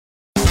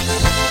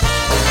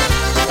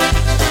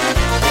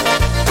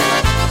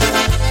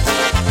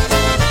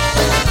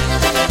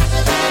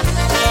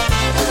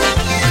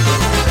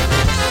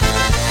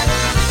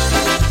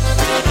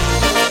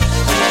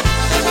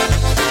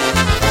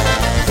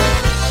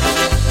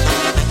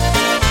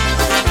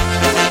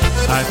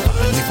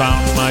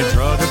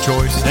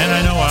choice, and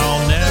I know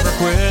I'll never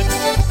quit.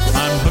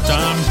 I'm hooked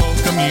on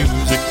polka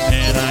music,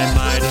 and I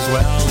might as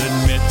well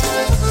admit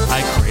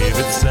I crave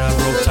it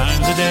several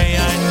times a day.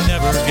 I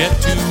never get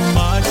too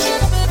much.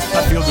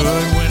 I feel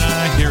good when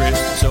I hear it,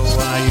 so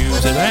I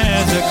use it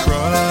as a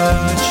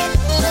crutch.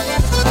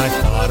 I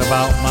thought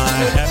about my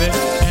habit,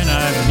 and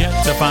I've yet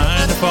to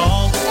find a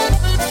fault.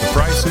 The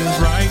price is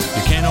right,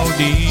 you can't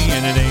OD,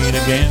 and it ain't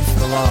against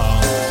the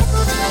law.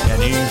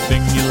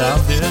 Anything you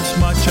love this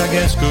much, I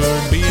guess,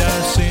 could be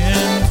a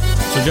sin.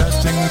 So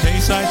just in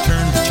case, I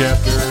turn to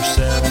chapter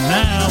 7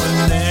 now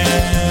and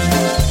then.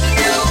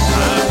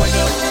 I wake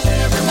up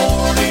every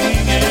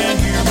morning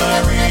and hear my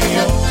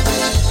radio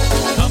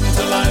come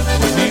to life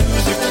with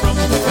music from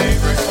the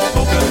favorite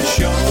polka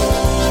show.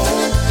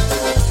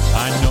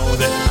 I know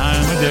that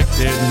I'm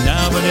addicted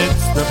now, but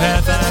it's the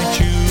path I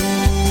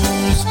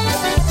choose.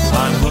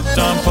 I'm hooked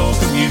on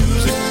polka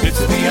music, it's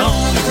the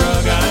only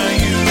drug I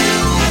use.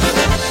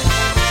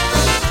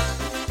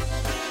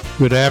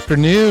 Good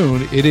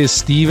afternoon. It is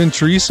Steve and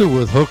Teresa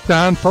with Hooked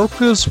on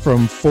Polkas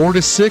from 4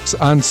 to 6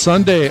 on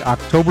Sunday,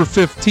 October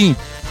 15th.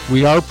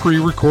 We are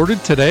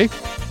pre-recorded today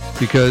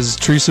because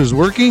Teresa's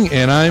working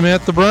and I'm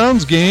at the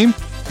Browns game,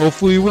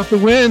 hopefully with the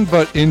win,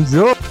 but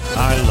enjoy.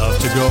 I love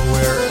to go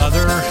where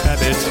other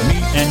habits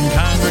meet and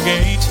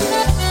congregate.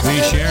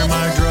 We share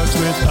my drugs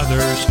with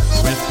others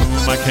with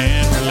whom I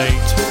can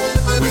relate.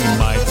 We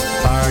might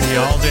party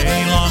all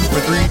day long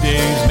for 3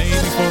 days, maybe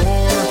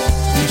 4.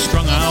 Be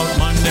strung out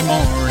Monday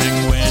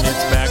morning, when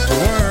it's back to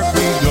work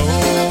we go.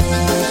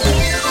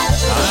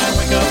 I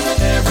wake up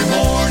every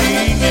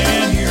morning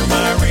and hear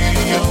my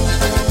radio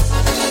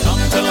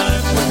come to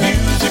life with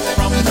music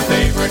from the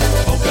favorite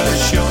polka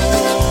show.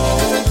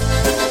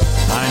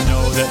 I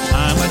know that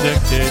I'm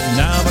addicted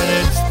now, but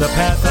it's the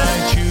path I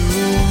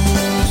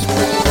choose.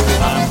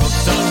 I'm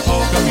hooked on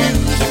polka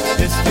music,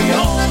 it's the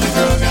only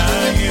drug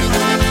I use.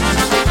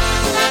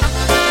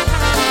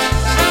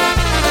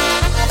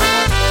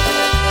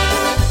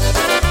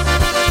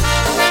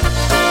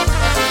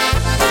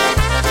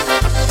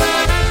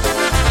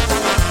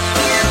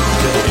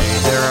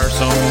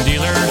 Some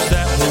dealers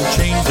that will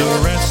change the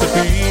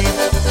recipe,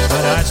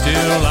 but I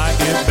still like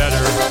it better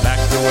back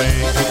the way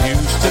it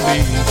used to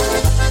be.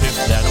 If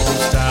that old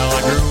style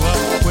I grew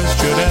up with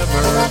should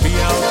ever be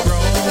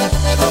outgrown,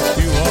 a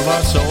few of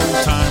us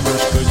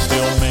old-timers could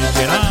still make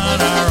it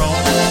on our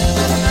own.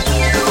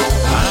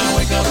 I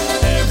wake up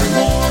every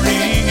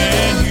morning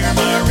and hear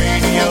my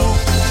radio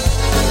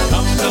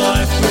come to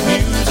life with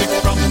music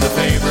from the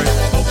favorite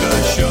polka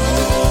show.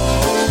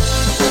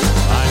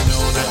 I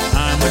know that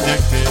I'm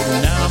addicted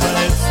now, but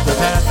it's the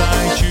path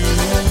I choose.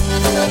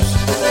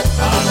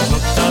 I'm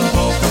hooked on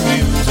polka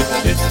music,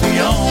 it's the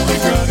only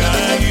drug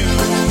I use.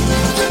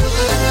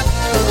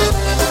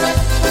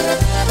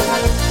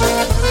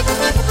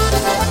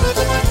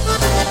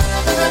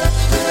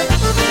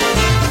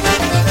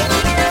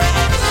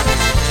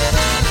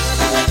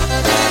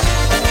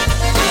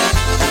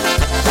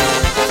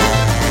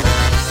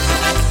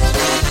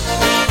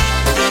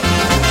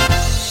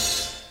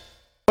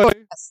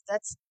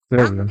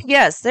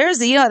 There's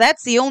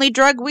that's the only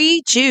drug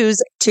we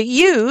choose to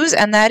use,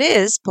 and that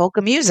is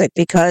polka music,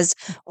 because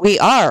we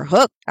are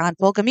hooked on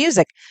polka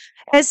music.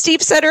 As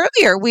Steve said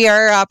earlier, we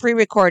are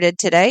pre-recorded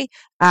today.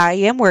 I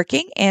am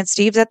working, and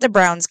Steve's at the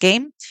Browns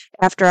game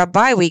after a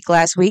bye week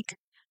last week.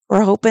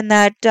 We're hoping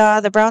that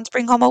the Browns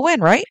bring home a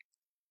win, right?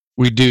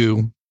 We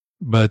do,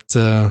 but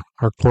our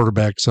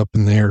quarterback's up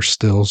in the air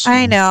still. So.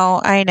 I know.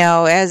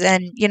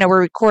 We're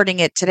recording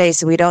it today,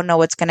 so we don't know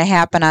what's going to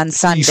happen on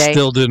Sunday. He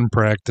still didn't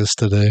practice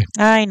today.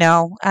 I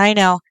know.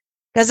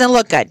 Doesn't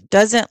look good.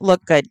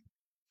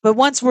 But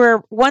once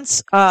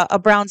a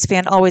Browns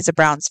fan, always a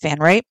Browns fan,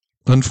 right?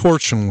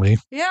 Unfortunately.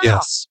 Yeah.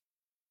 Yes.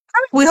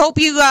 We hope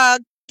you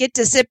get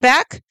to sit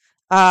back,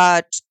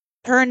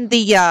 turn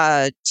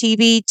the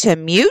TV to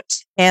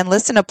mute, and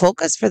listen to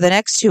polkas for the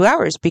next 2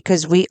 hours,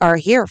 because we are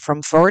here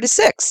from 4 to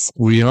 6.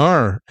 We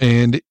are.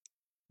 And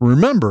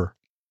remember,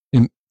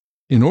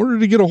 in order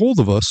to get a hold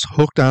of us,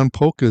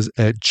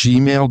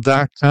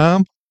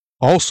 hookedonpolkas@gmail.com.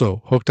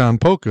 Also, Hooked on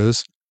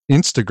Polkas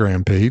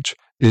Instagram page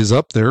is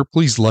up there.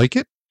 Please like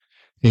it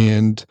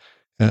and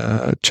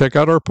check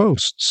out our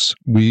posts.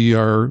 We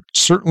are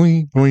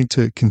certainly going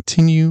to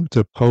continue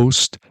to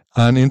post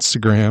on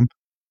Instagram.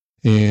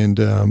 And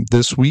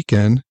this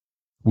weekend,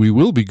 we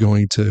will be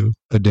going to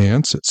a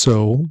dance.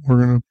 So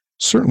we're going to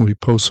certainly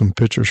post some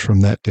pictures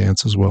from that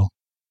dance as well.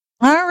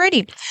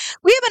 Alrighty.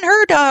 We haven't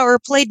heard or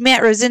played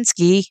Matt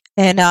Rosinski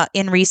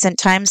in recent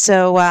times,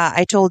 so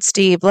I told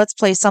Steve, let's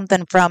play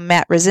something from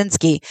Matt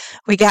Rosinski.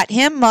 We got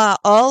him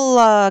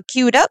all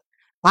queued up.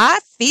 I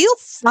feel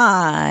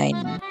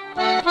fine.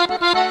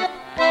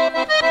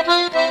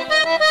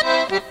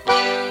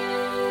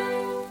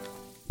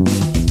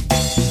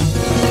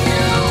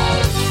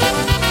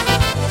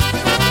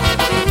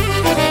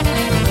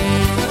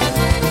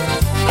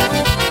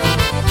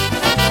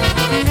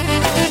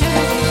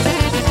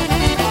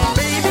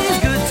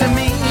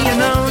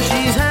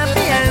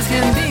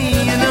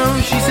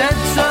 She said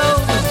so.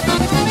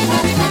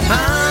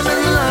 I'm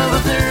in love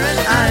with her and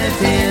I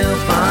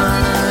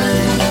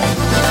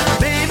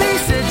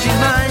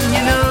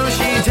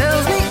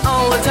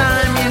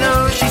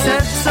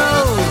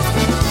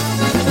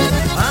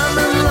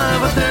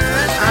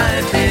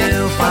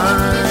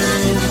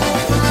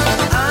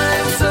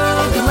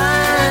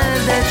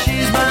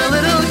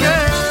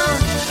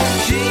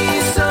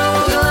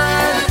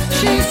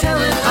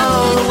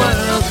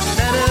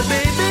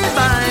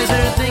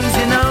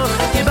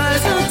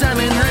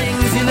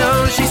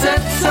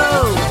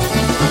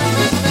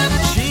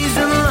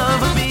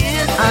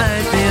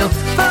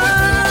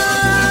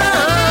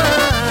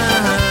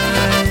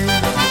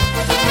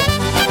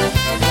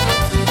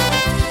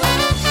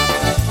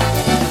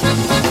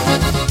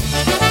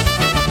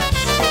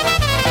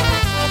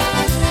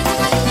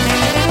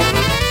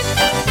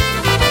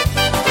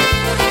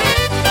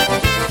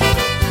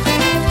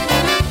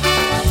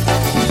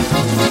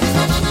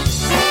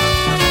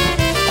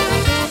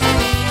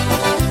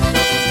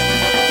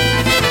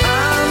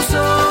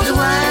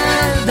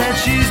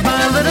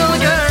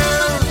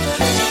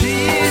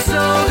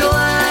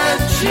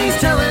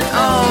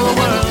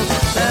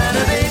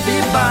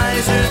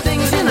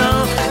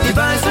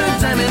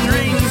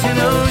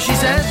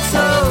said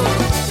so.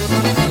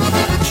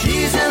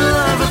 She's in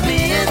love with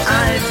me and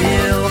I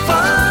feel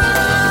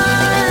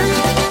fine.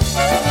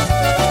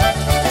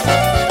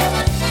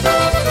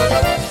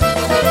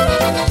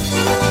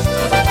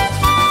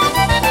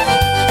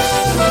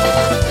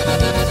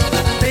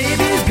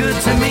 Baby's good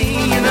to me,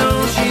 you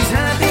know, she's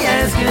happy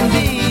as can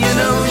be, you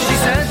know, she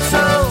said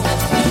so.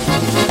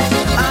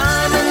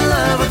 I'm in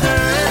love with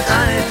her and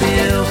I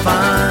feel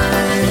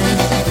fine.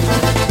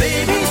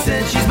 Baby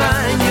said she's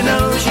mine, you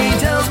know, she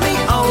tells me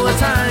all the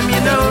time,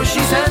 you know, she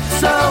said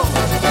so.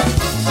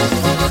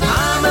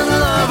 I'm in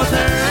love with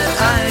her and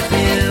I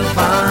feel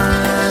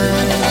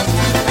fine.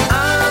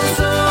 I'm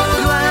so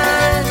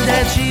glad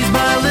that she's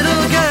my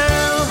little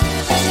girl.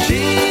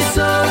 She's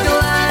so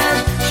glad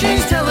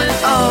she's telling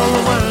all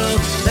the world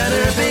that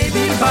her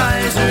baby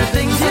buys her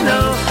things, you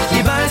know.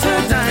 He buys her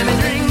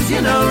diamond rings,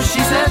 you know,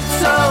 she said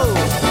so.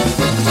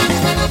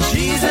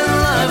 She's in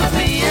love with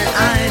me and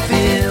I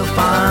feel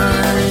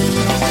fine.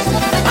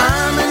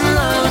 I'm in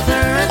love with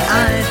her and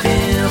I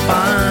feel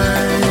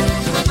fine.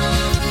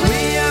 We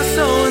are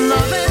so in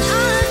love and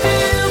I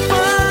feel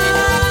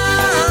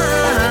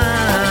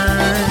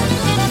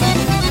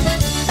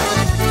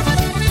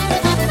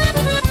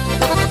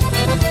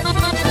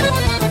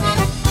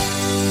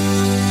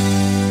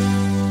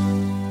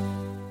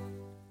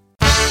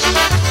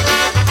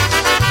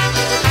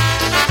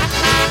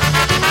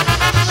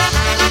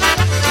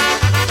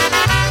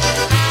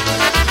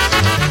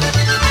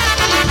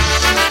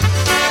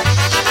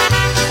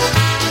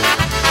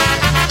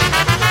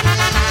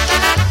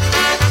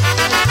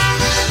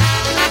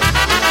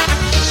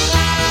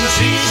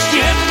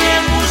Czyście mnie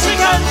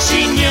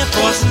muzykanci nie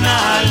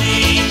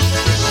poznali,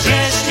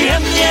 żeście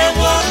mnie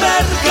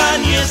łoberka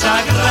nie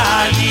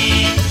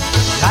zagrali.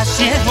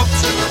 Właśnie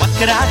chłopczyk od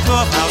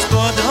Krakowa,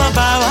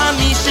 spodobała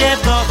mi się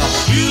wdowa,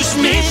 już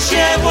my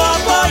się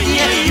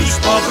oboje już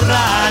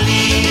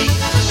pobrali.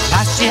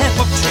 Właśnie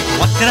chłopczyk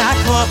od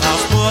Krakowa,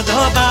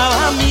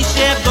 spodobała mi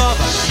się wdowa,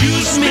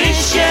 już my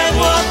się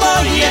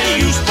oboje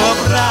już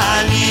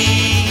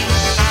pobrali.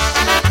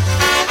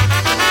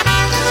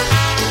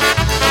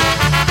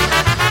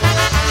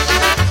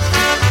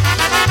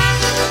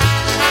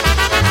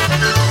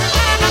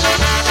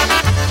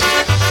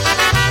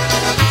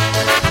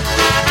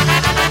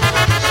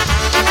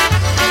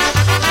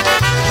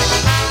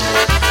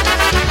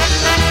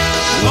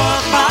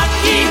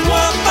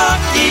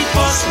 Chłopaki,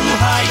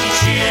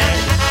 posłuchajcie,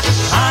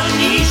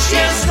 ani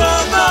się z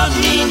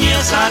wodami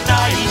nie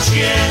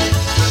zadajcie.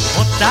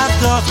 Od ta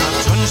wdowa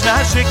wciąż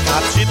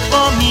narzeka,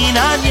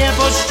 przypomina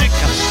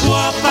nieboszczyka.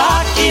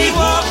 Chłopaki,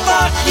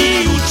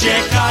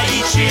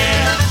 uciekajcie.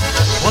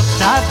 Od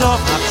ta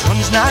wdowa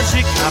wciąż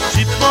narzeka,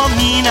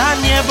 przypomina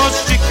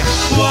nieboszczyka.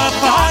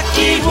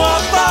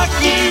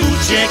 Chłopaki,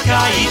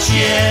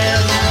 uciekajcie.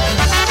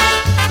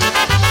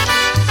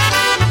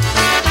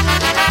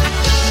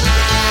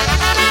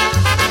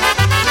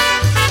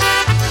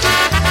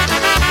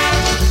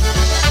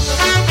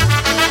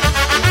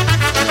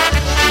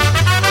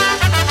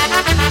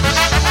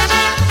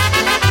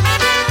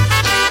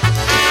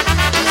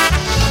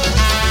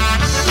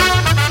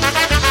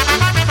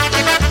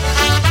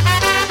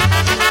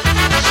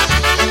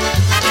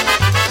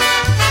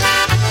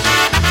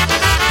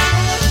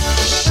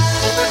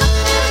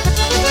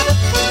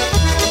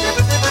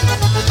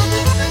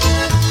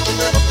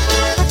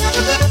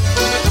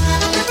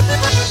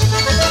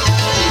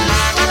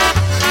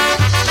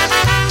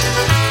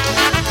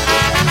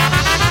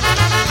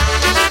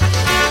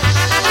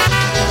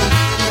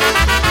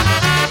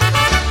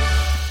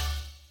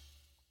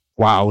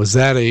 Wow, is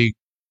that a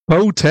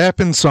toe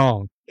tapping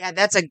song? Yeah,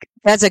 that's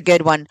a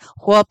good one.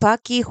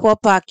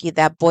 Chłopaki,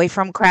 that boy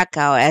from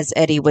Krakow, as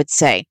Eddie would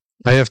say.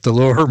 I have to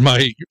lower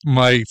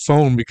my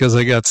phone because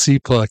I got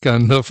C-Pluck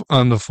on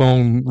the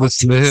phone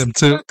listening to him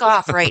too. Fuck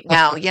off right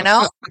now, you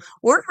know?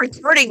 We're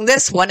recording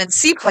this one and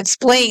C-Pluck's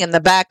playing in the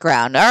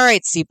background. All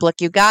right,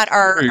 C-Pluck, you got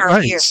our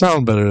Right, ear.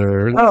 sound better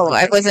there. Oh,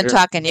 I wasn't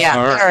talking. Yeah,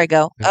 All right. there we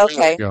go. There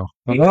Okay. we go.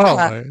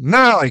 Oh,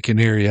 now I can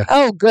hear you.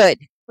 Oh, good.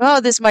 Oh,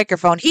 this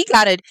microphone. He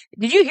got it.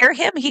 Did you hear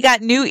him? He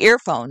got new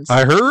earphones.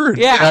 I heard.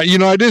 Yeah. I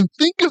didn't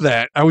think of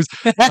that. I was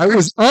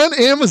on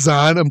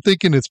Amazon. I'm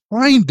thinking it's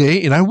Prime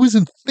Day, and I was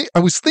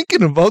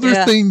thinking of other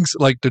things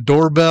like the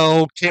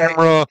doorbell,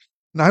 camera,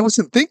 and I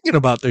wasn't thinking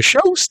about the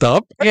show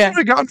stuff. I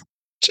could have gotten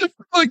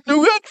like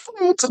new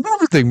headphones and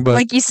everything, but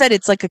like you said,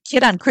 it's like a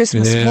kid on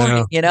Christmas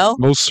morning. You know,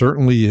 most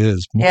certainly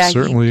is.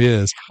 Certainly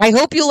is. I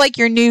hope you like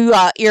your new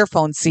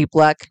earphones,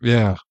 C-Pluck.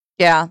 Yeah.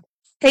 Yeah.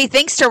 Hey,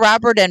 thanks to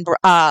Robert and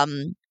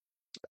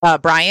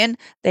Brian.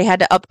 They had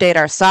to update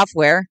our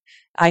software.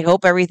 I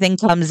hope everything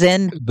comes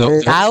in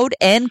loud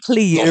and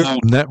clear. The whole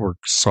network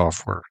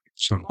software.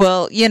 So.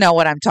 Well, you know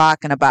what I'm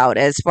talking about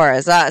as far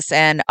as us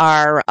and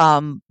our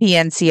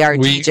PNCR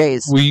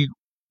DJs. We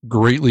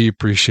greatly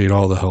appreciate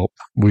all the help.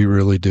 We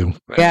really do.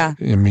 Yeah.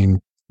 I mean,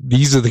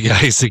 these are the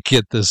guys that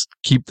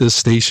keep this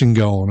station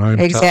going.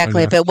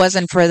 Exactly. If it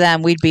wasn't for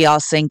them, we'd be all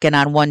sinking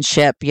on one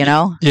ship, you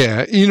know?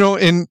 Yeah.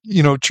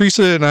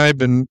 Teresa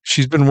and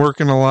she's been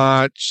working a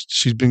lot.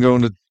 She's been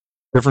going to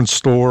different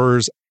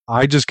stores.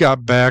 I just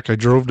got back. I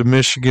drove to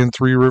Michigan,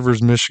 Three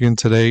Rivers, Michigan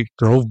today.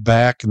 Drove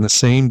back in the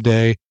same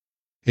day.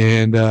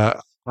 And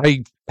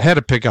I had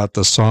to pick out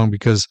this song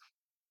because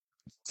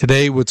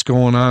today what's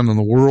going on in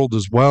the world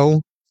as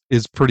well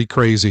is pretty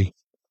crazy.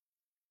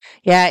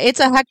 Yeah, it's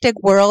a hectic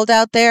world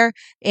out there,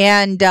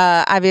 and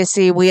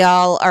obviously we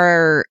all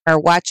are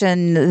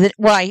watching.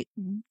 I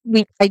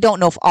don't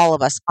know if all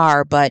of us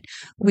are, but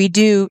we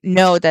do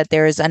know that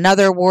there's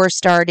another war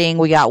starting.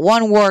 We got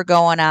one war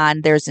going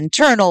on. There's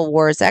internal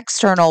wars,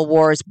 external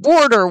wars,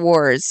 border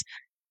wars.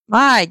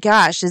 My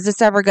gosh, is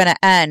this ever going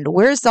to end?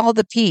 Where's all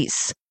the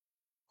peace?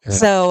 Yeah.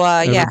 So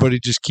everybody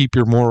just keep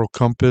your moral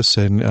compass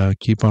and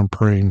keep on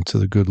praying to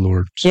the good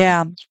Lord.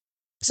 Yeah.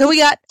 So we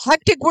got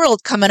hectic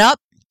world coming up.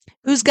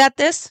 Who's got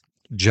this?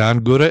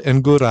 John Gura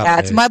and Gura.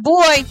 That's my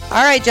boy.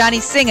 All right, Johnny,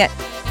 sing it.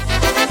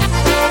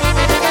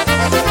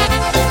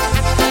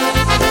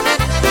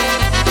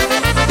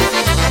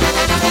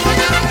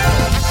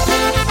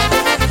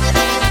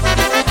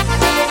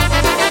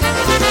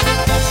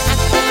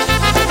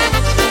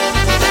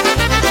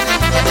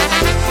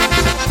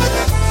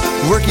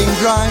 Working,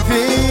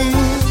 driving,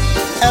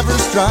 ever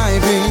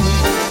striving,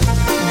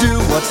 do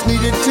what's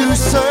needed to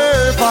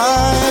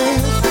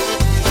survive.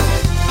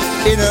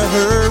 In a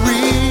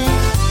hurry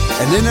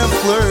and in a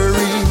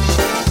flurry,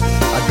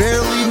 I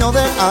barely know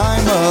that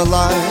I'm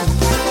alive.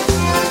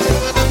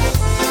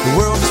 The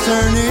world's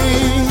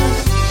turning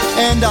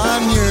and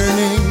I'm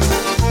yearning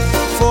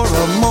for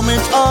a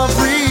moment of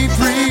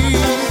reprieve.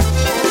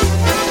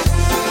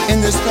 In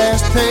this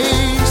fast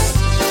pace,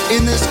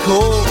 in this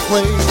cold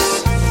place,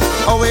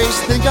 always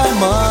think I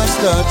must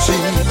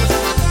achieve.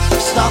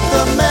 Stop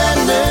the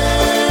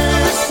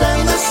madness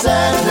and the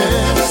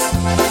sadness,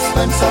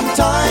 spend some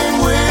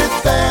time with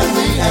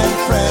family and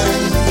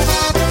friends.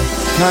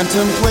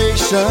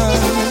 Contemplation,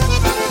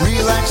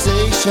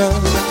 relaxation,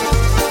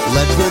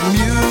 let good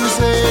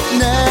music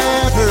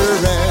never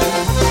end.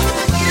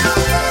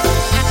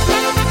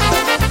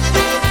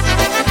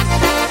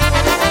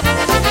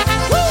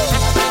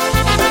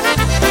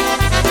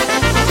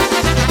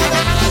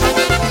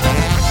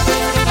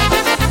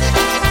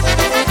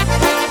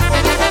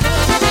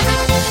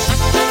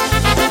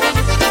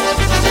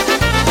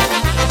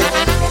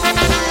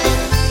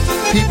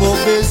 People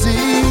busy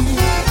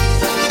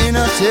in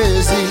a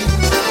tizzy,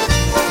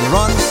 they're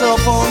on cell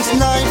phones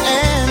night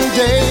and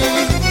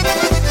day.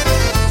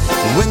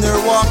 When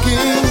they're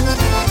walking,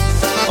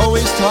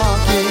 always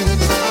talking,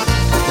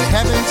 they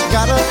haven't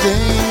got a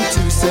thing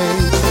to say.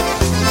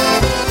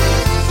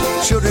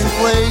 Children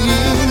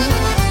playing,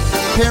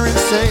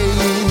 parents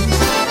saying,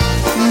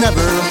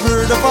 never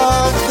heard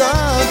above the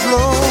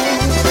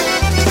drone.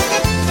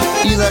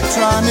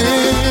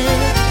 Electronic,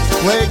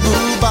 play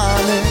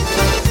bubonic,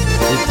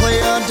 they play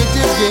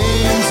addictive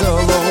games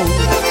alone.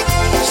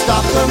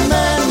 Stop the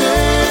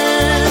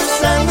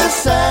madness and the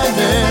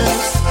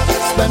sadness,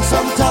 spend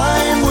some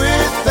time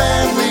with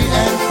family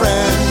and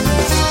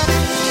friends.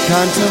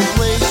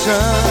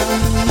 Contemplation,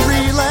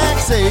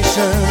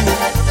 relaxation,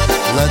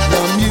 let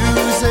the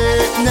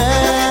music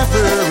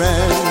never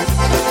end.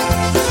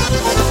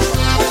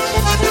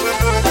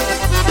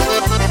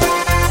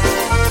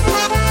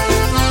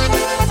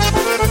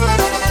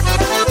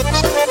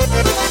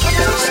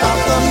 Stop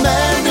the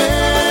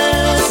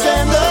madness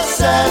and the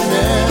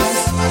sadness,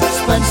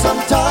 spend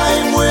some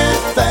time with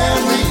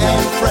family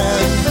and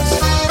friends.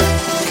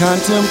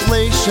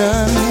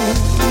 Contemplation,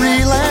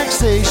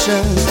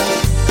 relaxation,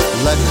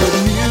 let good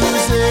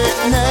music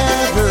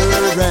never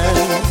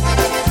end.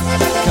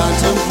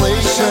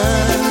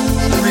 Contemplation,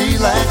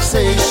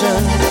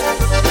 relaxation,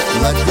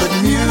 let good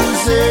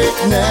music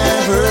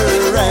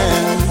never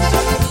end.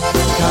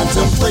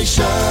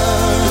 Contemplation,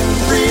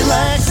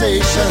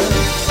 relaxation,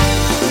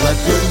 let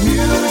good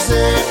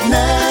music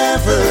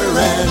never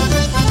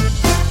end.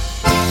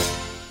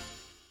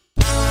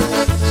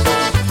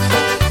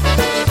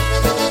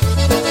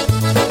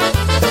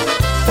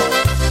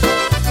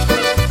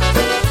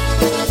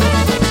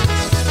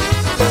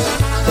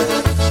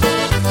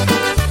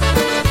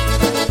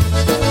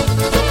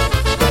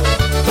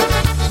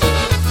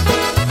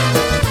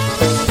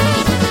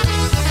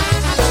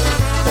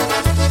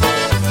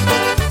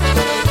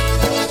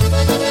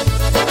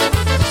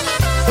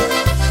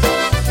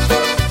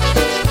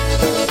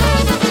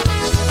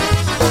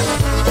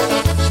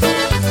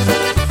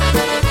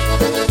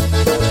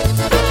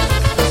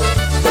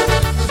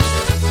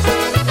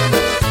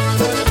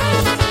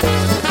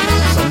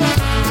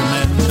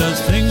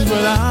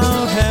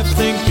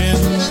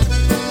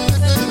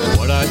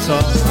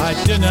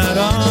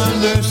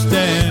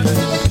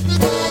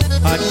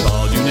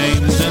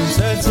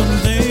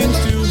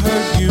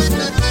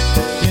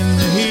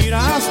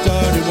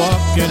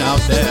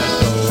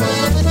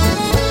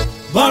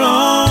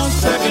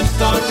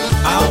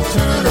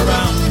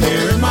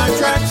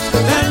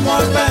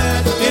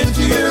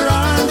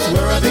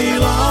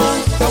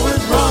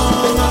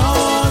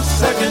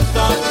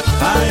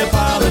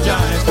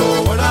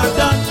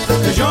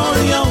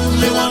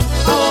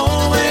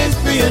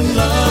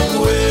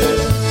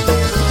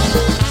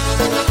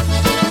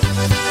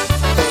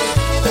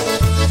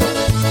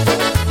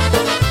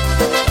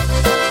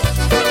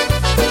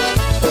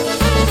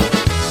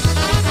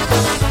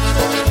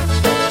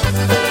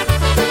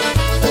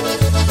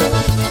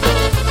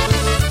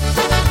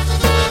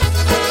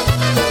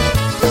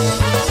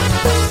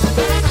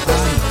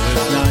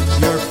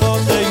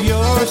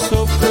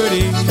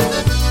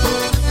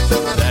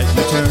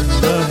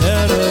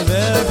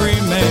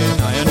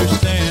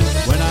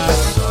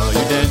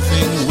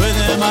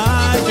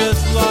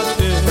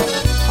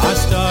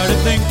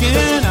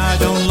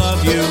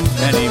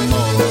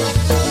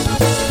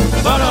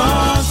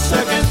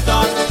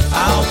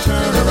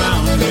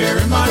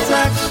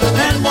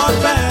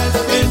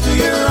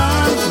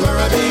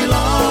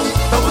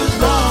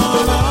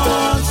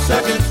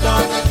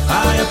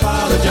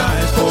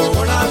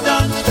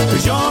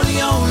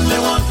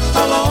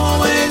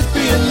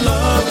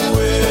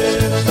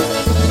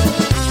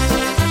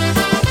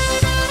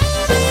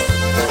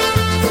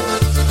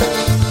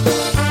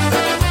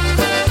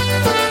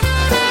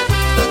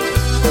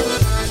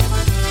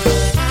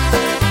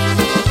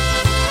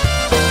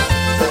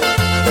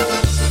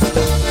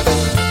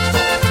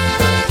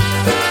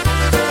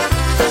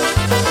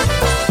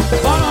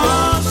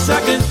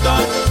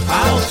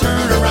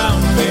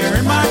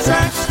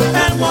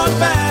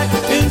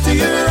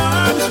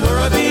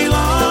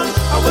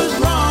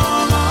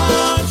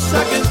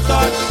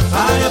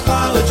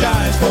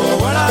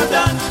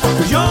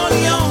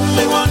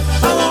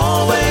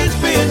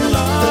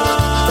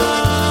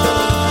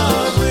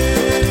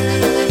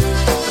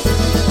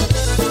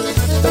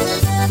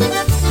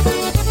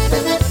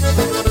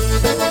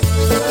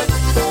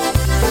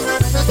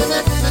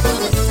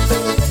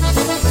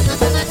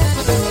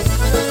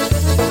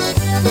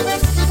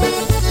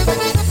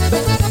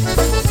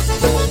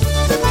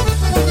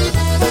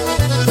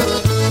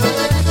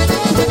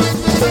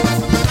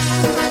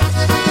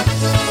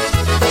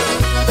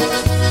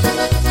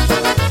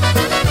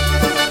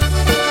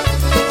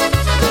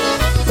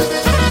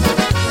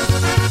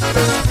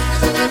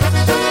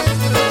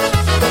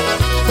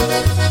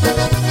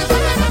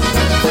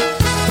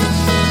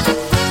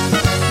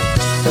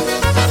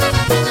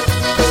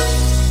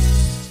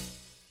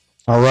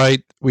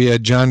 right. We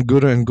had John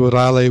Gura and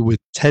Gorale with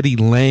Teddy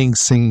Lang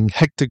singing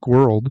Hectic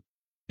World.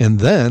 And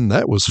then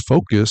that was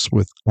Focus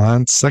with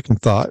On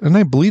Second Thought. And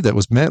I believe that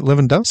was Matt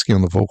Lewandowski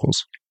on the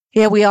vocals.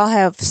 Yeah, we all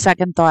have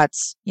second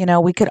thoughts. You know,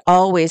 we could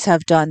always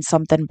have done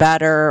something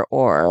better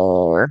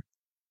or,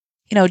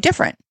 you know,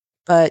 different.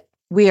 But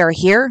we are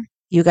here.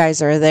 You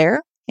guys are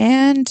there.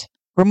 And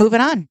we're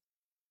moving on.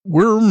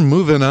 We're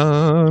moving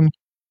on.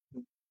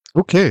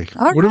 Okay.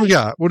 All What do we right.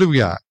 got? What do we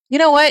got? You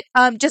know what?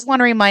 Just want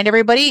to remind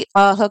everybody,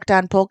 Hooked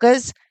on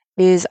Polkas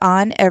is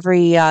on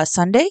every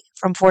Sunday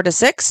from 4 to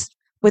 6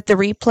 with the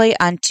replay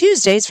on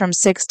Tuesdays from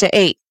 6 to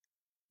 8.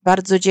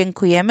 Bardzo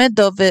dziękujemy.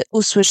 Do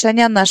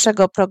usłyszenia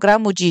naszego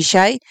programu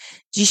dzisiaj.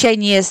 Dzisiaj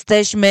nie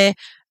jesteśmy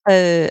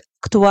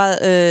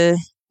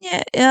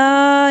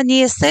nie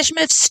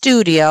jesteśmy w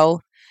studio.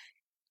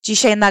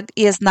 Dzisiaj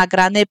jest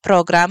nagrany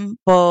program,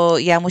 bo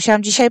ja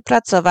musiałam dzisiaj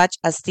pracować,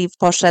 a Steve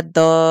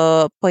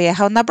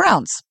pojechał na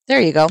Browns.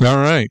 There you go.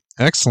 All right.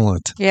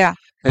 Excellent. Yeah.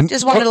 And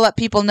Just wanted to let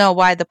people know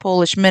why the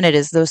Polish Minute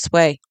is this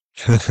way.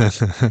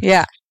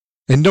 Yeah.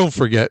 And don't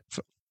forget,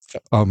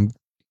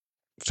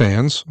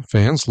 fans,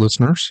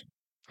 listeners,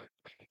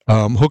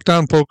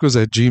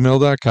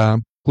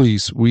 hookedonpolkas@gmail.com.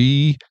 Please,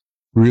 we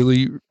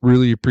really,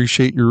 really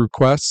appreciate your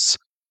requests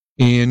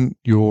and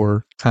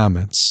your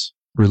comments.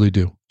 Really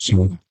do.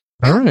 So,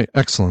 all right.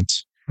 Excellent.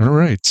 All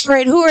right.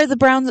 Right. Who are the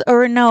Browns who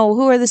are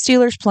the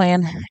Steelers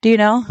playing? Do you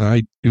know?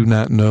 I do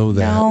not know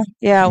that. No.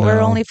 Yeah, we're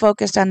No. only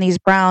focused on these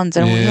Browns,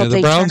 and we Yeah, hope the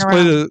they Browns turn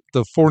play around.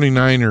 the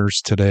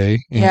 49ers today.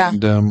 Yeah.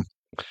 And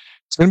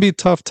it's going to be a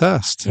tough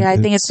test. Yeah, I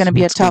think it's gonna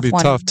be a gonna tough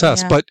one. tough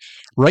test. Yeah. But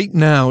right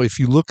now, if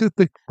you look at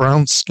the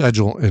Browns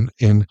schedule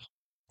and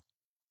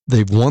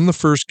they've won the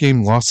first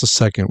game, lost the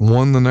second,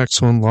 won the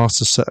next one, lost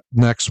the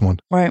next one.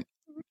 Right.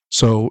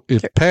 So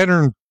if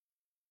pattern,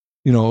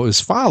 is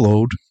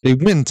followed, they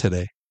win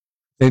today.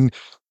 And,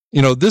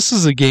 this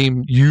is a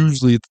game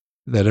usually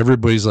that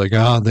everybody's like,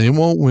 they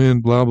won't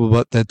win, blah, blah,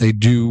 blah, that they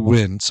do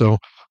win. So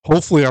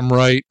hopefully I'm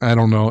right. I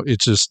don't know.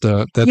 It's just,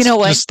 that's You know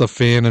what? just the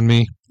fan in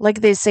me. Like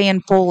they say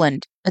in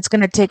Poland, it's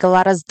going to take a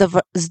lot of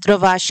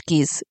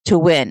zdrowaszkis to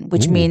win,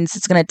 which Ooh. means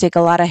it's going to take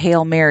a lot of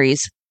Hail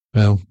Marys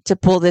Well, to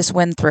pull this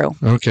win through.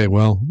 okay.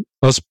 Well,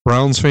 us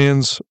Browns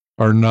fans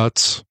are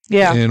nuts.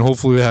 Yeah. And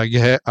hopefully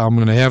I'm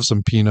going to have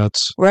some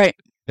peanuts Right.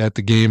 at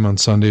the game on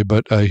Sunday.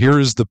 But here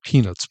is the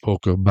Peanuts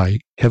polka by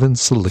Kevin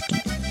Salicki.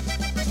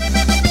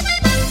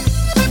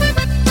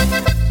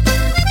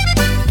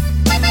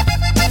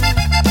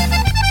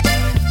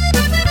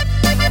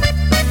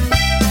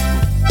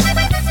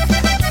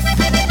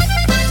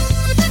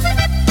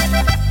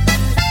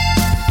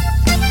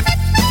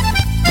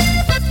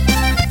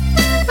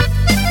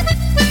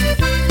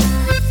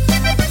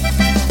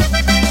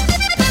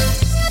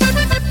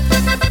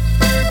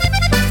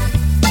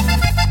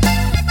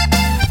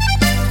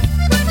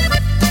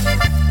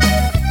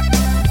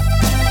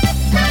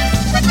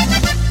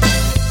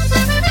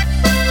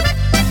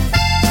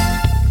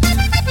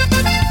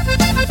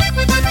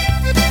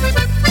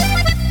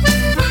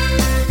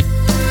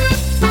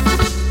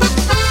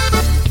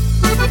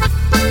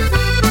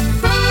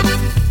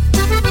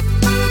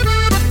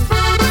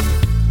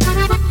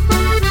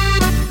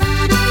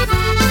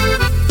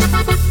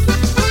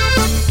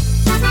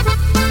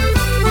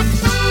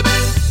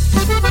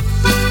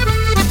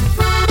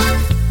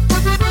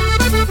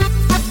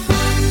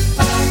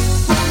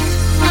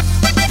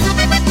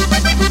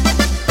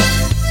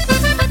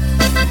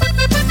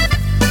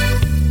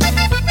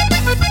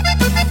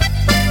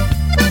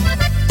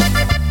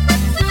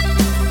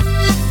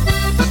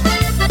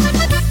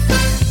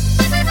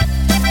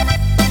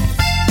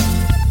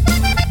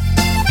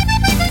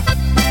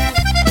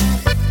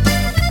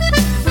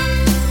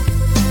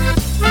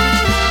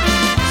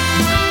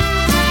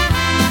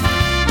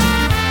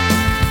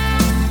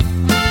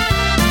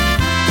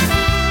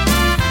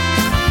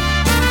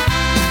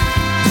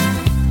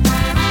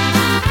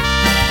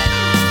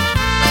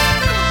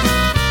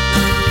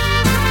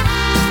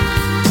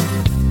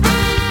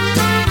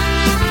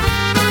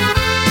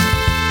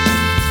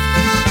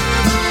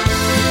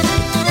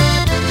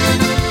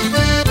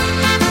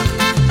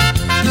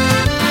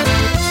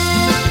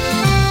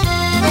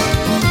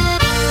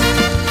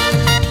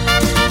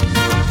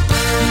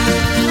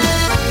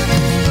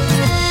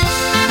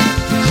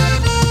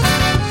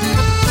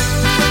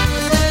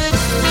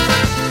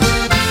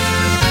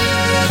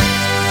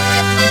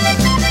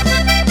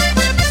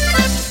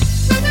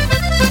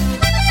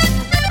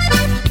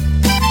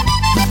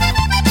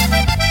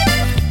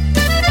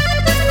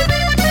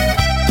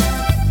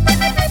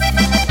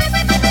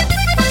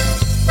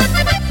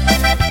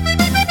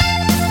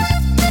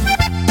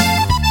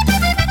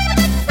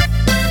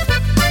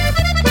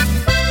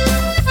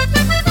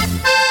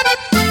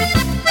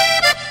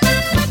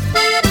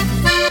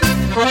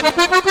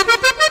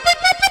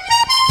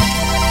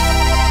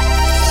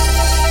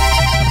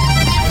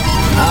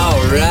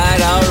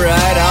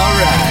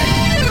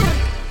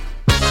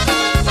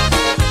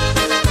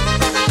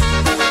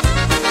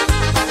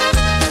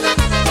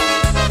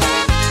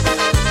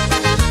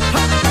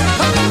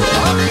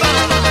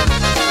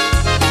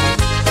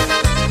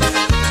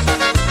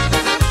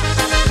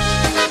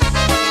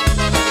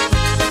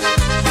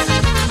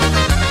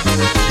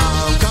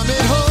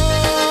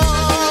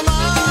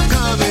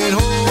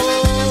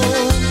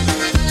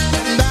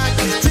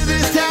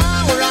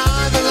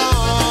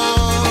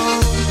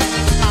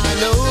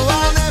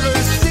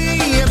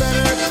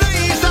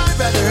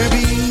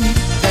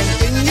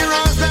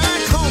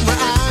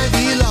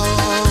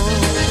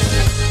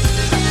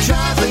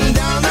 traveling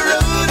down the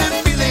road and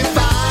feeling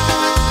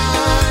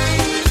fine,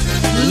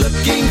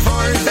 looking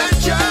for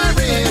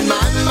adventure in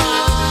my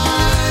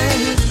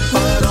mind.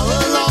 But all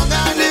along I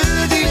knew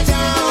deep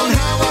down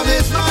how I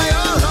miss my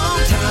old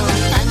hometown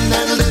and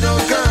that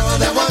little girl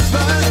that was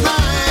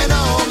mine,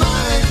 oh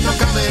mine. I'm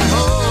coming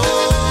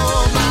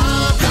home,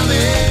 I'm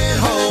coming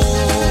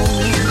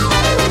home.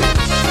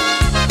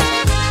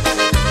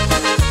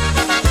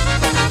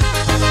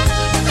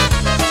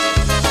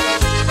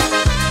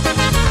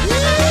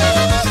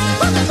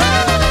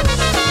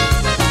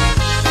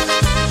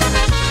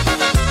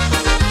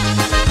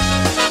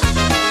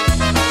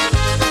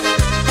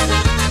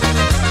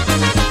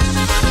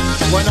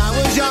 When I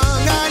was young,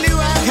 I knew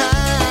I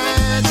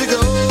had to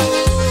go,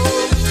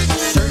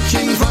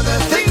 searching for the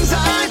things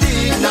I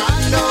did not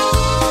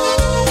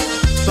know.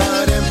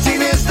 But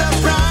emptiness, the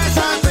price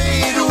I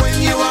paid when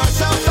you are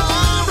so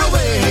far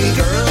away.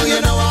 Girl,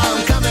 you know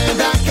I'm coming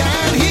back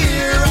and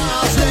here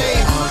I'll stay.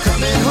 I'm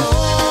coming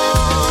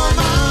home,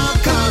 I'm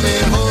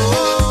coming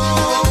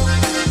home,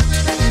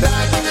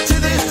 back to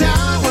this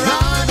town where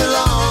I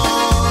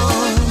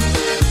belong.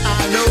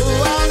 I know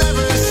I'll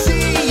never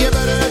see a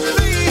better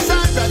place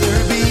I'd rather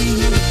be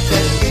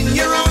than in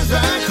your arms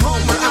back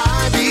home where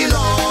I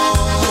belong.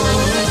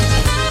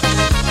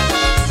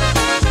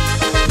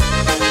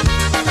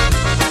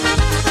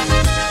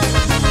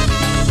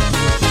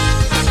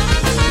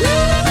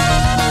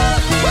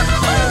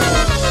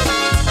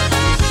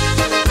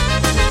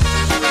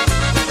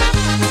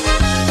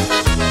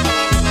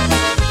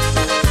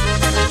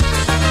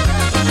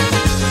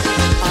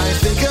 I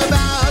think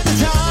about the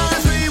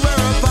times we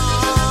were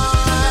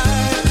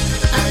apart,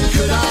 and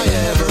could I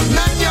ever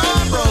mend your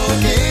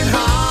broken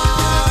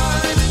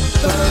heart?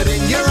 But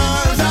in your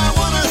arms I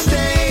wanna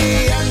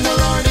stay, and the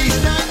Lord each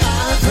night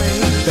I pray.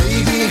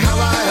 Baby, how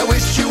I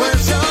wish you were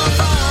so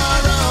far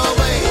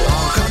away.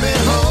 I'm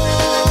coming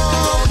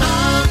home,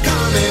 I'm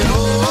coming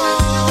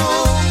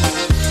home,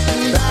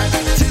 back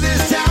to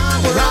this town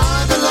where I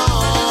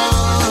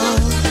belong.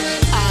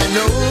 I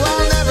know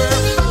I'll never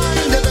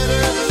find a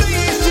better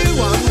place to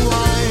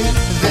unwind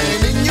than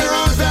in your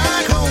arms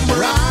back home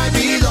where I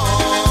belong.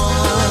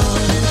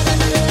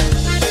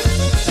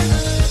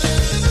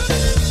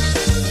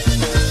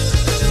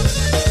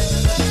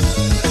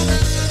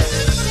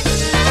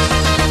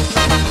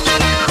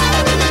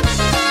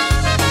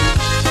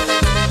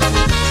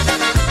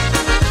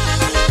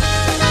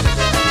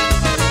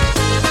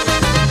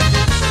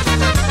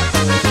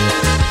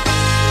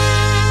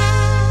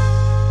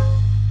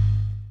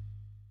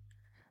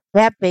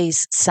 That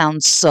bass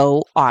sounds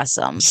so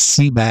awesome.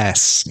 Sea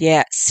bass.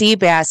 Yeah,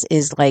 Seabass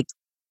is like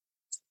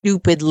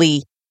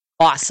stupidly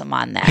awesome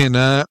on that.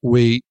 Cannot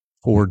wait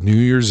for New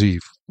Year's Eve.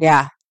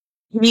 Yeah.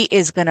 He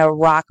is going to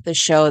rock the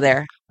show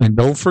there. And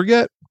don't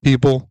forget,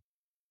 people,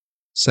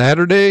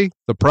 Saturday,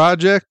 the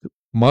project,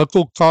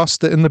 Michael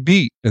Costa and the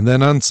Beat. And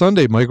then on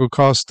Sunday, Michael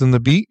Costa and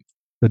the Beat,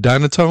 the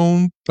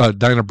Dynatone,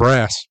 Dyna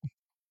Brass.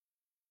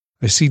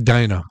 I see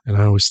Dyna, and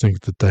I always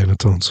think the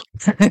Dynatones.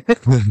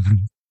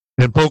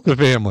 And Polka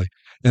Family.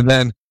 And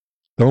then,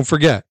 don't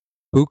forget,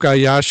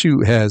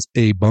 Pukayashu has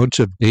a bunch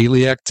of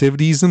daily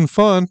activities and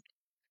fun,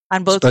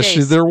 On both especially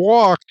days. their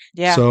walk.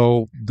 Yeah.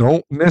 So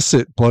don't miss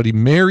it. Bloody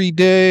Mary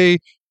Day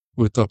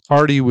with a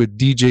party with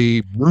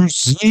DJ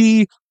Bruce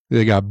Z.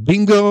 They got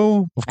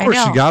bingo. Of I course,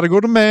 know. you got to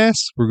go to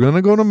Mass. We're going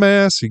to go to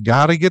Mass. You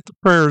got to get the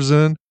prayers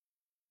in.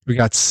 We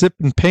got Sip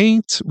and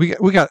Paint. We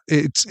got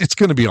it's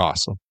going to be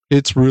awesome.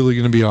 It's really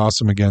going to be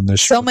awesome again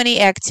this year. So many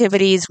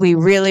activities we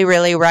really,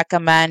 really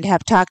recommend.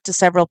 Have talked to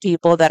several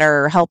people that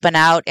are helping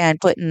out and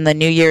putting the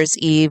New Year's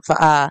Eve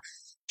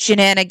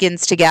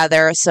shenanigans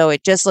together. So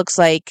it just looks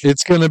like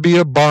It's going to be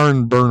a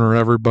barn burner,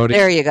 everybody.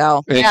 there you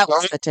go. And- That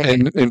was the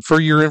ticket. And for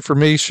your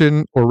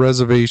information or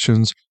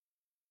reservations,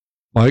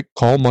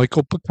 call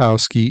Michael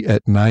Pukowski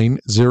at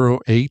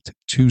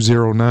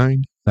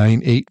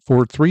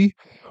 908-209-9843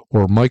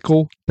 or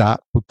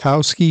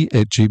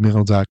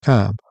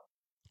michael.pukowski@gmail.com.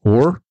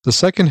 Or the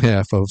second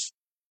half of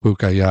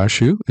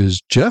Pukayashu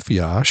is Jeff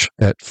Yash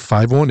at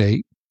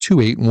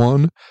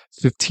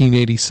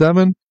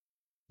 518-281-1587.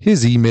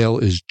 His email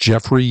is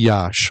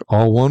jeffreyyash,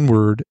 all one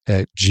word,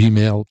 at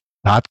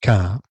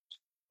gmail.com.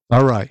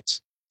 All right.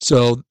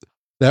 So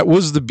that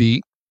was the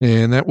beat,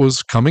 and that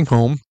was Coming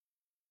Home.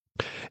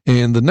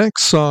 And the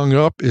next song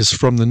up is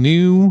from the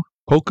new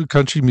Polka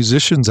Country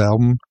Musicians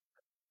album,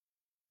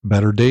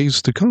 Better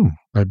Days to Come,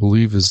 I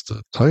believe is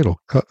the title.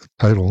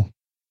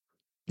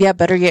 Yeah,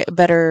 better days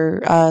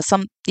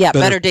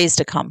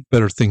to come.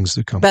 Better Things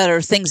to Come.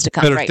 Better things to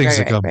come. Better right, Things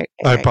right, to Come. right,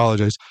 I right.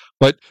 apologize.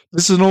 But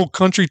this is an old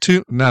country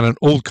tune, not an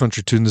old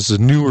country tune. This is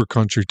a newer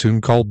country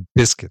tune called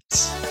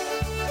Biscuits.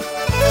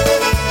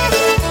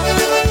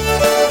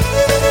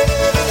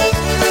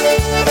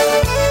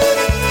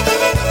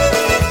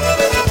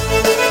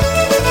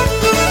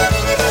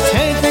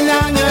 Taking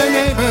on your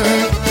neighbor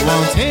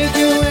won't take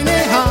you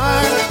any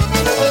harm.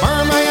 I'll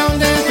burn my own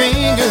damn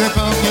finger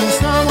poking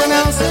someone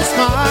else's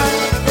heart.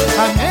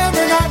 I've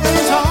never gotten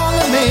tall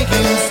of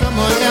making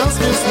someone else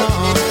feel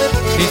small.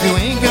 If you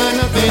ain't got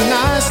nothing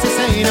nice to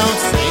say, don't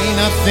say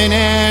nothing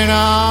at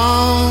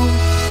all.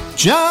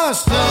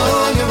 Just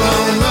own your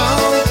own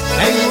road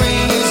and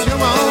raise your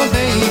own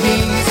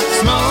babies.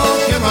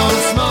 Smoke your own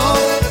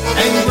smoke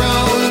and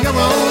grow your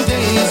own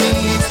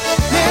daisies.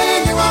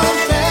 Make your own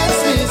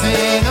fences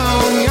and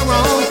own your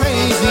own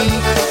crazy.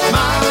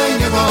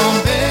 Mind your own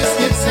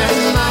biscuits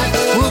and life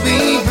will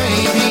be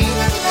gravy.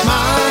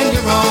 Mind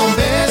your own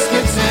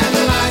biscuits and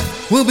life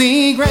will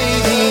be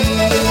gravy.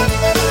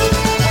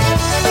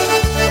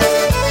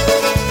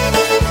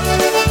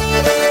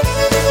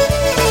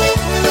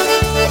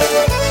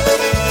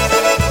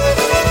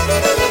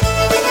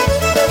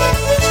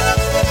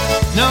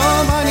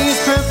 Nobody's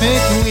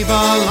perfect, we've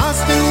all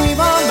lost and we've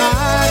all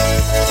lied.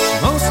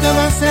 Most of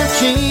us have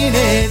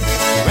cheated,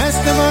 the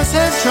rest of us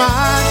have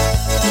tried.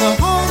 The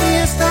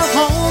holiest of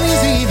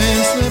holies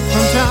even slip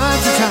from time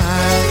to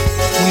time.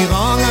 We've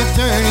all got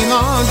dirty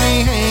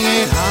laundry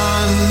hanging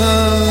on the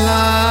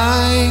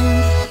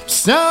line.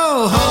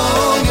 So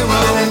hold your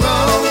own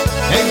road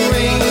and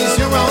raise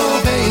your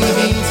own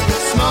babies.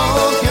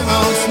 Smoke your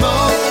own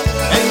smoke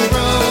and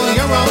grow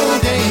your own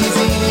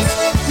daisies.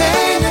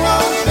 Name your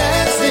own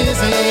fences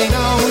and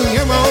own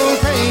your own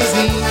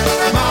crazy.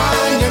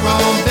 Mind your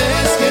own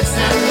biscuits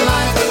and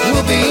life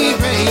will be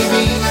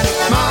gravy.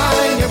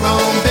 Mind your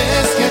own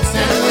biscuits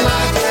and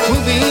life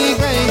will be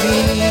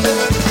gravy.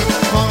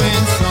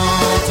 Pouring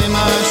salt in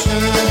my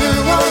sugar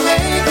won't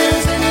make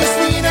yours any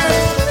sweeter.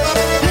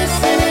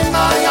 Pissing in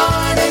my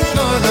yard ain't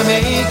gonna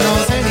make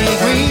yours any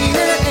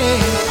greener.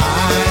 And I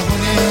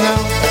wouldn't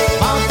know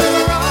about the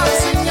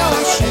rocks in your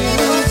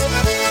shoes.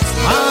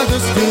 I'll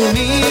just do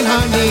me,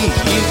 honey,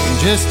 you can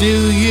just do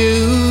you.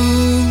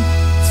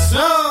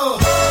 So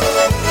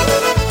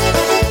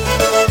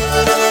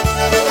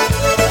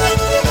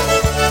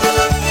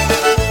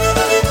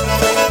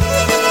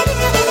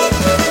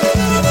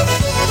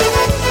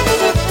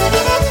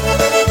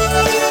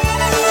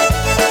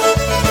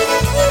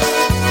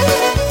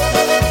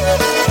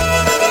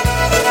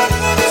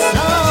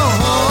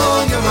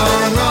hold your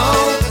own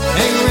road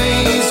and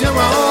raise your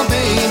own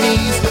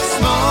babies.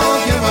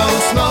 Smoke your own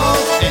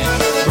smoke and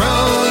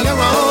grow your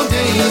own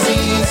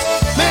daisies.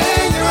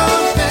 Make your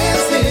own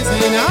fences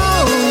and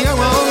own your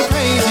own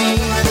crazy.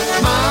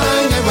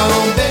 Mind your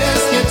own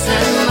biscuits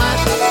and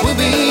life will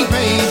be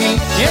gravy.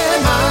 Yeah,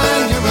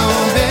 mind your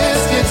own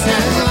biscuits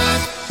and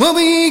life will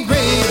be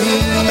gravy.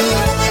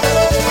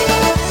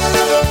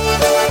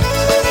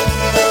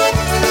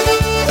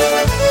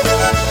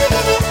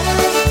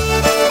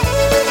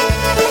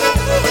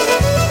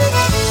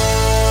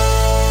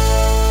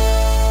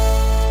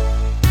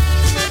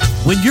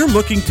 When you're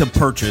looking to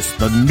purchase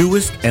the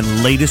newest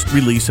and latest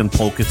release in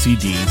polka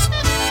CDs,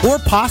 or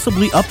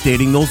possibly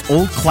updating those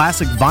old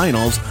classic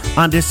vinyls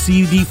onto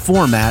CD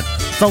format,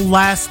 the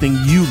last thing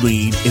you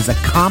need is a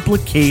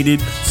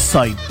complicated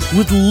site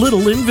with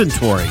little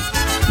inventory.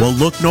 Well,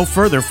 look no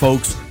further,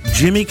 folks.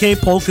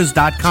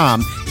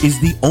 JimmyKPolkas.com is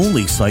the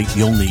only site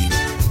you'll need.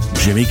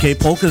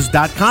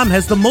 JimmyKPolkas.com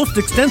has the most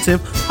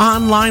extensive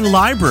online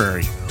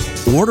library.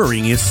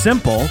 Ordering is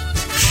simple,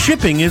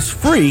 shipping is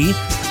free,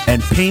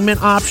 and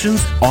payment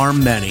options are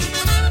many.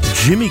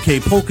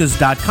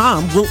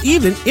 JimmyKPolkas.com will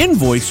even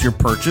invoice your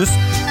purchase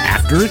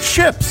after it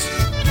ships.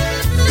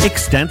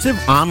 Extensive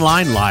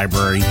online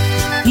library,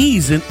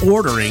 ease in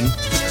ordering,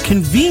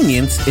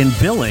 convenience in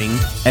billing,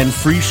 and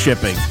free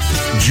shipping.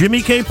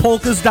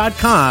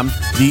 JimmyKPolkas.com,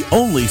 the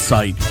only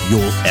site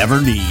you'll ever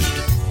need.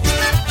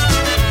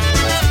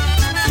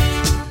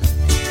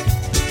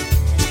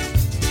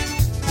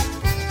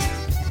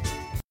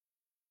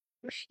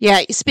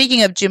 Yeah,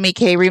 speaking of Jimmy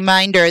K,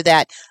 reminder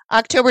that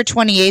October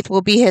 28th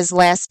will be his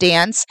last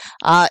dance.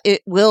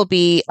 It will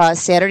be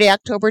Saturday,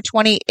 October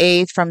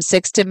 28th from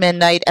 6 to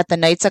midnight at the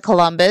Knights of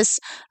Columbus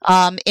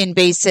in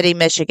Bay City,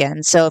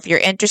 Michigan. So if you're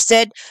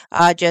interested,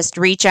 just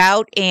reach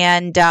out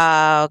and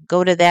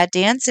go to that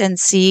dance and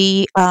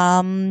see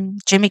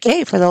Jimmy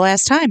K for the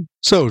last time.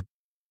 So,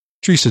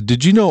 Teresa,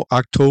 did you know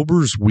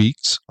October's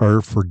weeks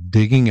are for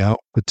digging out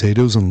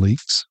potatoes and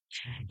leeks?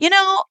 You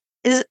know,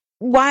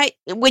 why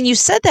when you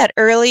said that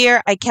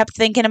earlier, I kept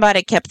thinking about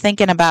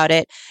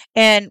it.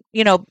 And,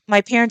 you know,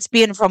 my parents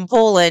being from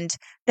Poland,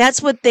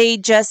 that's what they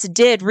just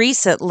did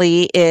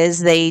recently is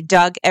they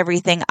dug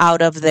everything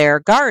out of their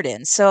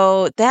garden.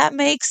 So that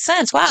makes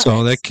sense. Wow.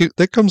 So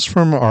that comes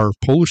from our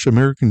Polish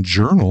American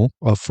Journal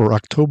for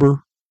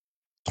October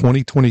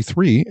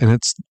 2023, and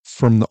it's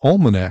from the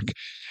Almanac.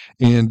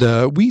 And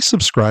we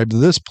subscribe to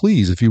this.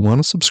 Please, if you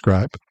want to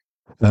subscribe,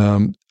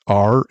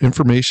 our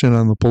information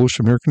on the Polish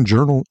American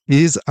Journal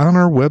is on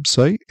our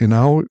website, and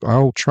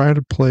I'll try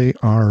to play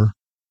our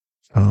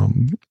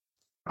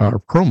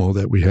promo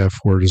that we have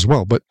for it as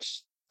well. But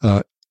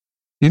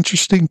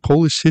interesting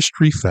Polish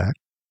history fact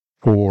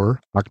for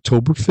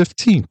October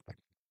 15th.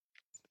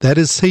 That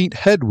is Saint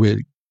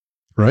Hedwig,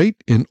 right?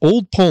 In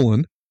Old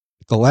Poland,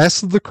 the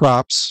last of the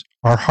crops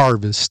are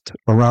harvested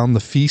around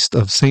the feast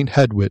of Saint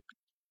Hedwig.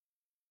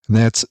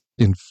 And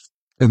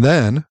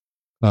then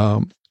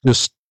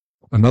just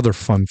another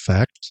fun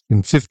fact, in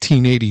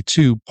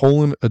 1582,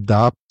 Poland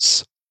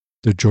adopts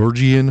the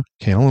Georgian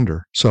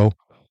calendar. So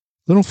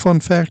little fun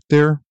fact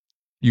there.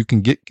 You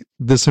can get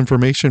this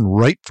information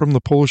right from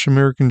the Polish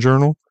American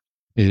Journal.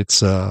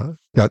 It's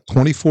got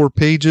 24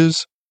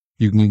 pages.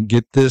 You can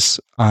get this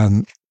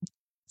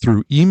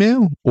through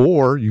email,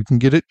 or you can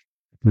get it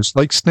just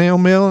like snail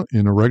mail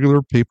in a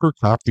regular paper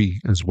copy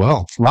as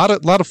well. A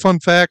lot of fun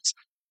facts,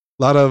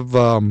 a lot of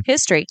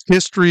History.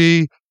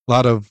 a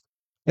lot of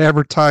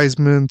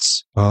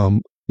advertisements.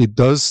 It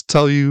does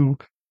tell you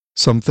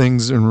some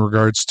things in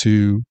regards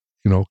to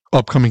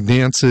upcoming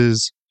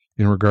dances,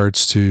 in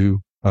regards to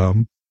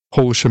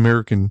Polish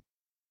American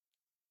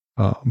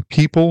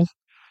people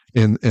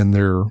and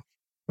their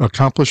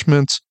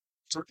accomplishments.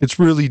 It's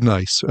really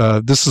nice.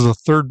 This is the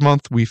third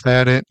month we've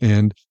had it,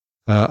 and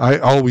I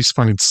always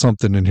find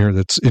something in here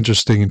that's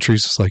interesting. And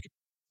Teresa's like,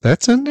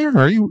 "That's in there?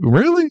 Are you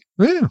really?"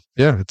 Yeah.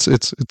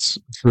 It's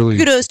really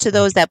Kudos to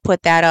those that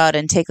put that out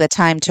and take the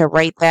time to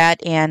write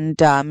that and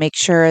make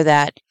sure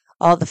that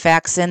all the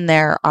facts in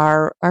there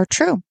are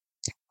true.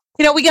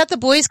 We got the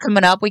boys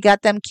coming up. We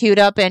got them queued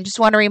up, and just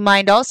want to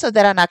remind also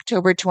that on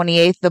October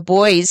 28th, the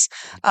boys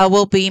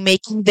will be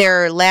making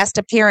their last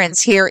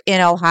appearance here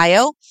in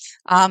Ohio.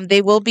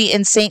 They will be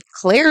in St.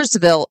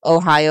 Clairsville,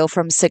 Ohio,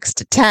 from 6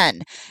 to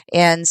 10.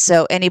 And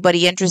so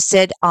anybody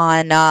interested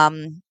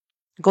on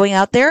going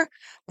out there,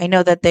 I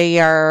know that they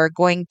are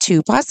going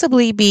to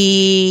possibly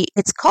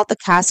it's called the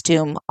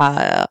costume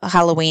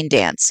Halloween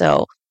dance.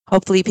 So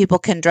hopefully people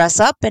can dress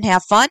up and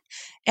have fun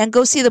and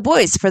go see the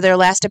boys for their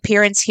last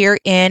appearance here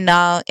in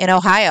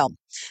Ohio.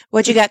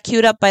 What you got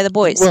queued up by the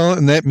boys? well,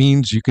 and that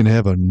means you can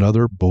have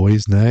another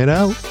boys' night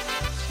out.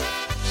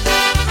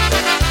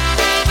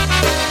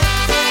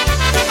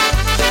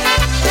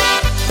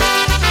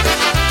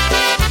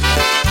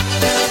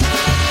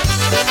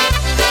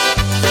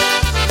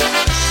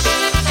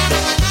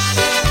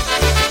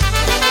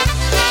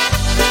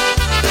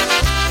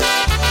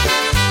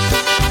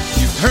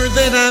 Heard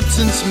that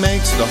absence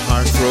makes the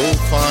heart grow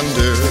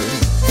fonder.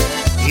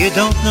 You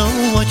don't know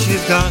what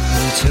you've got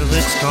until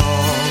it's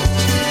gone.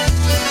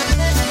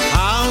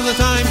 How the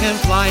time can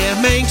fly,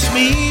 it makes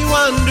me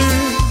wonder.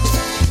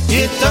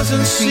 It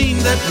doesn't seem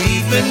that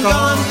we've been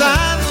gone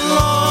that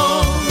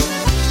long.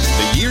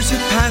 The years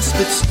have passed,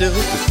 but still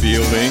the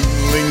feeling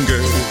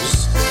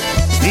lingers.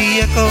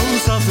 The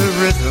echoes of the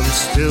rhythm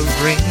still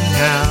ring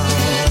out.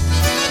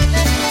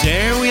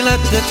 Dare we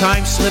let the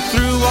time slip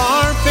through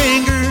our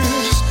fingers?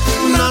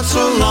 Not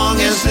so long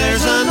as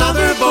there's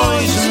another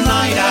boys'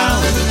 night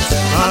out.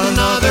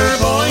 Another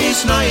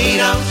boys' night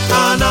out.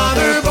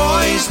 Another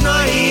boys'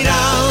 night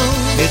out.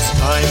 It's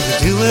time to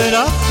do it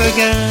up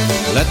again.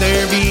 Let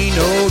there be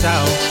no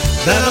doubt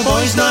that a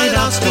boys' night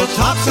out still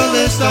tops the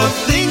list of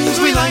things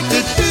we like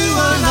to do.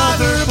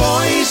 Another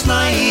boys'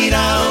 night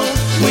out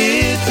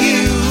with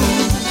you.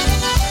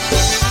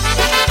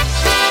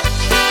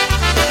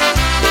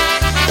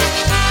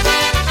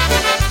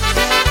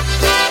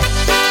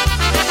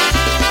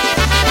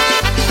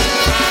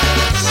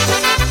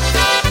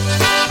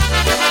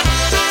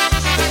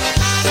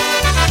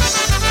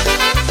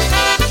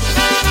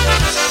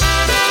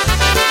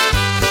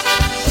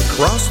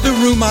 Across the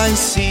room I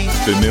see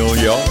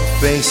familiar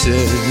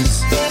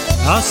faces.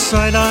 A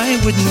sight I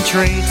wouldn't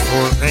trade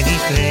for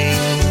anything.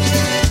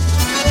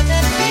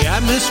 The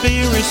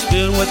atmosphere is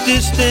filled with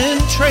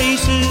distant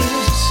traces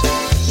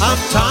of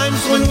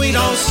times when we'd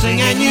all sing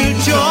and you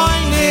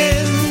join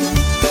in.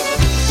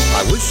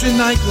 I wish a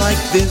night like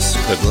this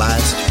could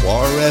last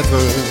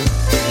forever.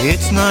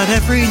 It's not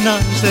every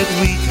night that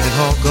we can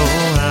all go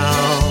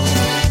out.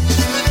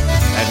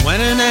 And when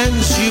it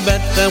ends, you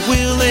bet that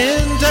we'll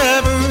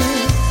endeavor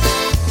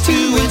to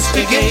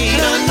instigate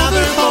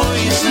another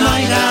boys'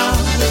 night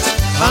out.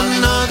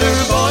 Another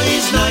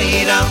boys'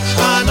 night out.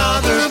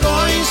 Another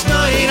boys'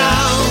 night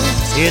out.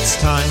 It's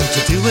time to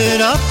do it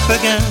up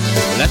again.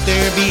 Let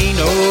there be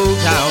no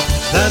doubt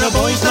that a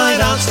boys' night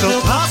out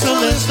still tops a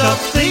list of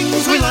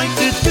things we like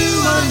to do.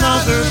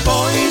 Another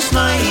boys'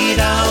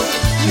 night out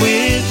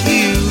with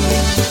you.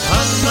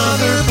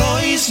 Another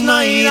boys'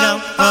 night out.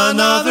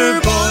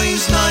 Another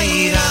boys'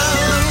 night out.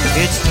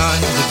 It's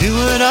time to do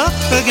it up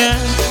again.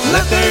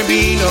 Let there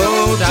be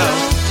no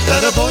doubt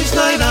that a boys'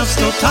 night out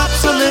still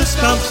tops a list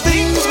of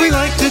things we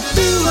like to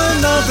do.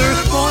 Another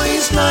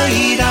boys'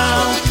 night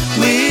out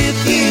with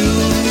you.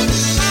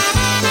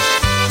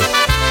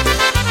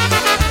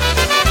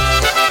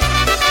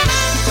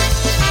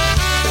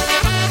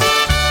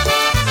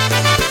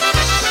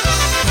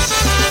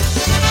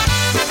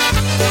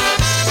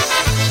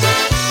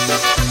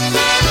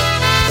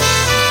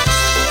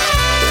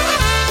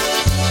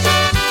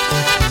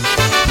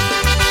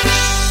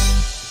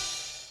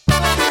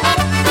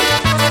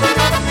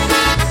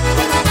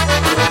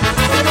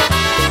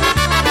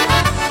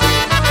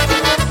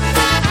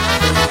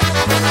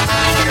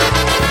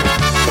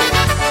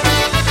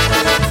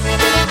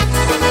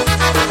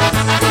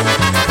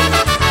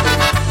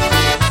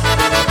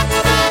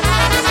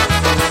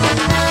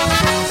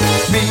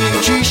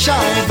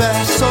 Dzisiaj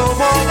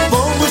wesoło,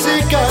 bo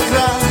muzyka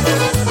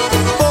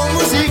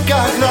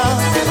gra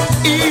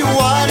i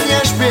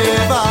ładnie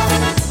śpiewa.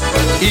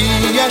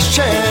 I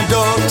jeszcze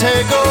do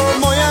tego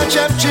moja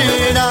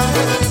dziewczyna,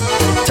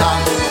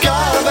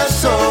 taka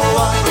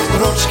wesoła,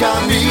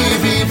 roczkami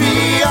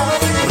wywija.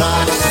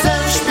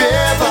 Razem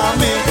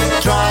śpiewamy,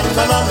 tra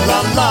la la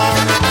la la.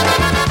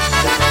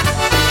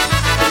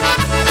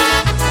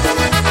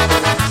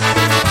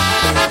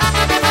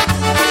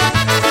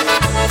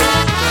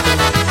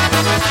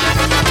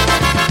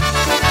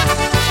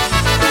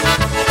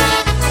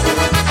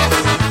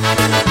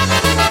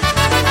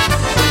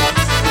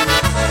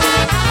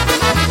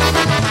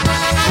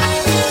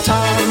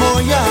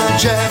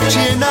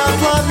 Dziewczyna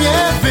dla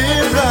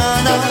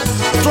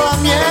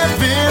mnie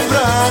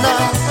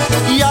wybrana,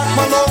 jak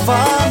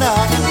malowana.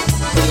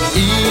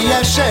 I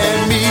jeszcze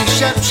mi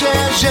szepcze,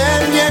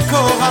 że mnie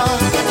kocha.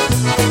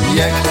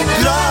 Jak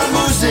gra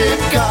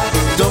muzyka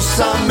do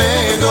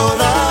samego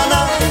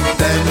rana,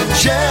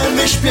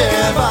 będziemy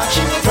śpiewać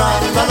tra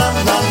la la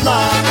la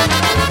la.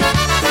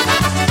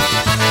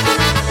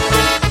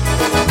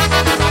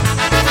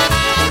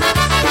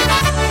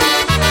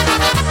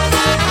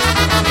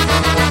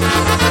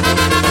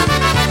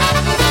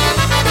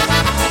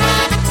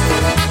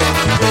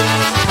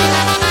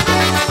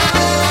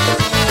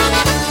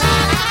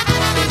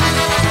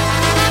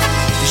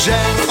 Że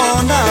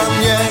ona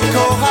mnie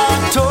kocha,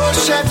 to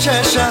się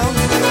cieszę,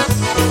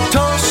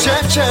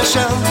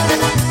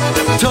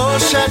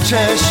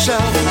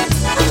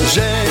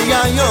 że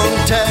ja ją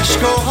też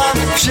kocham,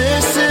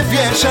 wszyscy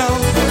wiedzą.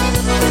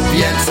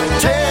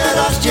 Więc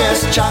teraz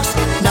jest czas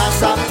na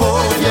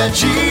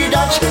zapowiedzi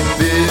dać,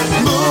 wy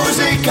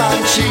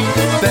muzykanci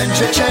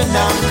będziecie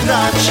nam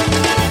grać.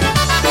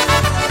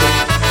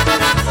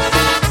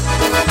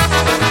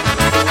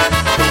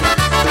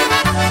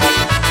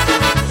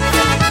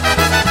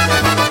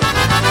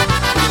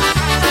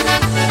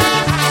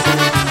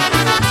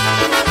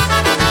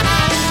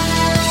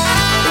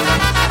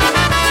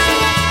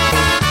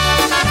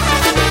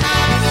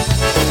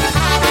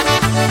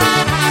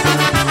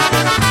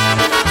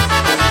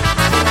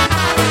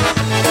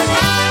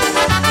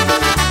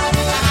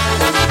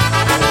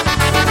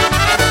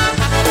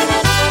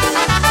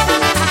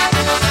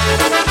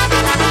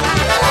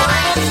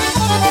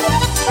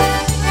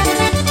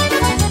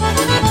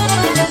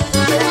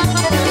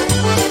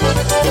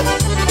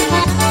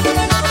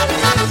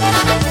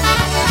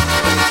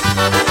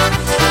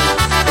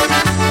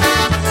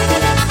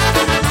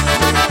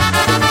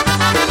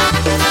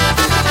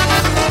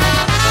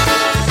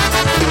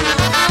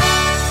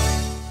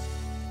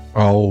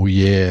 Oh,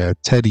 yeah.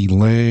 Teddy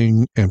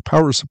Lang and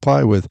Power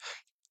Supply with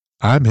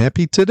I'm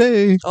Happy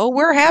Today. Oh,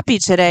 we're happy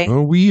today.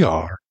 Oh, we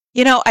are.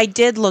 You know, I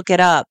did look it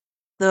up.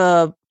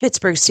 The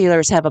Pittsburgh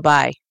Steelers have a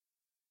bye.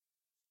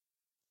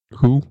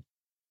 Who?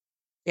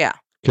 Yeah.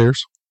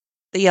 Cares?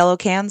 The Yellow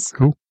Cans.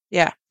 Who?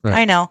 Yeah, Right.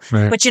 I know.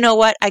 Right. But you know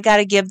what? I got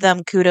to give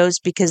them kudos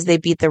because they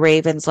beat the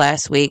Ravens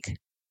last week.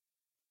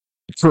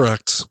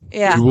 Correct.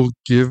 Yeah. We will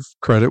give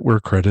credit where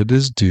credit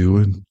is due,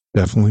 and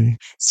definitely.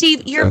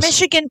 See, your Yes.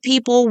 Michigan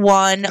people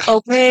won.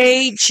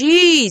 Okay,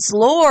 geez,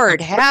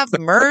 Lord, have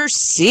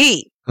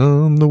mercy.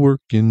 The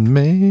working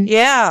man.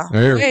 Yeah.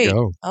 There great. we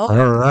go. Oh,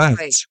 All right.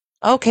 boy.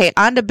 Okay,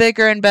 on to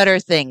bigger and better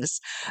things.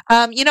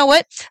 You know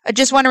what? I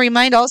just want to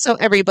remind also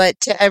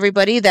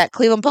everybody that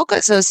Cleveland Polka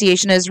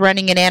Association is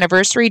running an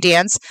anniversary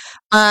dance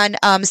on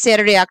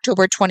Saturday,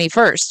 October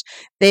 21st.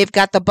 They've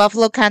got the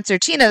Buffalo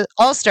Concertina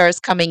All-Stars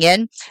coming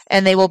in,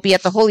 and they will be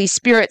at the Holy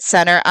Spirit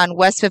Center on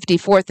West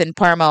 54th in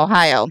Parma,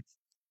 Ohio.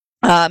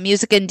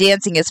 Music and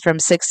dancing is from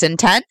 6 and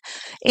 10,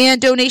 and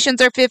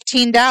donations are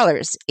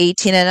 $15.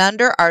 18 and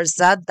under are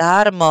za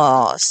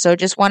darmo. So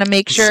just want to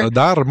make sure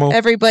Sadarmo.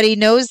 everybody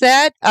knows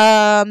that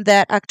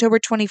that October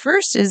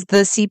 21st is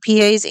the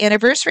CPA's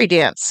anniversary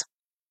dance.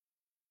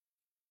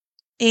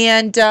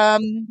 And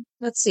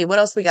let's see what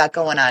else we got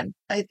going on.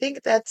 I think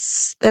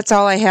that's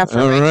all I have for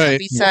All right now, right.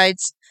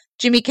 besides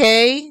Jimmy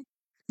K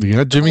We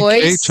got Jimmy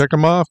K. Boys. Check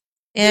him off.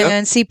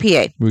 and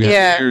CPA. We got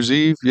Yeah. New Year's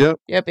Eve. Yep.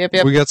 Yep.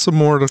 We got some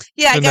more to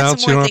Yeah, I got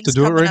announce. some You more don't have to things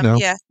do it coming right up. now.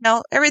 Yeah,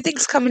 no,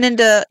 everything's coming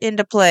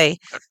into play.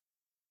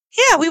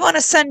 Yeah, we want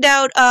to send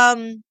out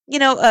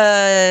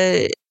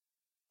a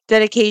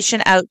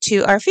dedication out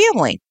to our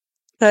family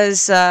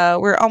because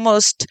we're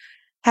almost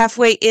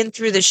halfway in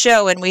through the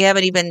show and we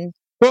haven't even.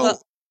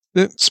 Well,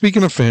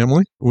 speaking of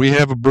family, we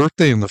have a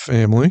birthday in the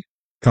family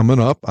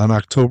coming up on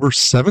October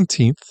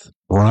 17th.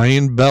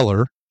 Brian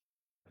Beller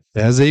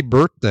has a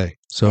birthday.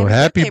 So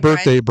Happy happy birthday,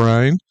 birthday,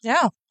 Brian.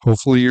 Yeah,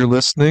 Hopefully you're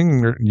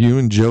listening. Or you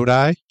and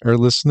Jodi are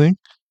listening.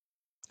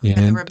 and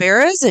the And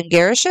Riberas and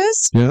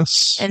Garishes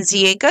yes. and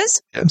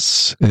Zienkas,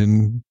 Yes.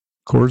 And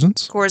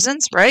Corzens.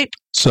 Corzens, right?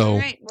 So All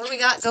right, what do we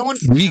got going?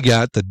 we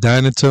got the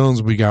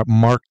Dynatones. We got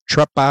Mark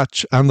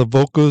Trepach on the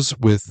vocals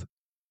with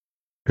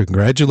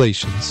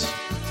congratulations.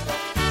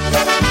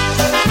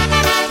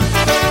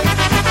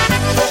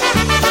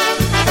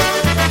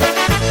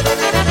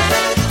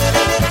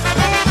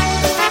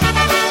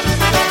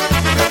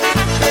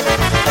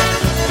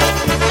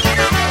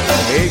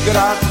 E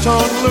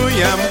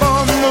gratuluję,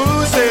 bo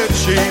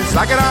muzycznie dzieci,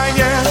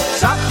 zagranie,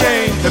 za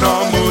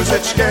piękną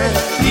muzyczkę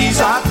i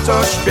za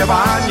to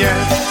śpiewanie,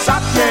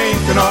 za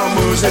piękną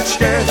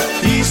muzyczkę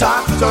i za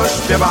to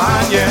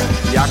śpiewanie.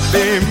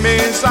 Jakby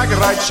my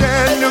zagrać się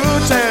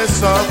nutę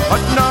so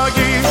od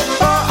nogi,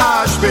 bo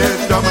aż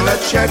by dom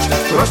lecieć,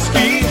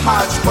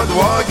 rozkichać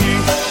podłogi,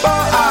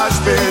 bo aż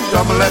by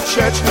dom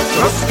lecieć,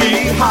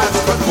 rozkichać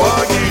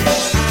podłogi.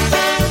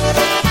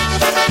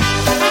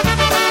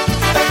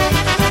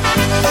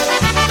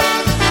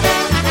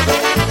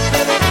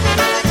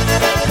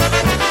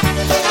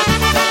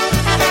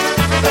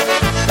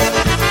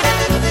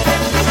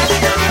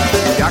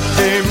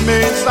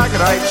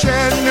 Zagrajcie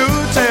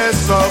nutę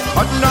so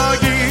od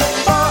nogi,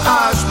 bo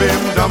aż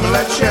bym dom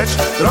lecieć,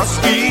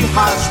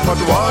 rozkichać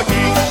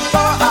podłogi, bo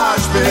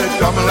aż by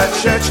dom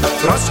lecieć,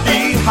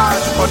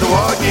 rozkichać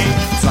podłogi.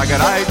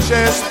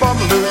 Zagrajcie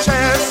spomlucie,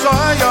 co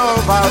ja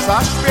was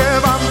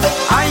zaśpiewam,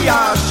 a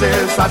ja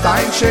się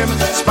zatańczym,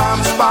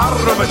 spam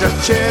sparów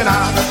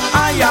dziewczyna,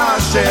 a ja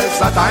się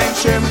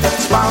zatańczym,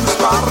 spam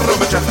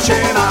sparów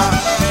dziewczyna.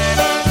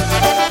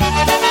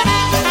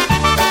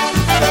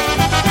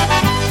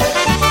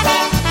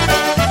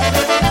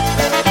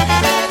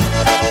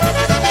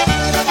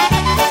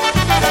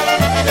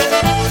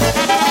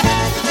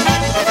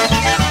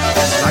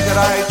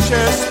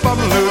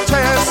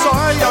 Spomnujcie,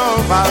 co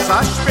ja was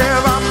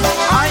zaśpiewam,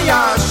 a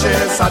ja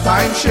się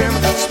zatańczym,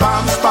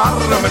 spam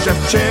sparą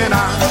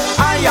dziewczyna,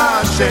 a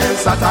ja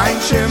się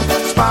zatańczym,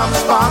 spam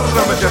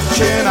sparą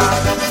dziewczyna.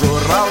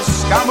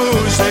 Góralska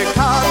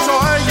muzyka to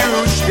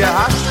już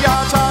wiecha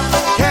świata,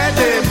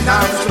 kiedy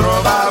nam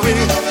zdrowały,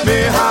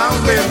 my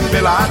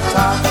hałbym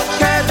lata,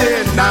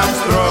 kiedy nam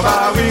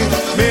zdrowały,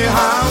 my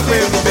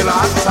hałbym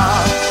lata.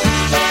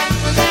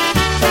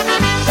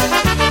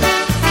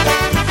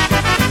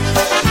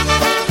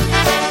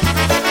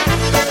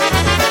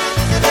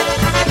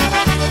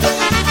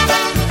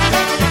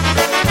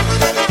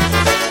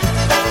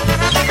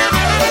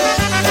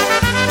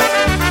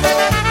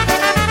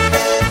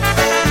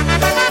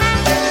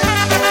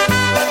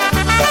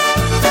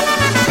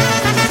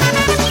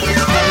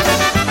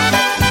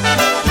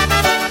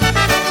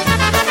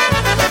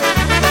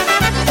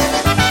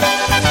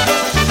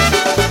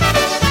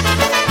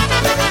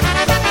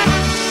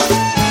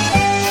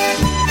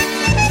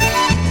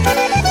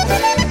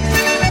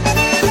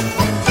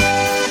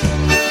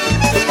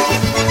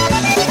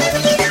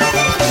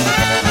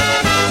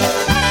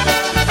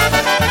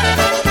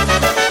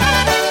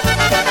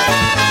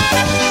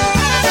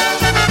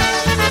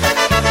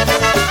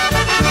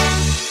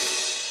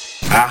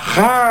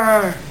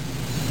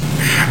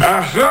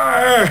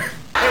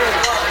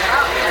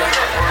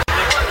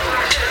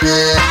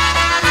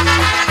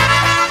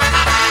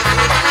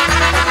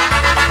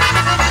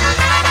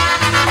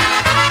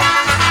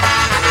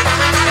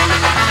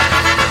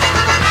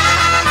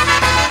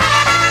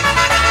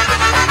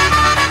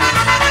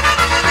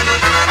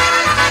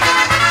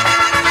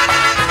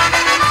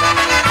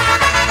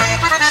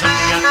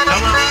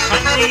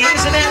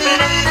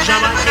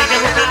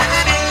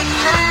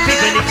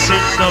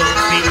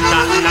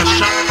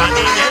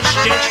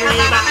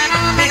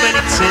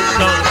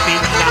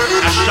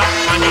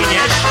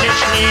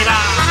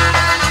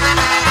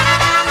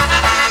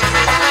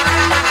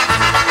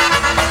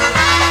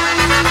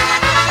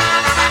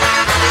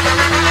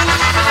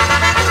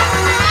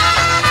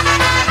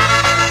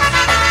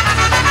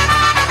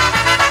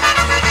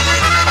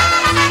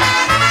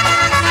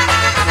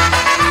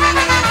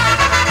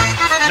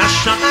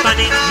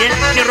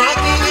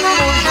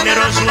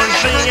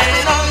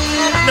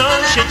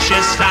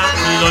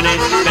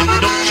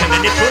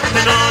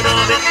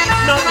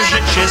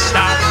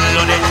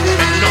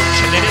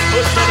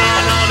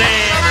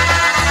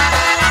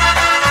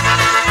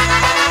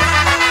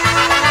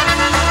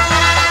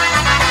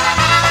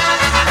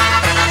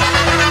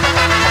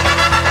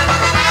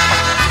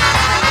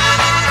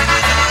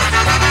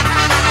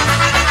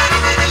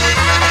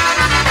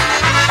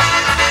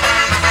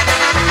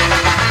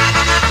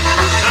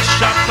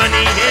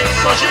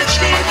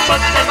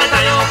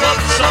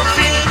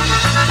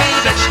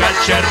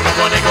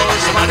 Czerwonego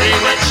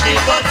zmarłeczki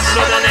pod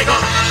sodanego,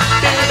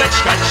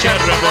 piłeczka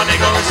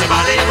czerwonego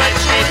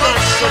zmarłeczki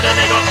pod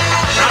sodanego.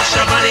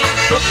 Nasza pani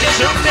kupię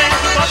żółte,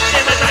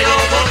 potem dają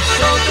pod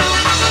sodu.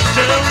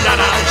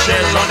 Żółtara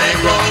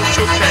zielonego,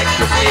 żółte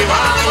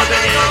kupiła od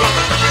niego.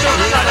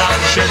 Żółtara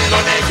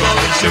zielonego,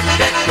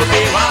 żółte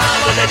kupiła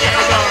od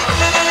niego.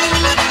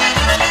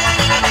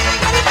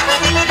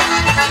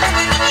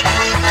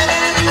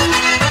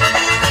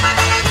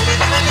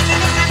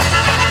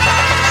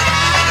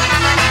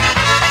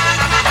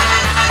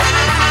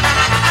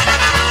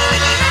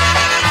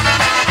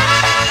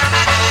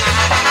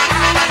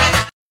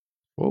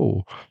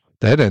 Whoa,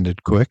 that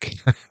ended quick.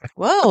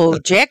 Whoa,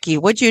 Jackie,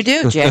 what'd you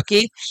do,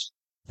 Jackie?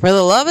 For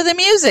the love of the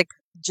music,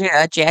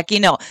 Jackie.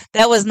 No,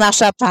 that was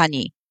Nasha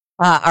Pani,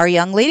 our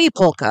young lady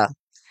polka.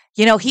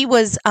 You know, he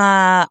was.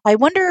 I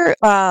wonder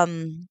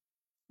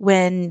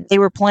when they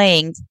were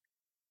playing.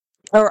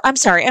 Or I'm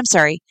sorry.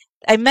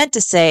 I meant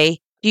to say.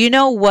 Do you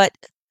know what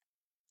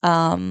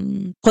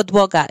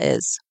podłoga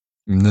is?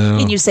 No.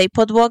 Can you say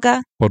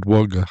podłoga?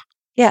 Podłoga.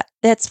 Yeah,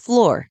 that's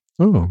floor.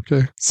 Oh,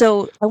 okay.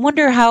 So I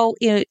wonder how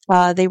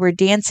they were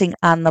dancing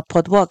on the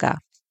podłoga.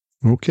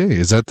 Okay.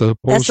 Is that the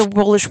Polish, That's the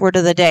Polish word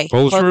of the day.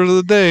 Polish word of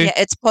the day? Yeah,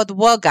 it's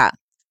podłoga.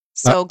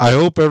 So I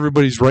hope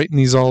everybody's writing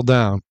these all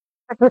down.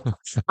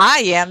 I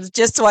am,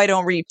 just so I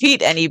don't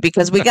repeat any,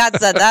 because we got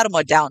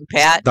Zadarmo down,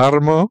 Pat.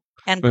 Darmo.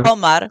 And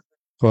Komar.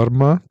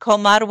 Korma.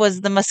 Komar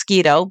was the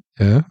mosquito.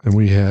 Yeah. And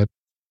we had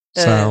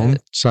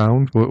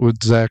sound. What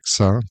would Zach's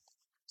sound?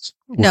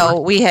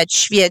 No, we had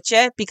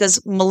świecie,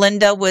 because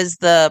Melinda was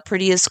the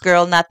prettiest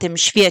girl na tym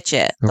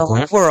świecie, the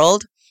whole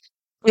world.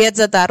 We had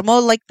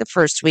Zadarmo like the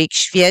first week.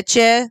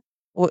 Świecie,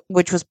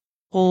 which was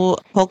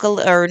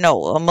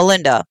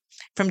Melinda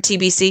from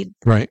TBC.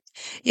 Right.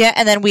 Yeah,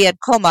 and then we had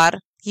Komar.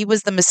 He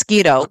was the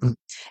mosquito.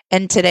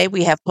 And today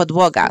we have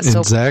podłoga. And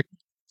So Zach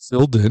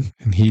filled in,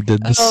 and he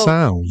did the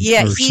sound.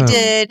 Yeah, he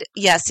did.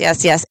 Yes.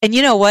 And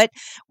you know what?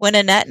 When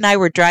Annette and I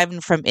were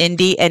driving from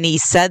Indy and he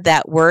said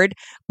that word,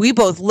 we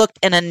both looked,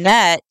 and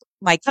Annette,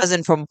 my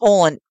cousin from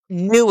Poland,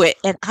 knew it.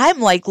 And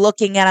I'm like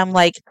looking and I'm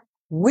like,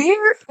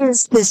 where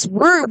is this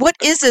word? What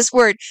is this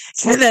word?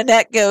 And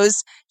Annette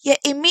goes, yeah,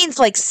 it means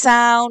like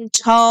sound,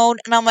 tone.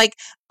 And I'm like,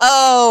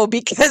 oh,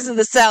 because of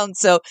the sound.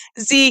 So,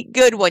 Z,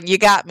 good one. You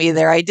got me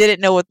there. I didn't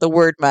know what the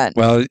word meant.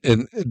 Well,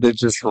 and that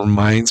just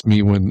reminds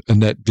me when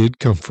Annette did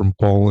come from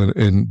Poland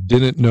and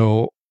didn't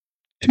know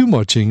too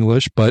much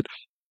English, but,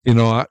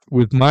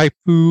 with my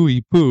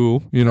pooey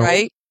poo,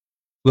 right?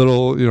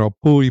 Little,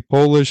 pooey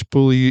Polish,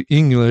 pooey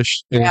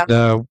English,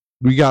 and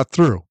we got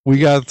through.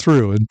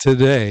 And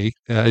today,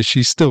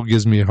 she still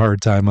gives me a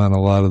hard time on a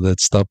lot of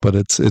that stuff, but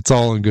it's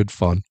all in good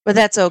fun. But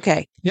that's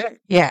okay.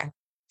 Yeah.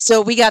 So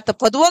we got the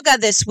podłoga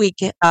this week.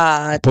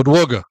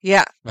 Podłoga.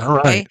 Yeah. All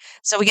right. Okay.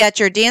 So we got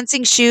your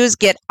dancing shoes.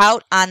 Get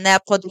out on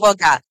that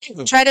podłoga.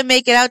 Try to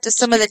make it out to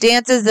some of the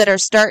dances that are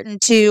starting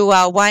to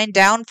wind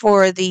down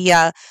for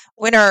the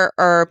winter,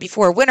 or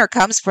before winter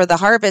comes, for the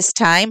harvest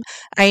time.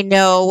 I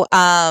know.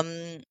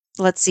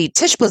 Let's see.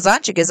 Tish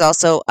Blazonczyk is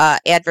also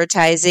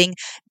advertising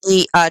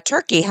the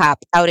turkey hop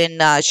out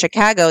in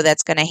Chicago.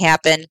 That's going to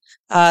happen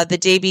the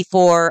day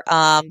before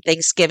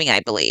Thanksgiving, I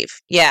believe.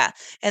 Yeah.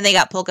 And they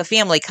got Polka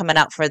Family coming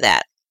out for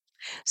that.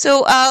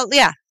 So,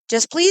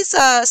 just please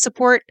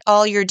support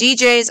all your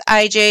DJs,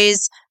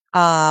 IJs,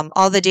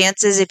 all the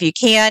dances if you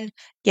can.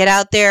 Get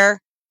out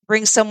there,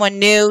 bring someone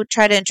new,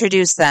 try to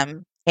introduce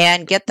them,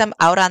 and get them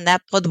out on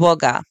that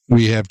podłoga.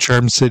 We have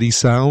Charm City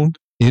Sound.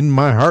 In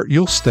My Heart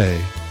You'll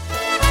Stay.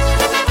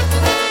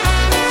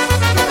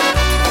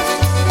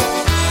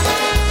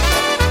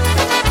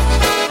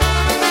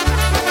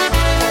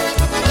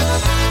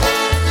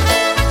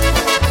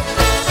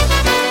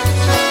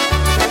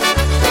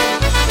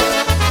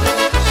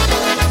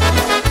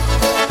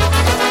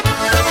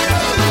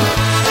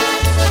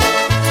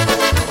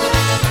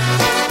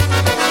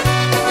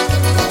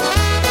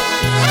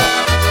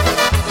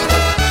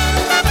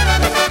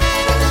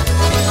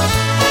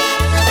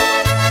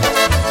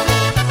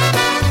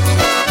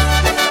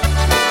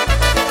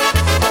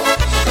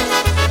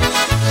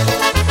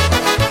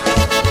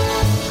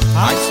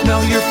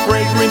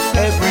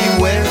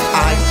 Everywhere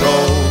I go,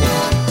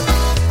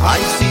 I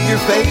see your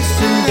face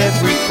in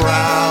every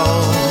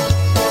crowd.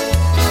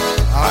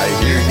 I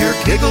hear your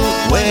giggle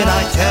when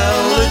I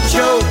tell a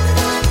joke.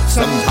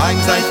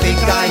 Sometimes I think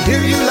I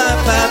hear you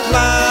laugh out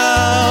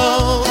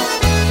loud.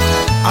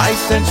 I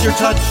sense your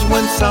touch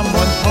when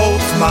someone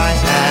holds my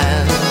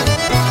hand.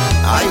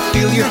 I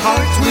feel your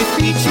heart with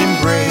each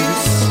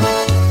embrace.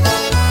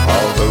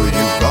 Although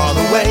you've gone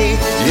away,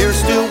 you're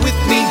still with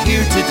me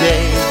here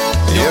today.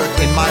 You're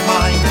in my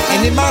mind,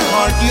 and in my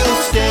heart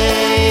you'll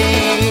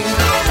stay.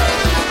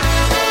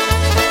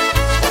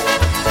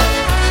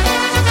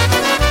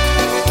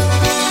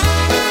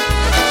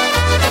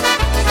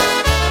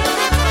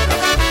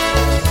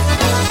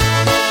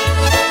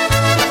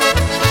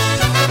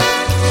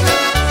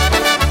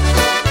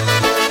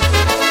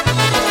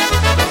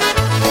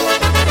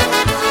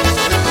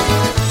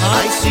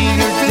 I see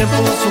your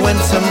dimples when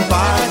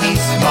somebody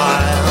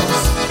smiles.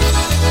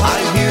 I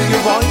hear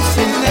your voice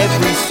in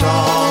every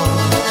song.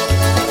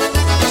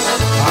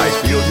 I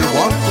feel your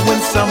warmth when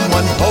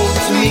someone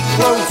holds me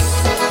close.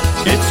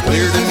 It's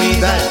clear to me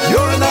that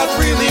you're not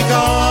really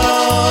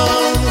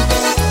gone.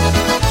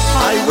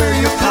 I wear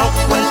your pout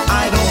when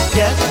I don't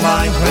get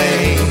my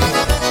way.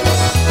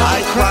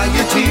 I cry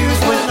your tears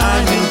when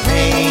I'm in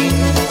pain.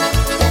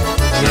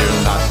 You're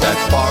not that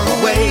far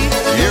away.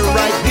 You're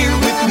right here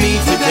with me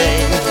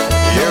today.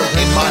 You're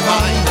in my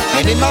mind,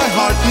 and in my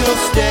heart you'll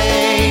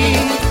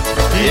stay.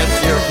 Yes,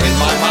 you're in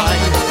my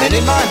mind, and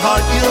in my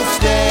heart you'll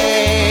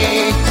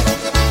stay.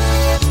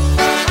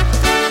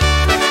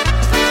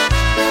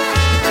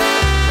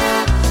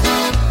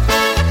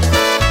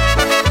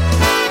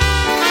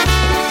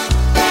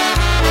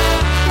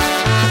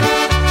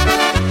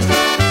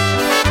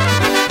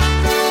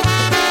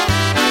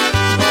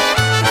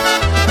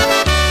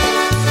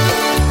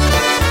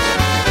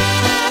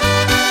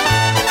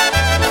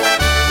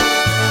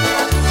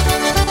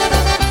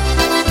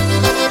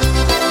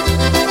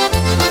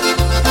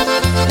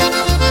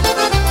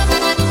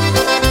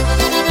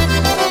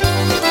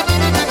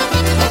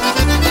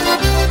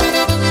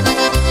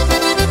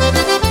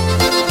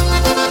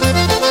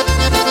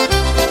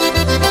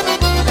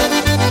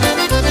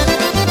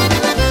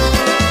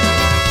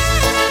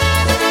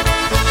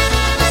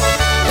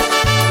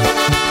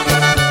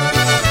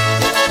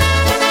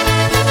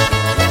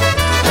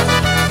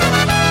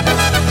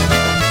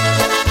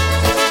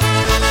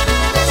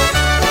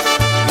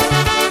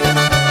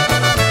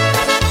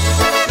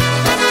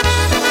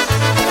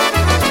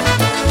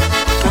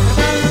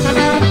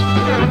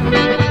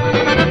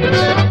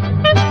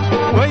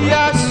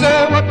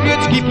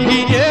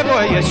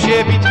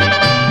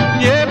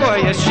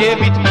 się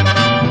bitki.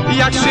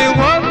 Jak się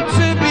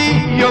łączy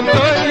biją,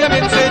 to ja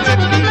więcej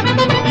dziewki.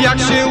 Jak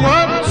się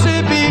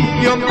łączy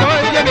biją, to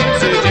ja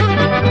więcej dziewki.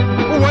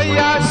 Oj,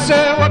 ja się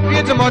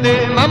łapię z mody,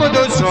 mam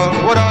dużo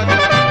urody,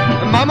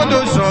 mam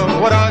dużo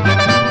urody.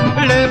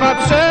 Lewa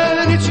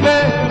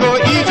pszenicznego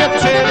i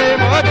dziewczyny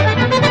młode,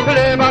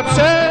 lewa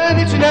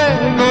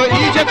pszenicznego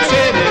i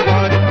dziewczyny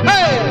młode.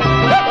 Hej!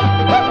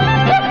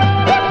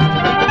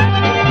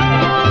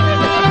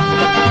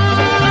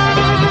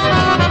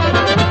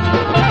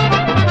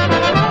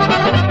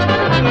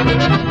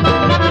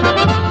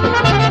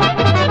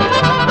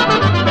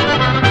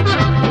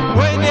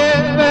 Oj, nie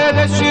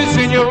będę się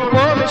żenił,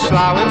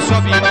 pomyślałem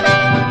sobie,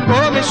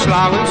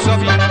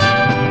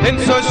 ten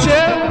co się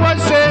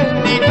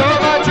łazieni, to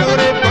ma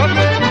dziury w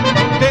głowie,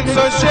 ten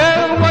co się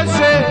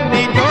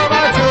łazieni, to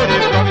ma dziury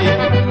w głowie.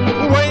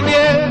 Oj,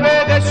 nie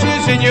będę się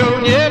żenił,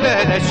 nie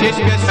będę się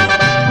śpieszył,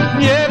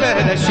 nie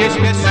będę się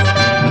śpieszył.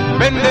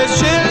 Będę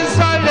się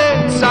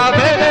zalecał,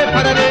 będę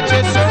panny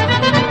cieszył,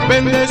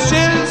 będę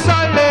się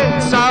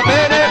zalecał,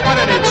 będę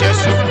panny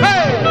cieszył.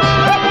 Hej!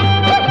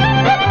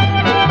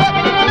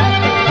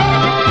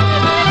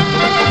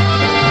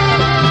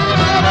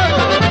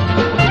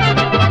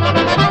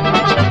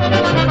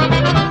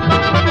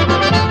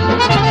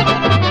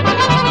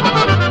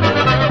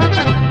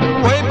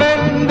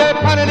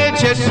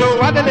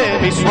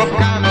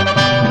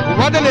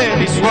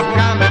 Ładnymi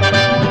słowkami,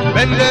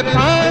 będę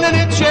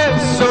panny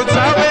cieszył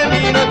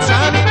całymi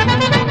nocami,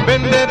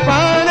 będę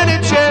panny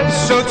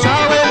cieszył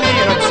całymi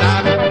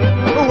nocami.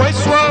 Oj,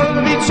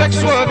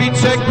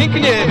 słowiczek,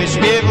 pięknie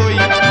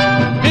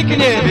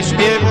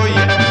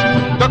wyśpiewuje,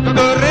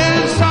 doktor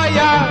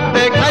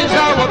Zajadek,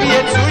 kajza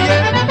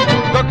obiecuje,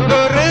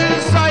 doktor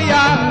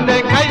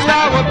Zajadek, kajza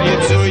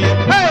obiecuje.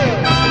 Hej!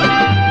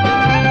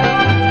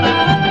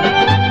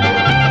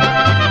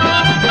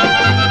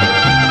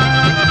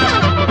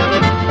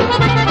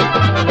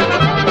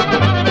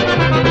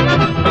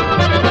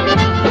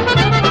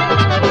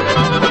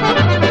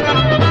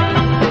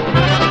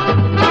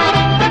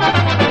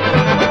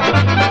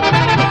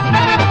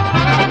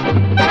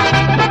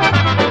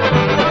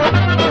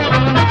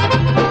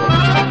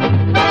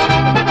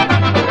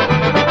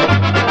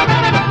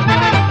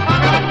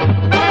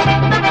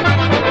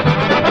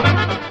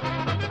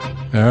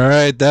 All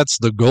right, that's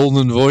the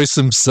golden voice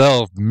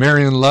himself,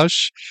 Marion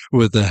Lush,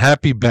 with the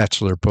Happy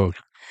Bachelor Polka.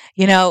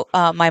 You know,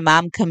 my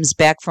mom comes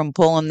back from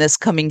Poland this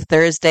coming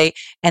Thursday,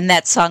 and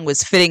that song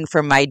was fitting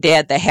for my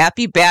dad, The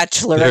Happy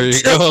Bachelor. There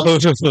you go.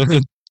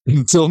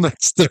 Until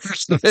next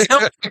Thursday.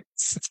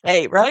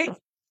 Hey, right?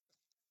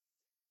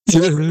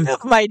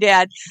 My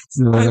dad.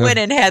 We went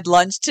and had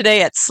lunch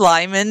today at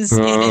Slyman's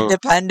in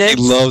Independence.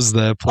 He loves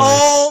that place.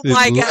 Oh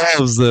my God. He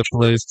loves that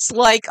place. It's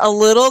like a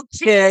little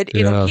kid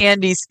in a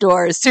candy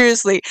store.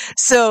 Seriously.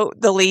 So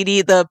the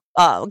lady,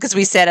 because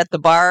we sat at the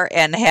bar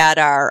and had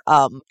our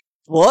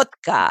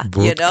vodka,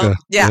 you know?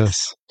 Yeah.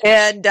 Yes.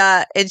 And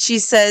she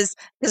says,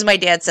 because my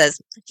dad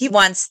says he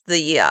wants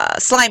the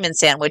Slyman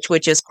sandwich,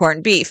 which is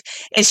corned beef.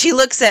 And she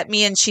looks at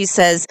me and she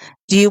says,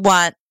 do you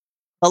want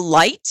a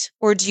light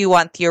or do you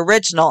want the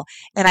original?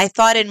 And I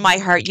thought in my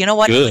heart, you know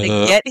what? I'm going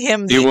to get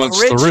him the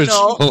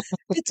original.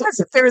 Because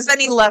if there's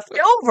any left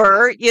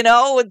over, you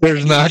know.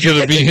 There's not going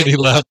to be any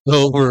left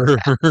over.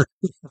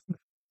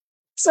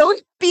 So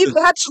be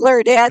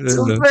bachelor, Dad,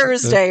 till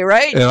Thursday,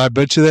 right? And I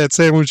bet you that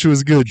sandwich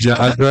was good,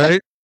 John,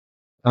 right?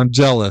 I'm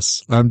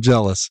jealous.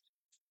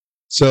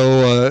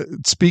 So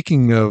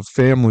speaking of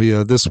family,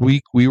 this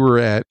week we were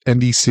at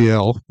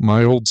NDCL,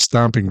 my old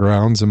stomping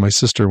grounds, and my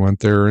sister went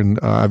there, and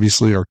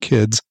obviously our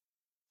kids.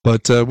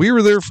 But we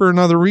were there for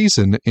another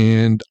reason,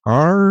 and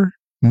our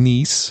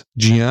niece,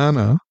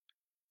 Gianna,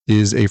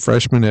 is a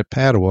freshman at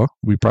Padua.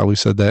 We probably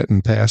said that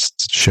in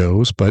past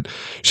shows, but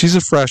she's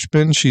a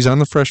freshman. She's on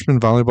the freshman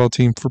volleyball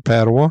team for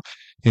Padua,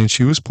 and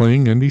she was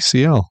playing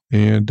NDCL.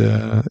 And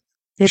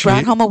they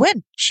brought home a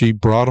win. She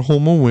brought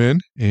home a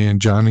win,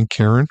 and John and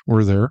Karen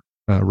were there.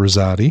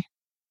 Rosati,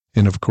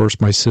 and of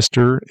course my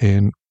sister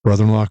and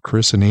brother-in-law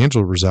Chris and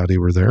Angela Rosati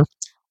were there,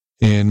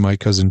 and my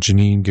cousin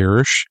Janine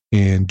Garish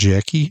and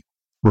Jackie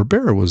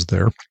Ribera was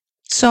there.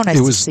 So nice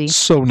to see. It was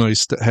so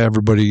nice to have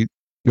everybody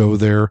go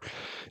there.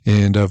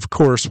 And of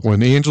course,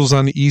 when Angel's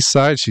on the east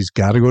side, she's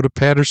got to go to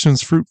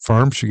Patterson's Fruit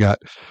Farm. She got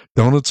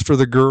donuts for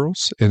the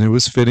girls, and it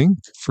was fitting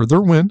for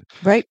their win.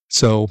 Right.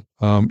 So,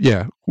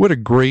 what a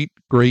great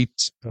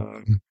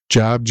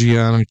job,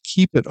 Gianna.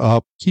 Keep it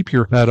up. Keep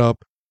your head up.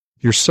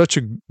 You're such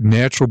a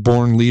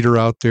natural-born leader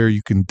out there. You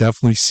can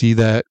definitely see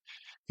that.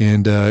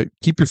 And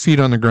keep your feet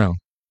on the ground.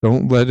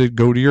 Don't let it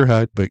go to your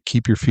head, but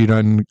keep your feet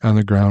on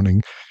the ground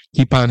and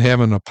keep on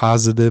having a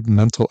positive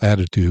mental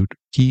attitude.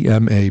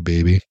 TMA,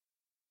 baby.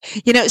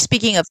 You know,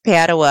 speaking of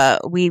Padua,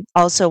 we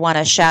also want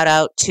to shout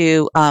out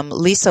to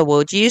Lisa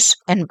Wojcicz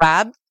and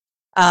Bob.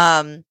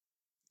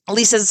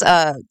 Lisa's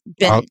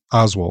been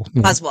Oswald.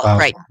 Oswald,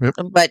 right? Yep.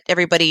 But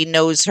everybody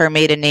knows her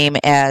maiden name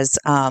as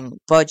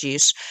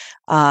Wojcicz.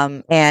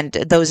 And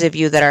those of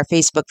you that are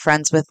Facebook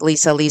friends with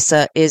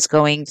Lisa is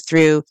going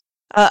through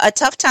a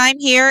tough time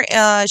here.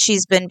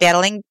 She's been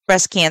battling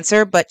breast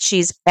cancer, but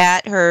she's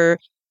at her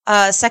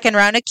second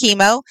round of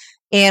chemo.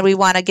 And we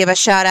want to give a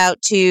shout out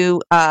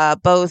to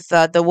both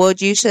the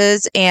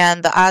Wojushes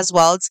and the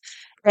Oswalds.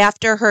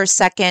 After her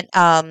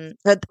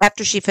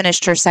after she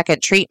finished her second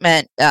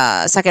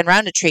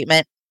round of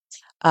treatment,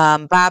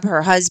 Bob,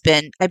 her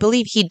husband, I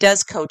believe he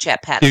does coach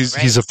at Penn.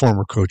 He's a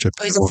former coach at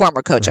Penn. He's a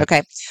former coach, Right.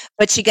 okay.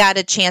 But she got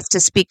a chance to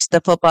speak to the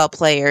football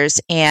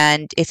players.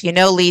 And if you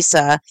know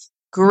Lisa,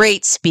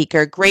 great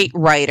speaker, great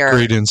writer,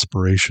 Great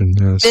inspiration.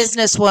 Yes.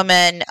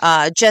 businesswoman,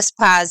 just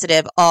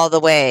positive all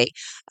the way.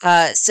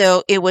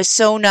 So it was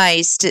so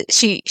nice.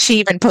 She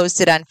even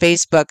posted on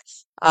Facebook.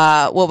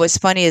 What was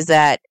funny is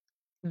that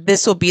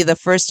this will be the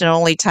first and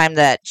only time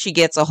that she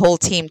gets a whole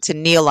team to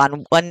kneel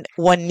on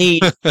one knee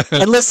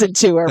and listen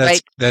to her.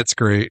 Right? That's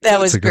great. That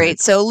That's was a good- great.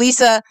 So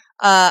Lisa,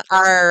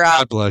 our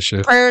God bless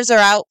you. prayers are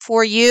out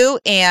for you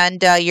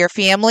and your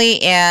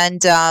family, and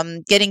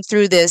getting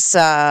through this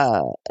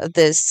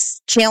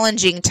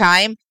challenging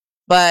time.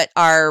 But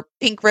our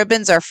pink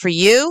ribbons are for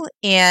you,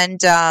 and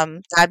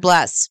God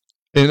bless.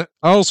 And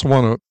I also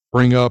want to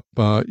bring up,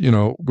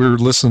 we're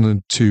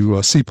listening to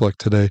CPLEC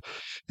today,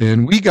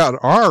 and we got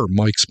our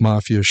Mike's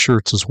Mafia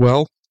shirts as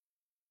well.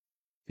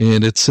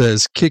 And it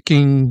says,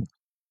 Kicking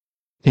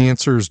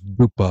Cancer's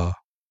Dupa,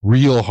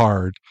 real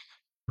hard.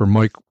 For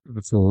Mike,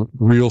 for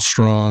real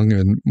strong,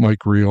 and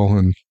Mike real,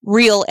 and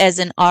Real as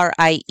in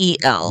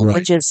RIEL, Right.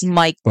 which is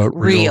Mike But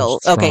real Real.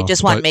 Okay, strong.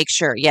 just want to But- make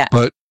sure. Yeah.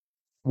 but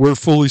we're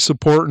fully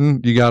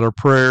supporting. You got our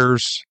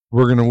prayers.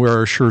 We're going to wear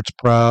our shirts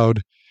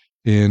proud,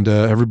 and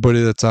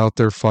everybody that's out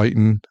there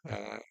fighting,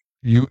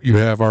 you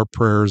have our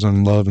prayers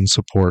and love and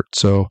support.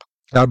 So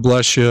God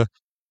bless you.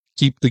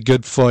 Keep the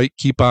good fight.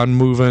 Keep on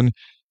moving.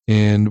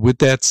 And with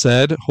that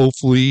said,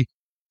 hopefully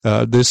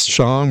this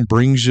song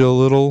brings you a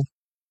little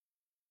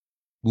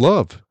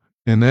love,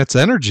 and that's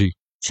energy.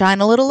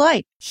 Shine a little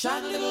light.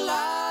 Shine a little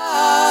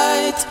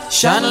light,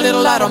 shine a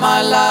little light on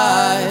my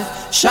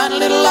life. Shine a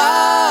little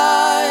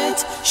light,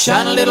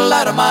 shine a little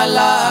light on my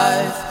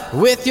life.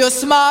 With your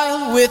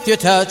smile, with your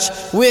touch,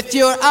 with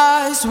your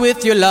eyes,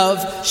 with your love.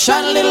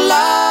 Shine a little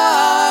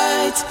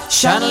light,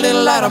 shine a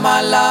little light on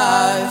my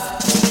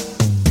life.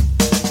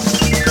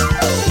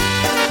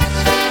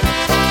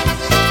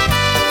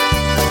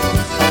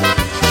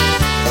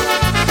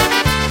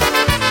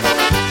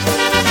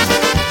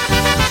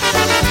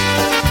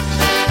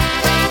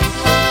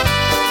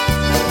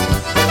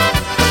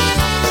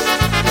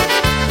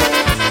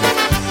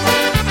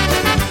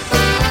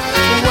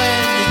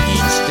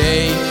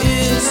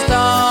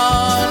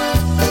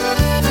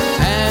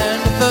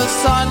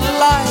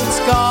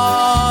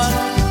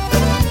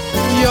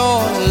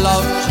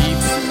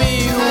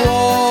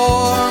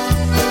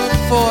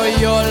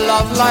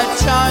 Light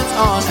shines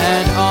on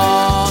and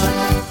on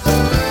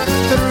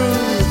through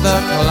the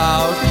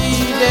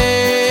cloudy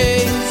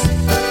days,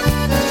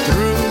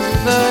 through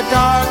the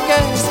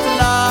darkest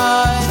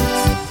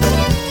nights.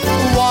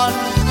 One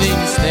thing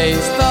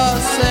stays the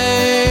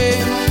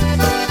same,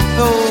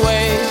 the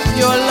way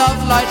your love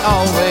light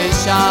always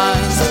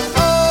shines.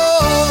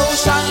 Oh,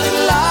 shine a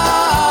little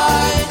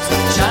light,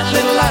 shine a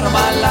little light on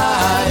my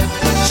life.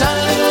 Shine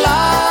a little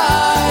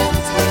light,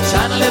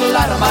 shine a little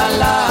light on my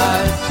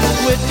life.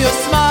 With your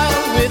smile,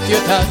 with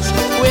your touch,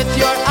 with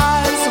your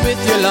eyes, with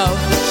your love.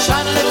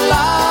 Shine a little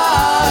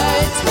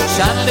light,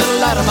 shine a little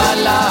light on my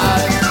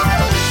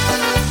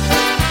life.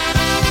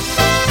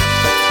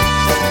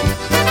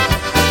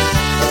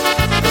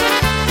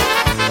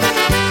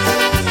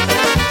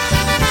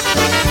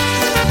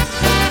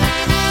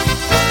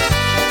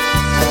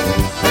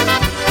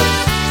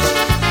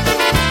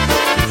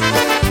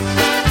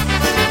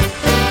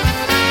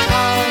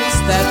 Eyes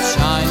that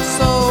shine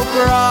so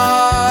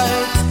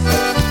bright,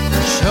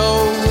 show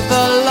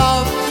the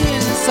love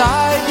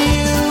inside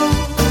you.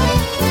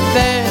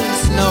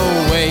 There's no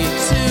way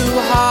to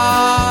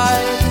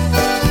hide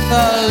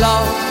the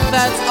love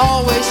that's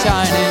always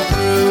shining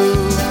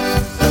through.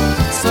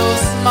 So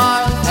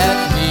smile at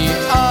me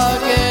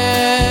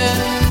again,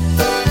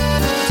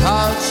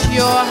 touch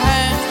your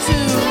hand to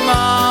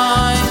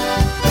mine.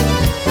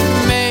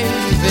 May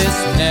this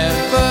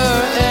never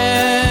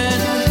end,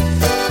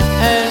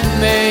 and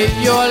may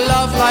your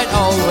love light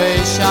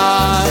always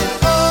shine.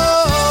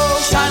 Oh,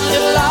 shine a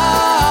little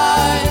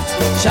light,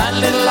 shine a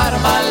little light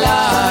on my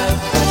life.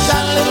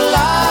 Shine a little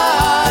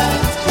light,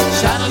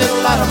 shine a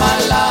little light on my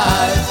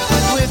life.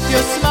 With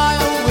your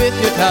smile, with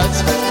your touch,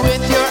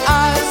 with your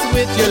eyes,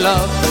 with your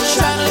love.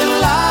 Shine a little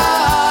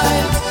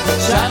light,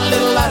 shine a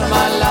little light on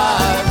my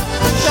life.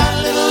 Shine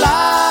a little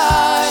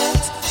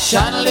light,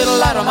 shine a little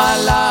light on my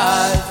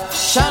life.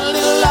 Shine a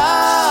little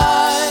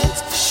light,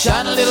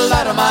 shine a little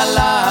light on my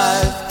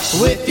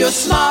life. With your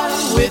smile,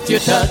 with your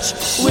touch,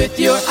 with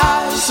your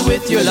eyes,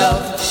 with your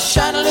love.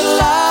 Shine a little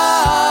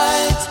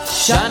light,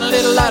 shine a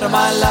little light on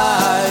my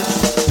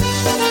life.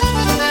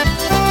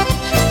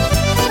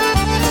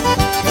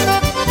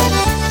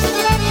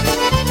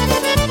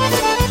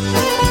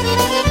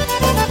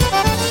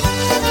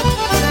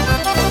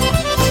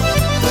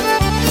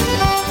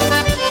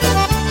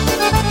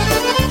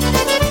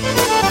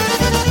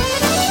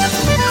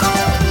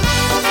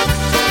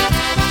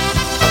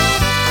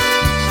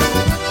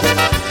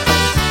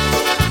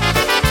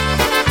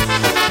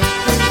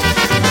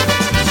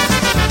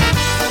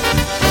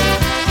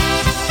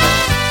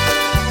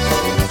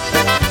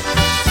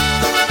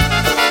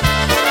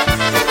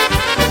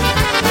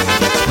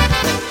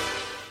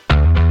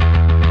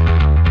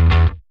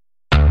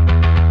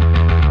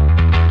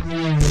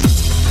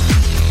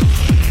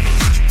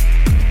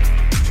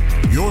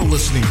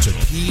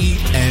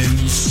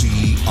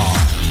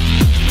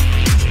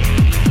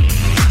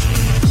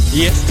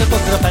 Jeszcze po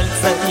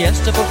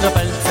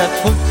kropelce,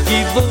 póki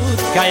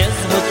wódka jest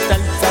w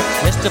butelce.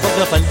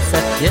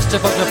 Jeszcze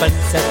po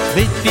kropelce,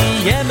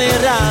 wypijemy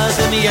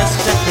razem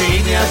jeszcze.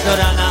 Pijmy aż do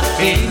rana,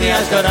 pijmy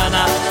aż do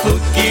rana,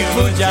 póki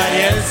wódzia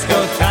jest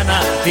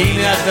kochana.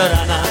 Pijmy aż do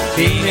rana,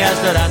 pijmy aż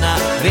do rana,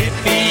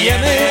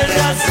 wypijemy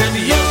razem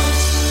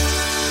już.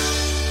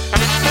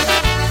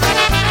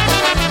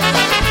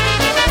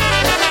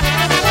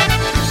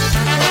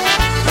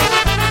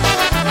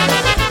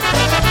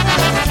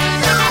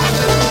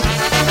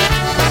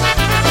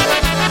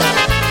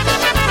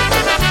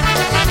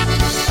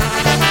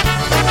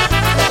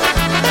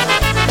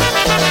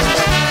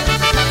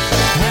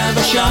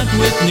 Shot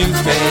with new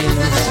phase,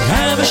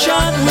 have a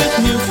shot with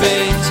new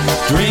phase.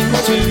 Drink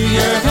to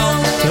your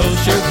health,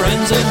 toast your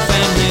friends and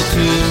family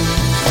too.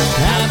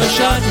 Have a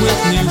shot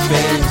with new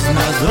phase,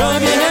 na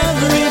zdrowie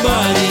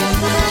everybody.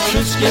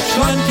 Wszystkie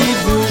szklanki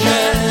w górze,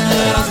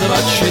 raz, dwa,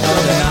 trzy do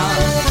dna.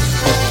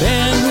 The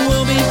band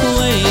will be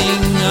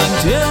playing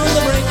until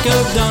the break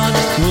of dawn.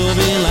 We'll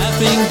be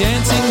laughing,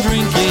 dancing,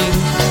 drinking.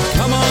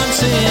 Come on,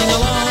 sing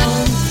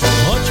along.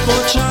 Choć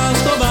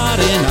podczas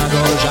towary na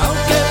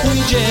gorzałkę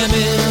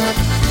pójdziemy.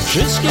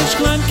 Wszystkie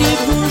szklanki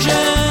w górze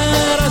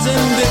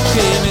razem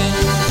wypijemy.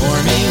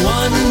 Pour me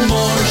one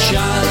more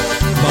shot,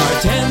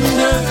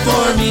 bartender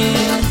for me.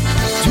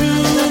 2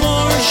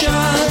 more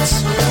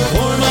shots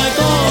for my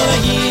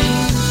kolegi.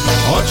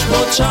 Choć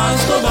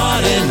podczas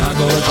towary na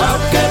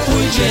gorzałkę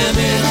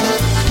pójdziemy.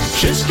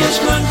 Wszystkie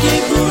szklanki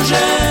w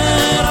górze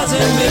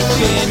razem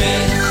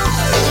wypijemy.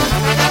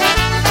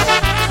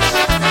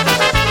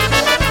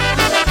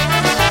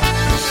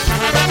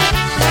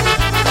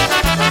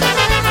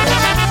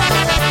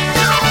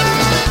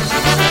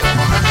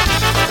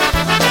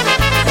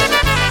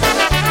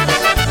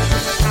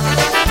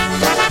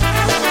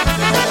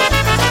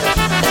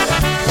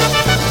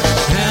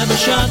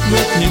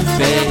 With new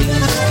phase,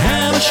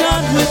 have a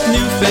shot with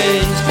new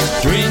phase.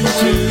 Drink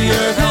to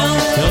your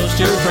health, toast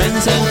your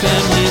friends and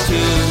family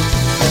too.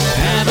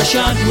 Have a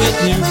shot with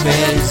new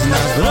phase, na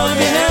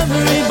zdrowie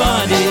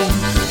everybody.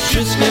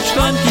 Wszystkie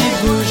szklanki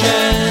w górze,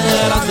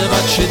 raz,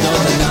 dwa, trzy do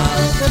dna.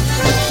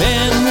 The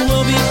band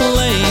will be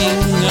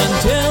playing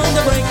until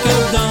the break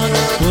of dawn.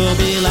 We'll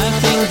be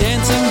laughing,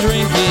 dancing,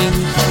 drinking.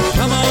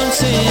 Come on,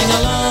 sing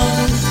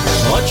along.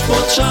 Choć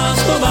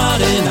podczas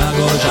towary na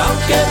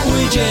gorzałkę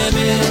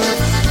pójdziemy.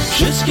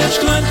 Wszystkie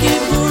szklanki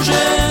w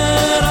górze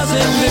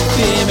razem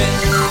wypijmy.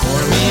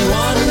 Pour me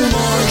one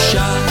more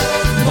shot,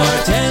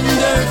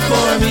 bartender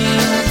for me.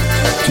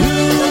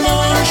 2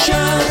 more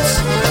shots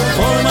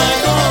for my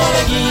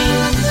kolegi.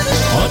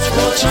 Choć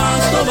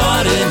podczas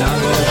towary na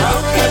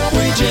gorzałkę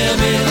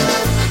pójdziemy.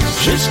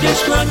 Wszystkie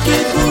szklanki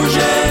w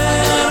górze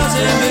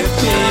razem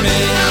wypijmy.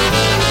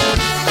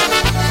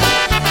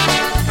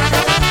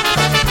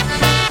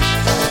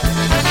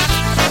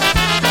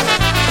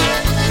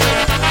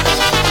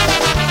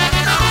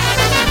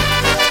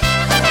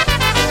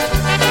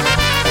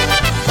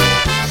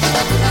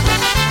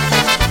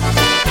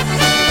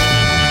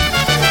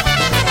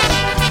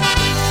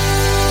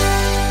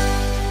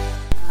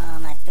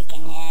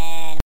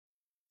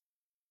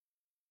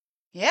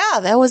 Yeah,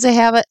 that was a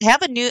have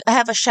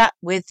a shot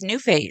with New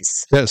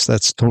Phase. Yes,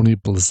 that's Tony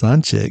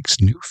Blazonczyk's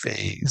New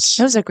Phase.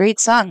 That was a great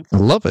song. I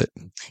love it.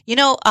 You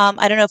know,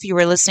 I don't know if you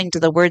were listening to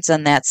the words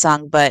on that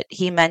song, but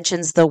he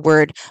mentions the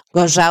word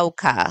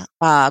gorzałka,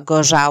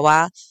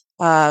 gorzała,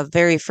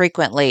 very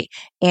frequently,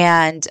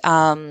 and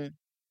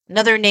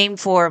another name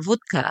for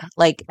vodka,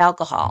 like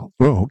alcohol.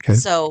 Oh, okay.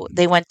 So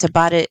they went to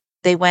bary.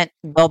 They went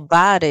do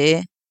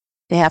bary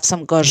to have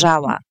some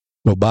gorzała.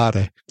 Do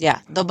bary.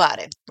 Yeah, do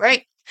bary.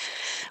 Right.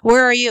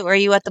 Where are you? Are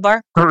you at the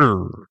bar?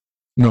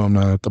 No, I'm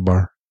not at the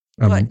bar.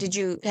 What, did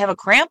you have a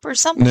cramp or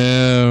something?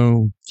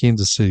 No,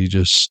 Kansas City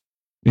just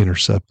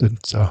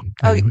intercepted. So,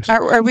 anyways.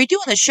 Are we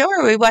doing the show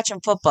or are we watching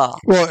football?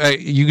 Well,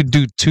 you could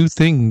do 2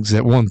 things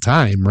at one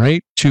time,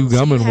 right? Chew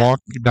gum and walk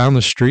down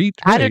the street.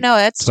 I don't know.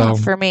 That's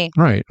tough for me.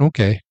 Right.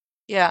 Okay.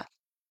 Yeah.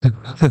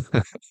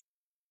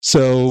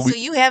 So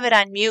you have it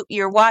on mute.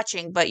 You're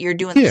watching, but you're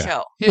doing the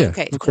show. Yeah.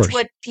 Okay. Of course. That's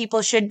what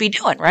people should be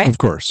doing, right? Of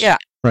course. Yeah.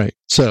 Right.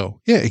 So,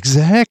 yeah,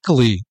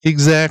 exactly.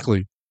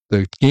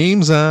 The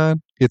game's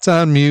on. It's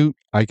on mute.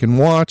 I can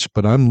watch,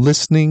 but I'm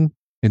listening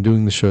and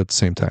doing the show at the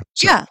same time.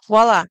 So, yeah.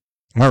 Voila.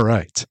 All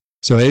right.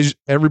 So, as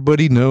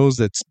everybody knows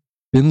that's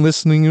been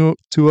listening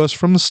to us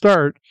from the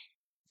start,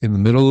 in the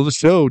middle of the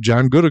show,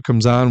 John Gooda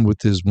comes on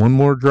with his One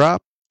More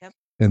Drop. Yep.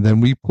 And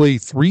then we play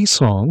 3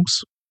 songs.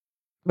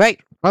 Right.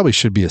 Probably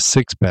should be a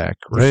 6-pack,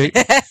 right?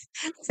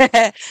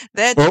 That's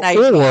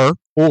nice.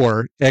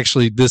 Or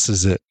actually, this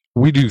is it.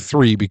 We do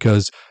 3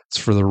 because it's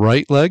for the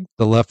right leg,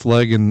 the left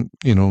leg, and,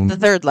 the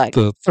third leg.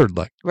 The third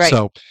leg. Right.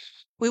 So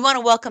we want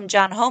to welcome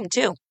John home,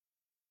 too.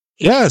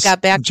 He yes.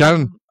 got back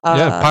John, from,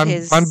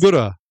 Pan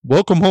Gooda,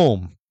 welcome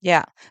home.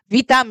 Yeah.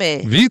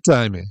 Witamy.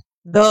 Witajmy.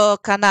 Do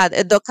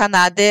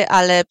Kanady,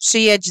 ale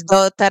przyjedź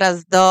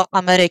teraz do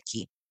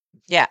Ameryki.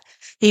 Yeah.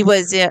 He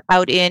was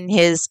out in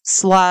his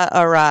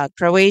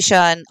Croatia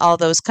and all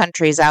those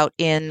countries out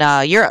in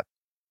Europe.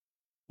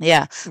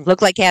 Yeah,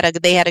 looked like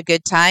they had a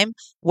good time.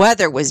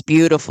 Weather was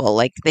beautiful.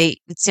 It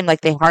seemed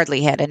like they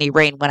hardly had any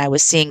rain when I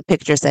was seeing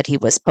pictures that he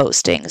was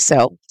posting.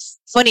 So,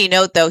 funny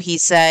note though, he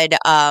said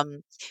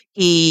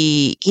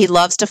he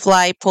loves to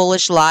fly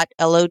Polish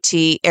LOT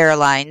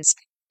Airlines,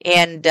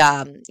 and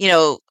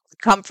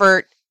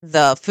comfort,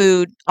 the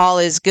food, all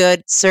is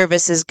good,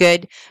 service is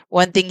good.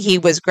 One thing he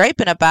was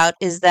griping about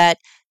is that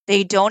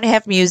they don't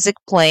have music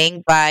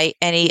playing by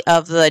any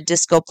of the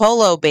disco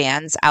polo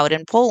bands out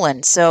in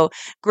Poland. So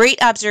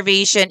great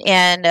observation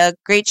and a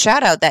great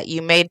shout out that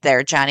you made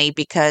there, Johnny,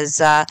 because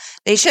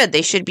they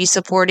should be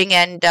supporting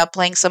and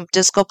playing some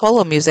disco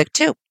polo music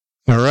too.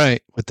 All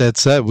right. With that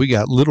said, we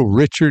got Little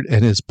Richard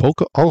and his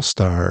Polka All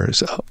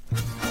Stars.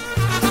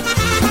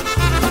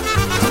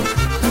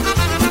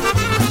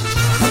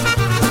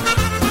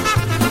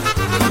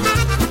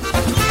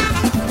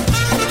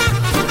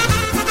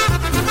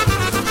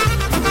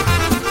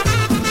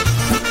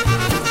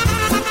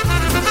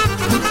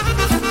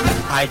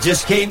 I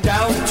just came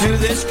down to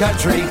this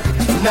country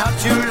not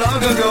too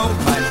long ago.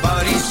 My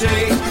buddies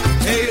say,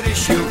 hey,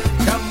 Rishu,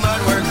 come on,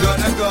 we're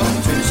gonna go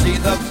to see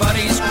the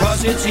bunnies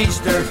 'cause it's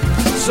Easter.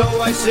 So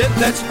I said,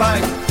 that's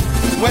fine.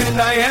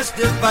 When I asked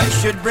if I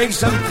should bring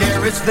some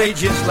carrots, they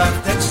just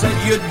laughed and said,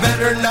 you'd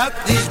better not.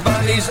 These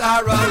bunnies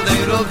are a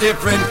little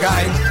different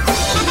kind.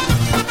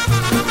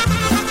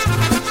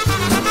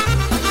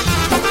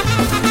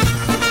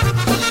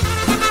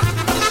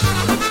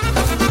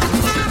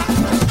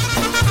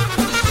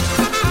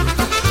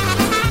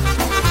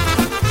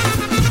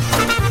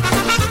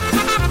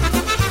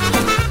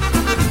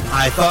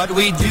 I thought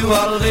we'd do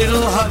a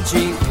little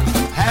hunting,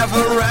 have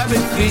a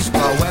rabbit feast,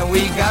 but when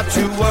we got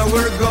to where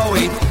we're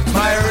going,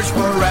 my urge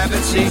for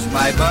rabbit ceased.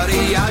 My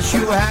buddy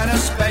Yashu had a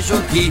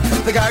special key,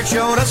 the guard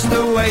showed us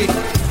the way,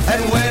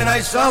 and when I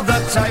saw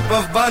the type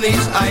of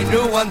bunnies, I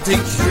knew one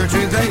thing sure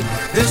today,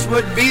 this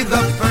would be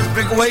the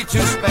perfect way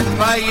to spend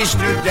my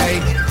Easter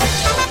day.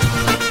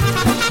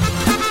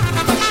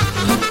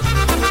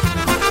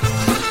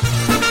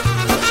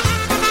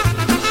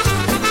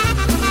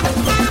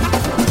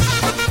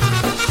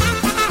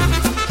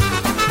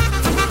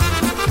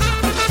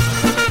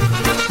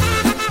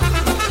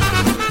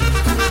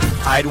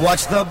 I'd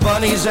watch the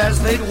bunnies as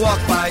they'd walk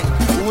by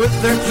with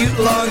their cute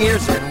long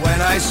ears, and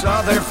when I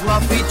saw their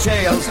fluffy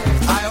tails,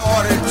 I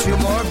ordered 2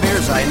 more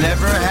beers. I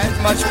never had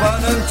much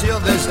fun until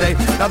this day.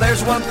 Now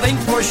there's one thing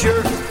for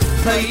sure,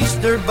 the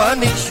Easter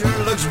bunny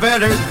sure looks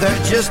better. There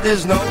just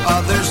is no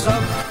other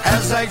sub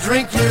as I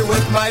drink here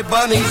with my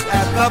bunnies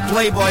at the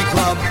Playboy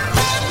Club.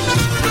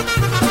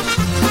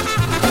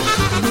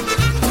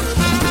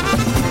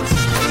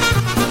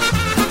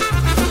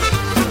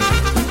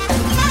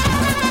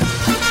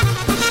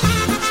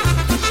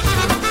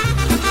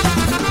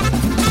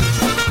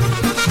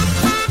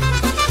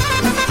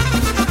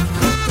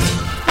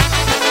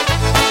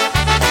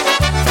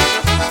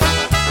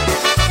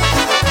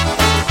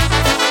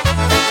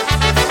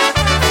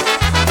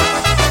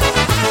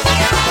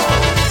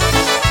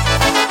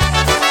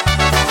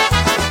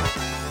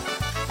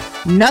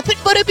 Nothing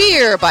But a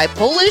Beer by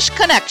Polish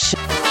Connection.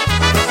 Oh,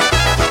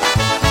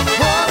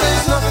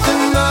 there's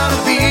nothing but a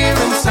beer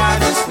inside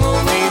this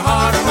lonely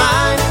heart of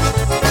mine.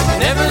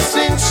 And ever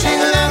since she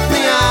left me,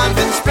 I've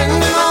been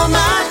spending all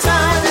my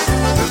time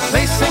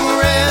replacing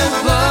red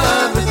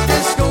blood with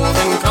this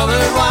golden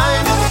colored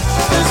wine.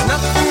 There's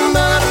nothing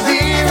but a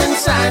beer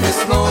inside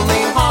this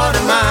lonely heart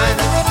of mine.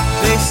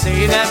 They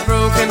say that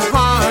broken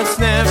hearts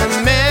never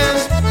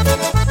mend,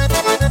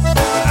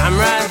 but I'm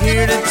right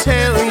here to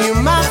tell you,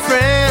 my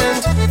friend,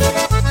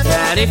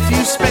 that if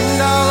you spend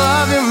all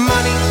of your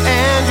money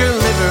and your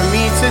liver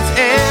meets its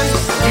end,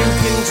 you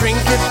can drink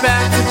it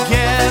back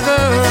together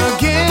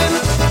again.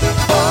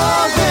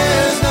 Oh,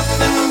 there's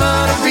nothing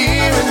but a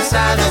beer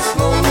inside this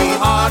lonely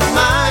heart of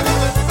mine.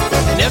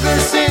 And ever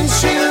since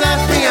she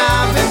left me,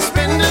 I've been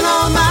spending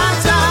all my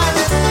time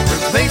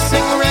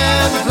replacing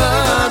red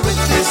blood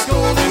with this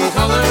golden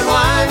colored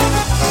wine.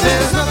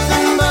 There's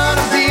nothing but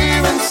a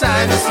beer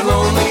inside this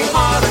lonely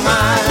heart of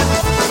mine.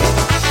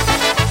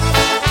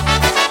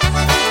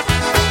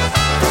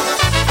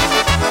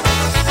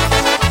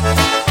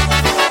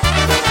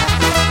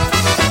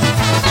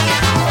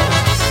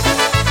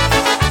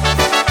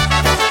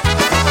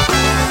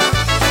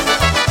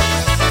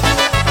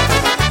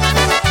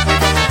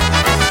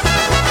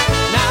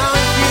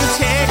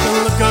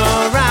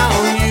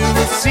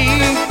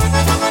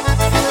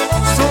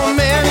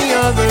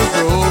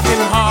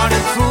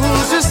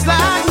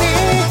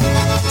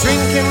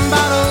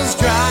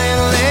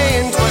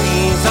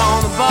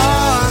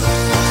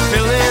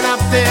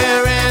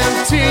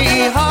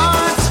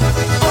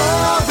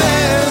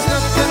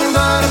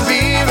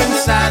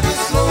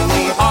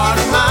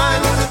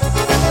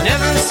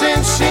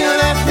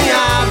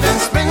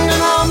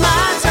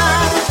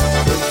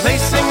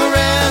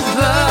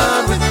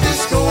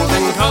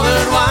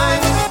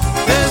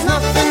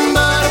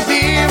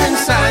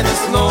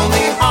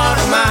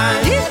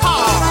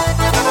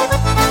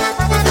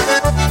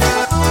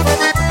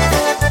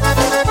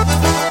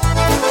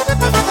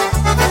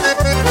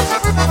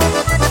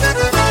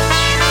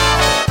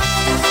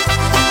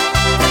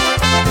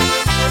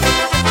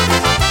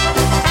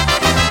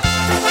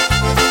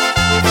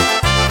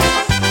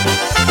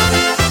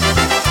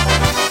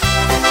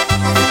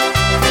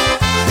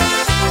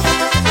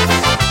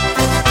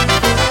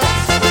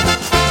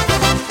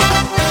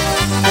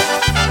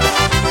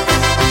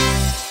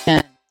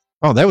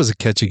 Oh, that was a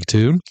catchy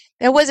tune.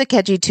 It was a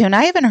catchy tune.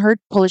 I haven't heard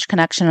Polish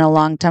Connection in a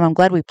long time. I'm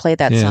glad we played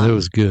that Yeah, song. that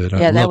was good.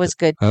 Yeah, that was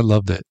good. I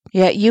loved it.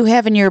 Yeah, you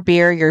having your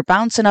beer, you're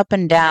bouncing up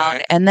and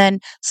down, and then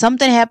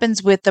something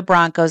happens with the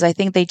Broncos. I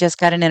think they just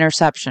got an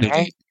interception,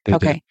 right? They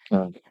Okay. did.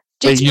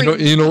 Hey, Just you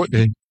know what?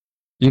 Hey,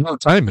 you know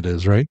what time it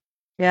is, right?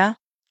 Yeah?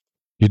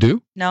 You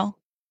do? No?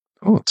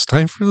 Oh, it's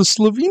time for the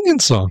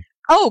Slovenian song,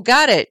 Oh,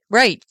 got it.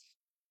 Right.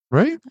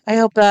 right? I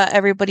hope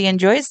everybody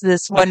enjoys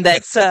this one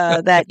that's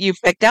that you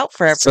picked out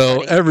for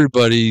everybody. So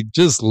everybody,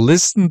 just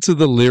listen to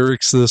the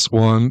lyrics. This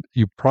one,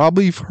 you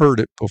probably have heard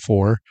it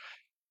before.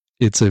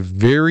 It's a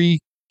very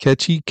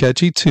catchy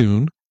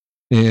tune,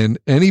 and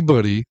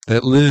anybody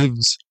that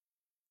lives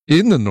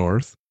in the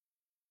north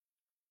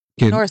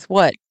North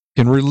what?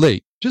 can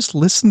relate. Just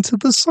listen to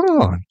the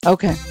song.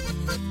 Okay.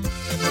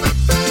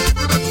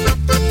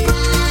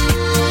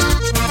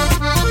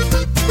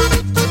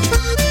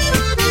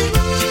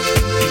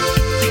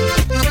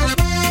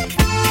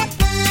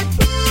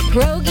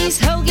 Pierogies,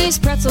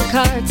 hoagies, pretzel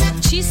carts,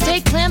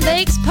 cheesesteak, clam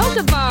bakes,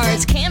 polka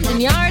bars, Camden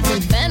Yards,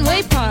 and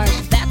Fenway Park.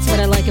 That's what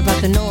I like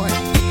about the North.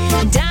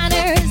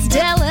 Diners,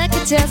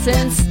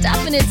 delicatessen,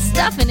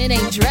 stuffing it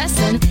ain't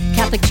dressing.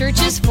 Catholic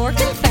churches for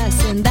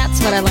confessing. That's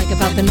what I like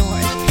about the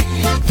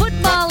North.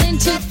 Football in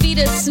 2 feet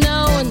of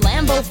snow and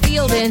Lambeau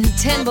Field in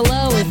 10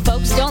 below. If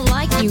folks don't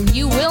like you,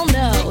 you will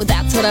know.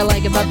 That's what I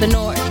like about the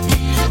North.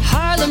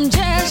 Harlem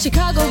Jazz,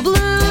 Chicago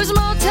Blues,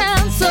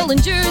 Motown, Soul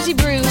and Jersey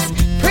Bruce,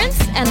 Prince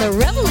and the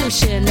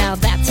Revolution. Now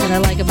that's what I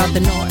like about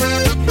the North.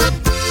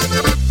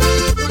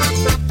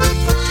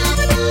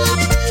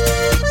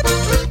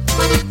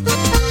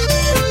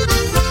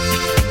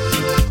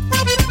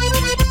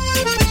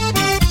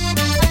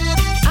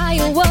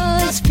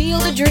 Iowa's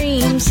Field of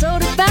Dreams,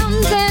 soda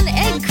fountains and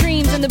egg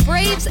creams, and the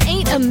Braves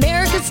ain't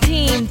America's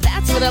team.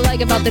 That's what I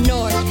like about the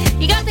North.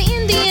 You got the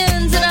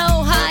Indians in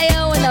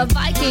Ohio and the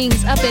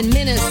Vikings up in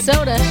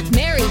Minnesota.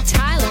 Mary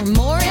Tyler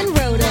Moore and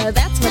Rhoda.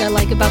 That's what I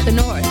like about the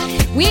North.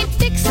 We ain't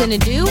fixin' to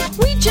do,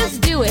 we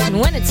just do it. And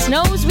when it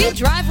snows, we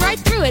drive right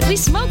through it. We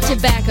smoke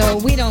tobacco,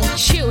 we don't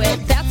chew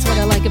it. That's what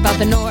I like about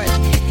the North.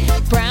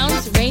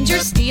 Browns,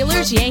 Rangers,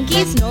 Steelers,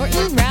 Yankees,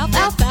 Norton, Ralph,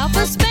 Alfalfa,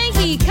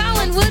 Spanky.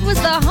 Collinwood was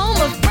the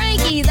home of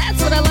Frankie.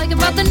 That's what I like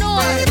about the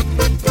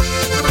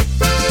North.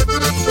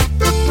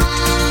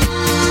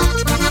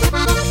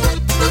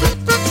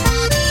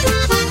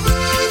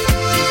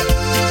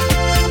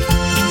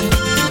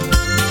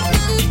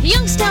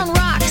 Youngstown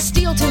rocks,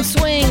 Steelton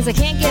swings. I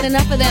can't get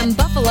enough of them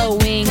buffalo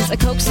wings. A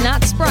Coke's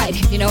not Sprite,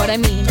 if you know what I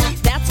mean.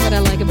 That's what I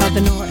like about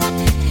the North.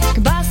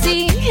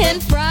 Kibasi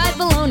and fried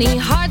bologna,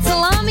 hard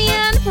salami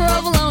and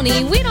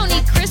provolone. We don't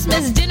eat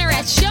Christmas dinner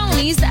at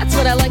Shoney's. That's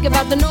what I like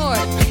about the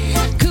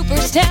North.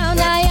 Cooperstown,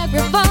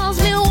 Niagara Falls,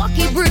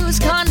 Milwaukee Brews,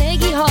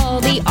 Carnegie Hall.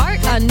 The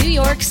art on New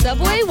York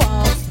subway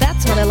walls.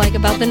 That's what I like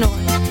about the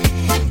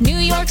North. New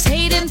York's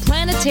Hayden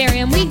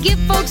Planetarium. We give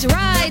folks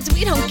rides,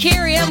 we don't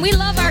carry them. We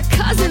love our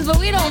cousins, but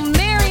we don't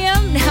marry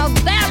them. Now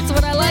that's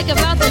what I like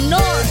about the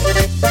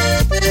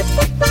North.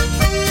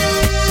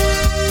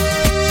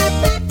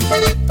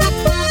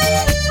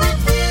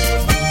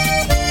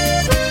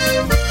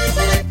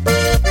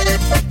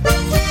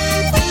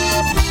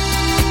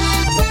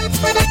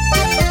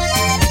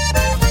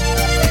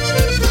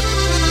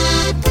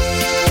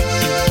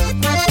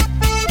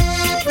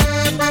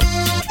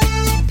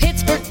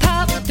 Pittsburgh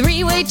Pop,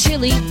 three-way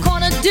chili,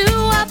 corner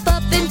doo-wop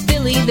up in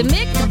Philly. The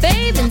Mick, the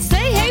Babe, and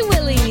Say Hey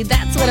Willie.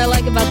 That's what I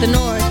like about the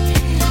North.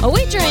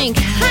 We drink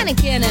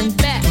Heineken and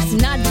Beck's,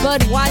 not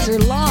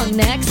Budweiser long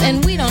necks,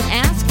 and we don't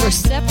ask for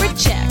separate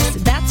checks.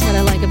 That's what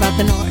I like about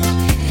the North.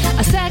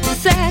 A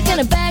sack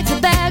and a bag to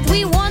bag.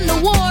 We won the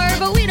war,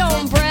 but we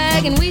don't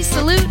brag, and we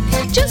salute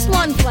just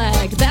one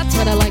flag. That's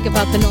what I like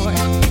about the North.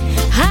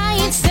 I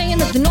ain't saying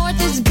that the North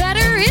is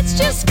better, it's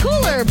just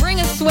cooler. Bring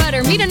a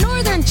sweater, meet a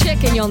northern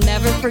chick, and you'll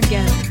never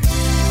forget her.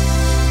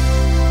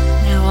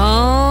 Now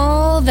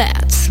all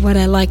that's what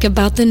I like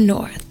about the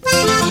North.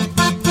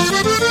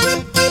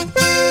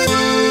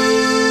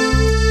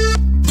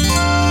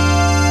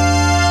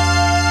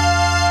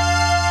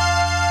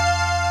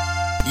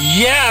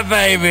 Yeah,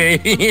 baby.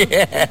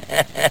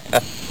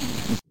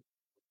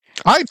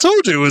 I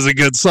told you it was a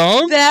good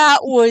song. That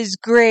was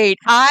great.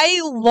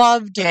 I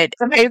loved it.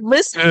 I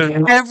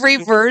listened to every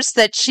verse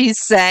that she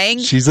sang.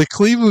 She's a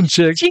Cleveland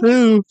chick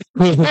too.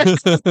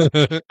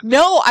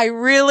 No, I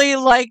really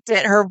liked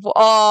it.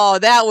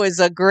 That was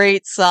a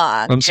great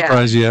song. I'm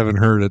surprised you haven't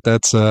heard it.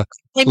 That's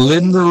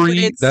Lynn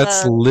Marie.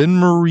 That's Lynn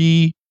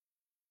Marie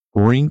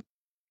Rink.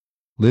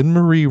 Lynn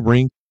Marie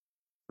Rink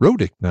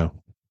Rodick now.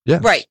 Yeah.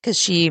 Right, because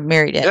she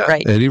married it, Yeah,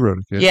 right? Eddie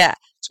Rodick. Yeah.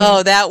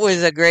 Oh, that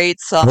was a great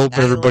song. I hope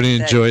everybody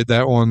enjoyed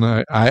that one.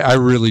 I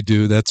really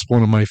do. That's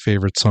one of my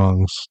favorite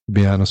songs, to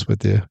be honest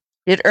with you.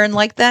 Did Ern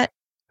like that?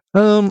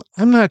 I'm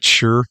not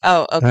sure.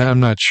 Oh, okay. I'm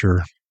not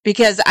sure.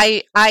 Because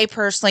I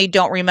personally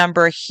don't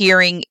remember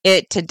hearing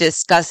it to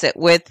discuss it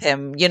with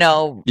him, Yeah.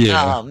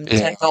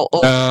 to go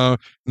over.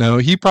 No,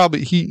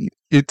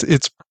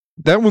 it's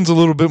that one's a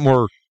little bit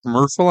more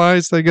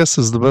commercialized, I guess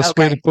is the best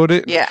way to put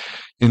it. Yeah.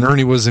 And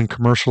Ernie wasn't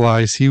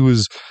commercialized. He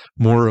was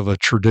more of a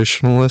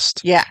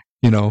traditionalist. Yeah.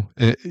 When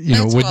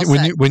well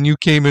said. when you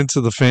came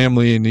into the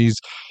family, and he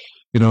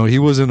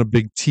wasn't a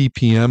big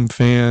TPM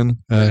fan.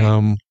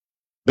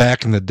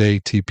 Back in the day,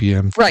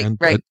 TPM fan,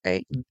 Right.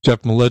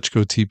 Jeff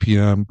Malechko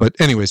TPM. But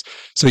anyways,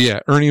 so yeah,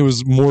 Ernie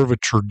was more of a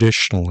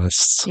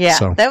traditionalist. Yeah,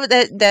 So.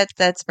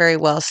 that's very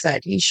well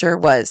said. He sure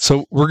was.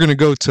 So we're going to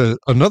go to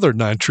another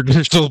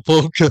non-traditional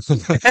polka.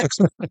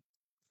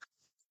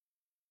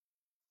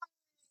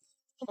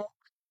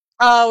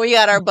 Oh, we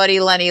got our buddy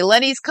Lenny.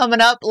 Lenny's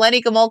coming up.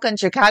 Lenny Gomolka and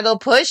Chicago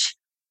Push.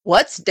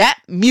 What's that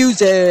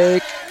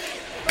music?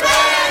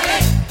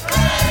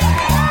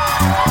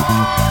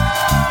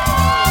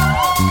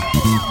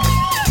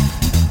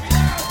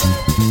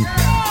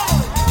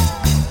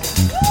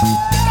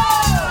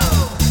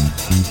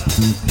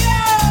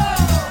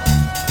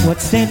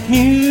 What's that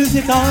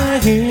music I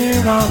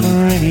hear on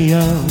the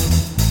radio?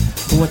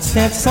 What's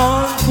that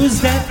song? Who's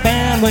that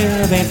band?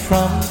 Where are they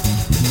from?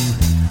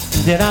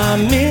 Did I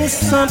miss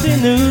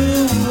something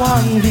new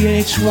on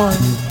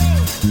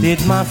VH1?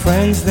 Did my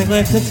friends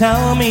neglect to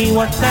tell me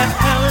what the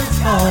hell is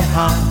going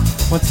on?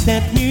 What's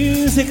that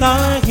music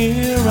I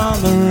hear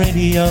on the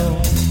radio?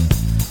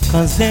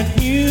 'Cause that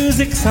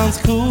music sounds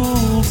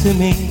cool to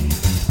me.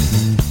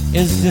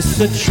 Is this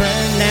a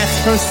trend that's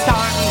first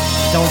starting?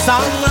 Don't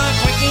sound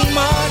like Ricky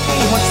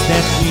Martin. What's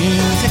that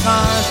music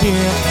I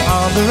hear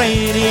on the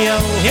radio?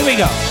 Here we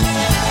go.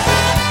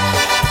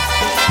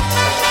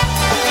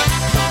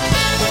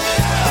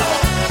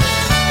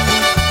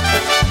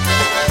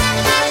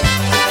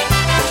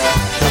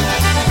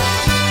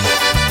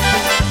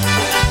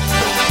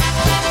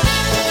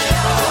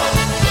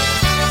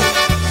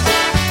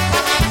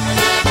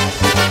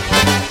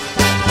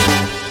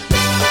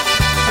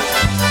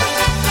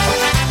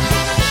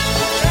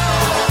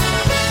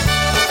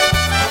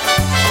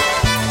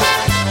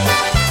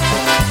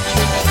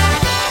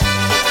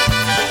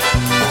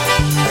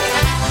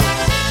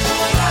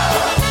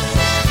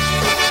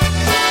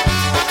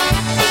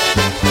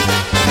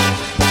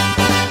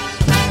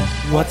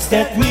 What's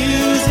that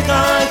music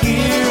I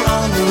hear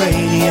on the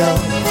radio?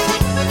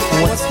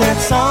 What's that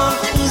song?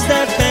 Who's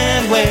that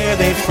band? Where are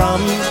they from?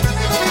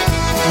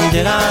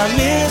 Did I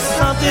miss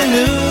something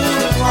new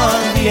on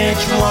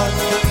VH1?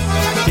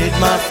 Did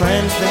my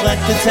friends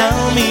neglect to tell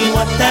me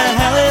what the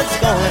hell is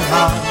going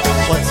on?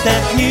 What's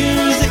that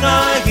music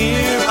I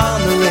hear on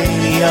the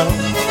radio?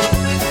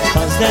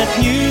 'Cause that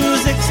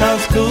music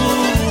sounds cool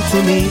to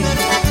me.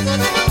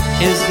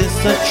 Is this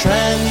a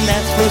trend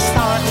that's first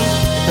starting?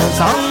 Don't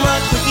sound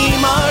like Ricky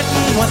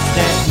Martin. What's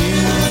that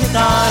music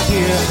I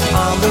hear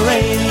on the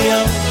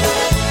radio?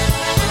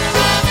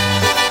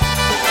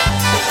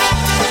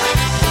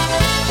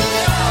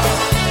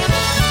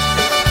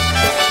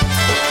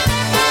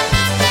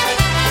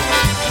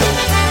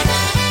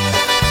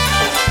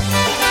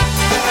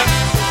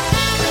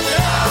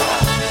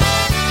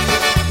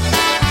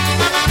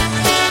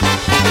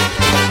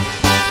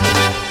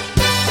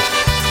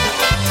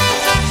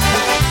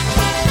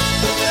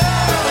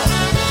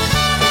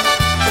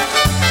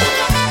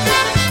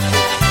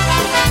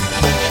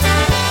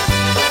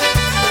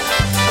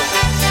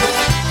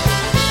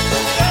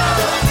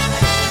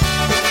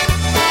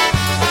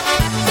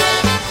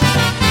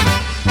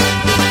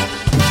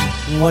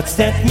 What's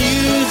that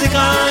music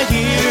I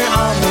hear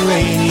on the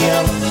radio?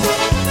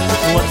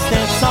 What's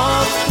that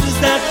song? Who's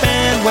that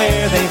band? Where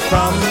are they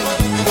from?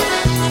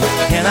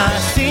 Can I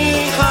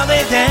see how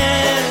they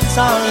dance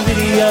on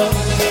video?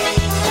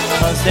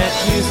 'Cause that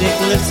music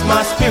lifts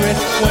my spirit.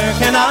 Where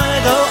can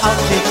I go?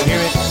 I'll take hear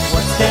it.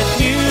 What's that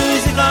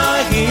music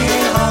I hear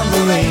on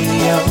the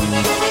radio?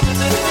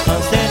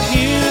 'Cause that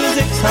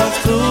music sounds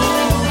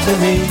cool to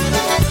me.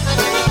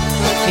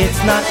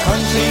 It's not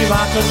country,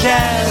 rock, or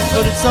jazz,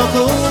 but it's so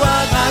cool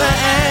I gotta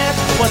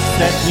ask. What's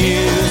that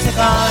music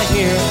I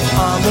hear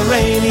on the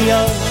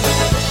radio?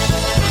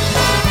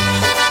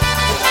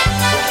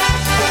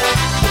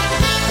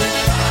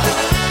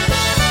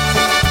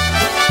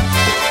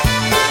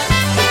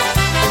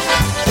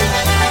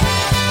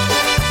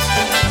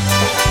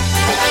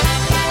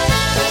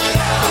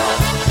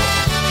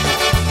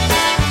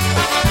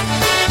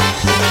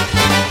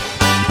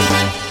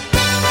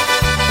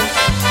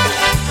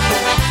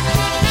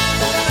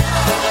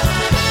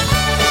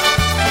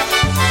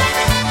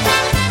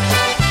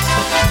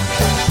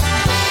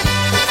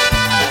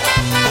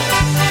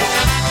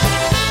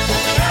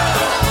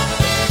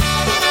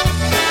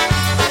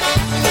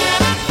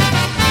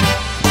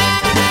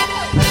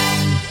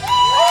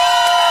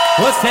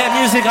 What's that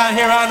music I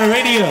hear on the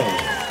radio?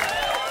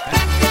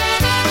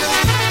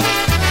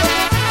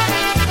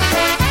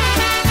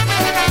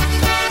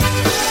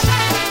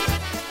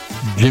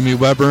 Jimmy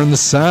Weber and the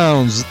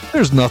Sounds.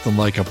 There's nothing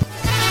like a...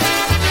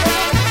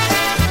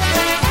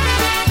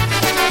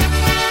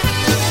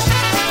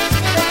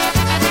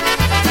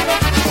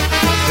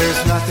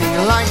 There's nothing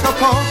like a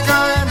polka,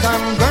 and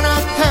I'm gonna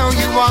tell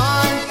you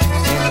why.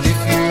 And if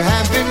you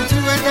have been to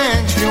a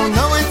dance, you'll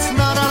know it's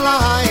not a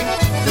lie.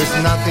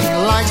 There's nothing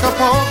like a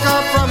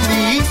polka from the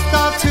east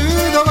out to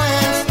the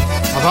west.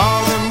 Of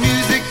all the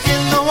music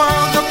in the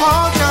world, the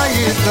polka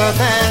is the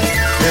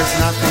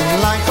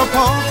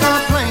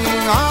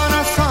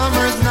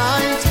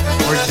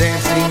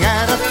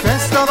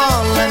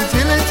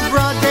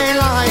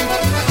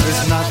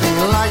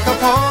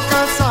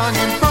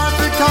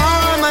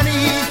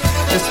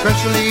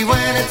especially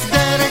when it's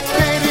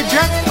dedicated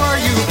just for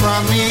you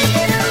from me.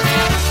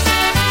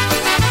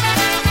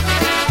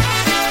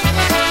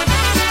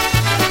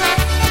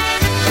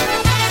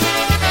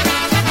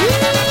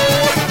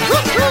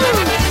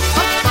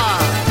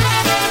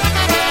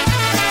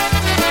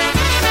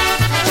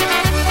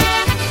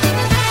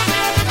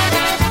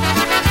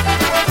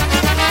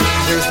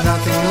 There's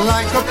nothing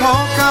like a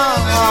polka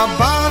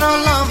about a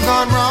love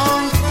gone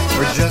wrong,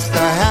 or just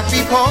a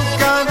happy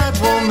polka that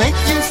will make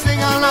you sing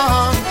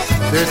along.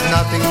 There's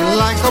nothing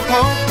like a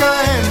polka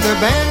and a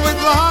band with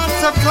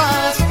lots of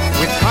class,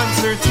 with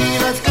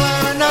concertinas,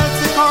 clarinets,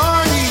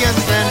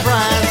 accordions, and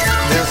brass.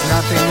 There's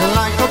nothing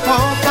like a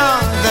polka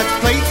that's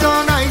played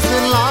so nice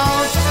and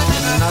loud,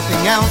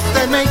 nothing else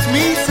that makes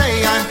me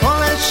say I'm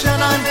Polish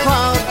and I'm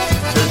proud.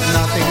 There's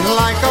nothing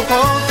like a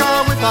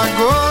polka with a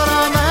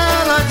good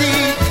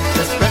melody,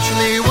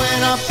 especially when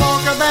a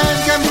polka band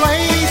can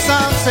play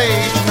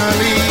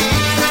sensationally.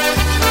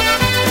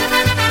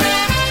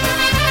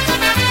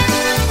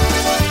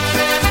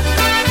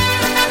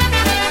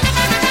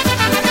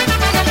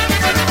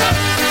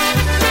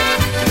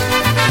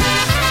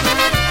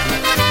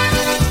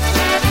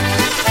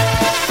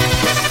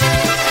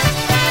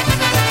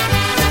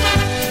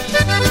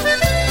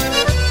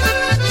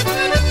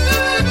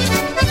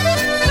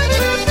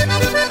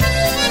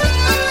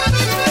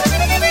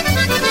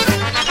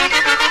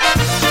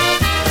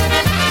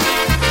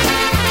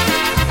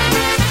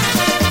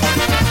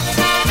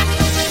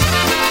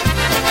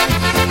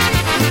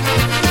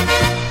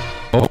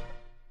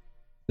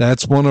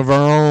 That's one of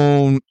our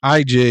own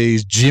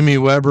IJs, Jimmy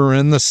Weber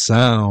and the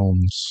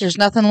Sounds. There's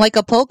nothing like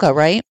a polka,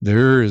 right?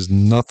 There is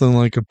nothing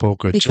like a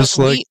polka, Because just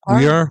like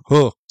we are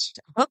hooked.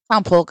 Hooked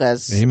on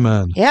polkas.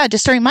 Amen. Yeah,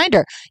 just a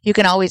reminder, you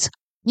can always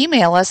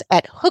email us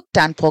at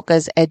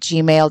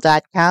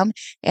hookedonpolkas@gmail.com.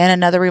 And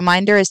another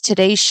reminder is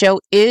today's show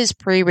is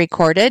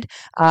pre-recorded.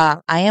 I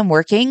am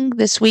working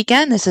this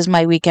weekend. This is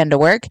my weekend to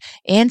work.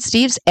 And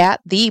Steve's at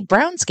the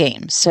Browns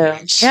game. So,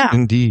 yeah.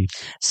 Indeed.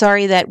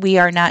 Sorry that we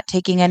are not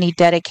taking any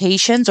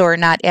dedications or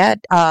not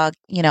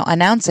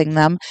announcing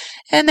them.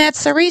 And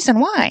that's the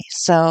reason why.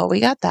 So we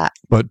got that.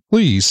 But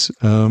please,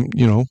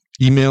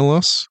 email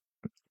us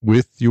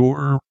with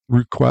your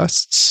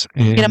requests.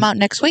 And Get them out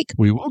next week.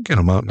 We will get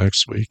them out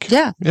next week.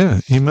 Yeah.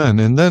 Yeah. Amen.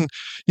 And then,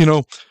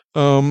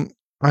 I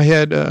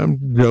had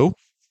Joe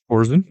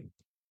Orson.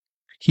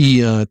 He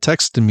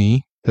texted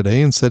me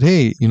today and said,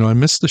 hey, I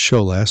missed the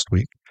show last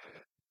week.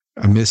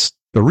 I missed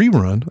the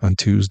rerun on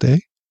Tuesday.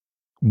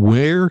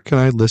 Where can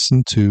I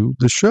listen to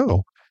the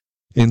show?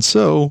 And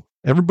so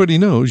everybody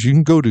knows you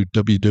can go to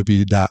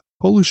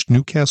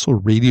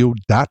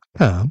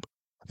www.polishnewcastleradio.com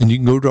and you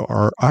can go to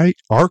our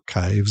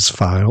archives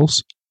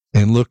files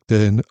and look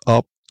then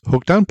up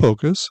Hooked on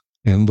Polkas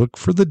and look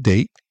for the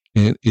date,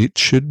 and it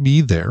should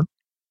be there.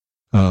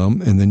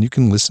 And then you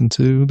can listen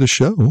to the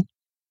show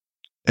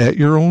at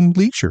your own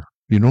leisure.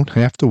 You don't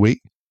have to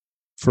wait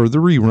for the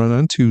rerun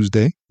on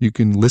Tuesday. You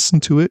can listen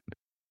to it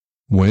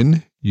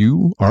when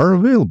you are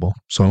available.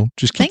 So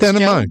just keep that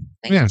in mind.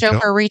 Thanks, Joe,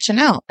 for reaching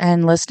out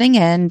and listening,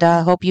 and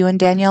hope you and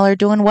Danielle are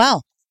doing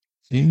well.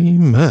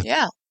 Amen.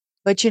 Yeah.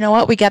 But you know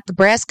what? We got the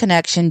Brass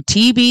Connection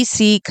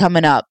TBC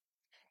coming up.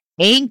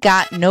 Ain't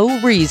got no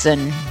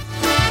reason.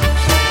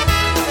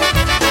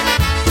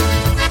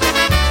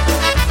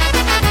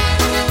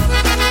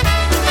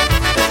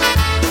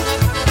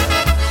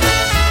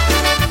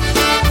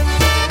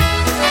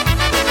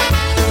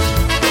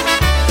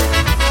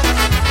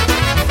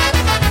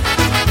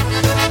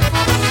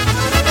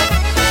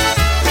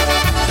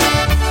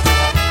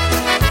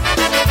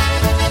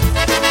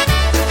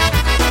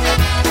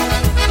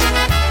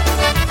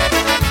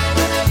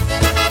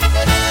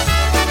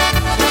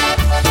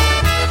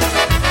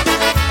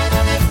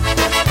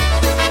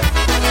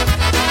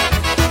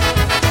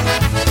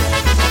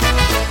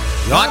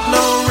 Got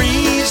no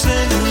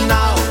reason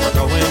now for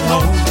going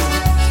home.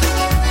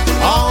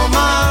 All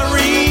my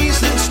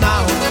reasons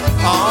now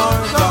are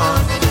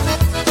gone.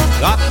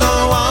 Got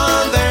no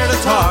one there to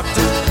talk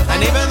to,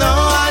 and even though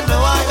I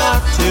know I got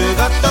to,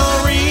 got no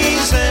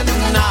reason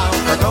now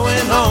for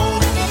going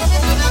home.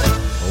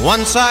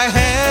 Once I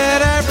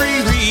had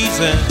every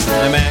reason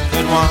a man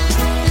could want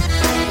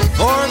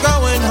for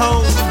going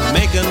home,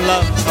 making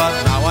love, but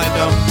now I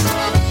don't.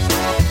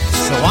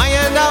 So I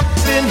end up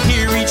in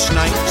here each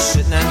night,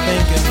 sitting and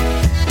thinking,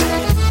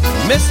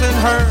 missing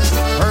her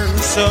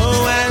so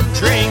and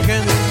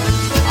drinking.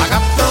 I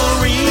got no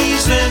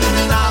reason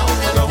now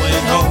for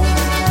going home.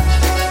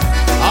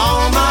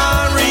 All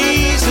my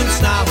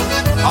reasons now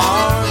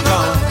are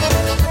gone.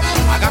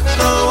 I got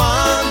no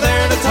one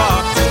there to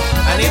talk to,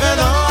 and even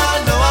though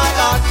I know I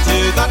ought to,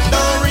 got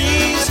no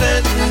reason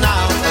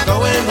now for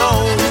going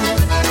home.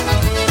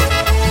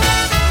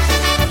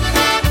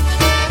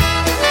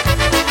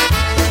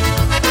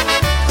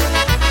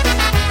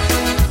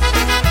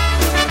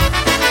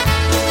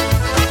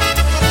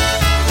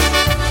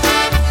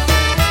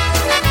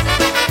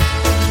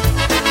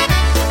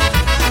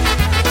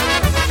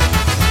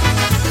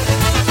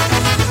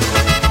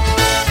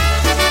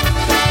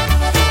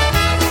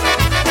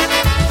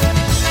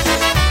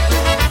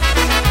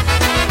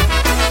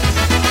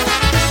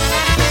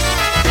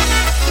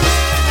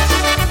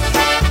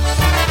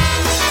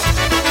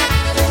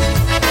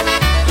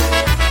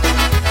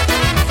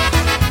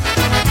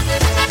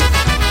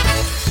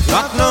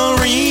 Got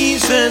no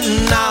reason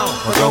now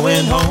for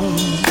going home.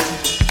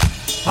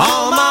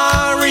 All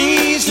my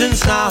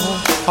reasons now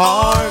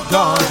are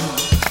gone.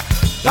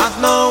 Got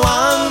no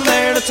one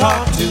there to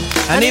talk to,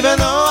 and even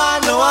though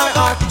I know I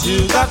ought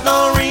to, got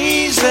no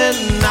reason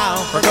now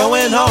for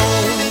going home.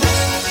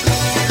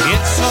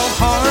 It's so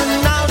hard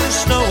now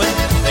just knowing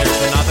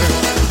there's another,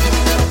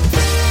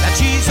 that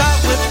she's out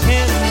with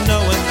him,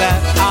 knowing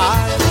that I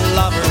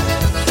love her.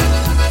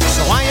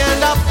 So I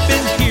end up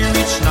in here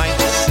each night,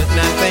 sitting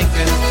and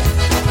thinking,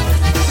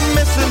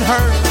 missing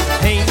her,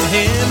 hating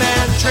him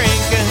and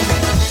drinking.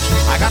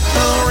 I got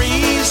no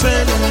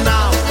reason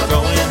now for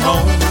going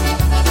home.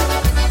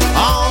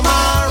 All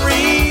my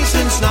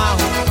reasons now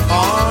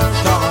are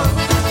gone.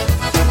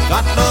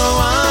 Got no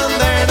one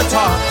there to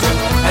talk to,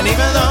 and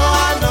even though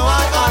I know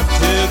I ought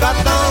to, got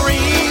no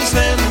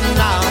reason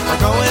now for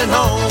going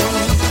home.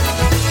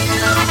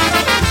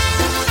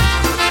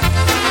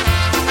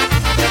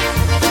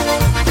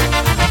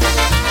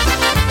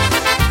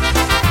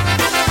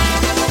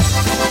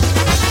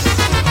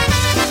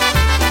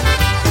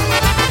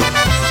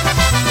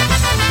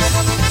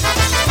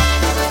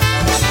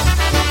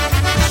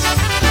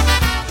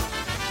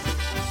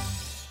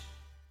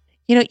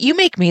 You know, you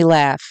make me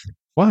laugh.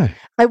 Why?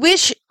 I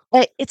wish,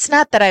 it's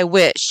not that I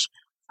wish,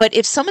 but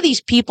if some of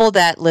these people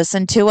that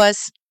listen to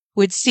us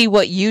would see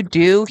what you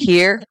do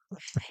here,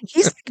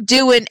 he's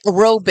doing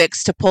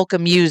aerobics to polka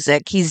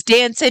music. He's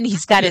dancing.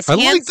 He's got his I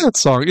hands. like that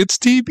song. It's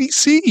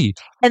TBC.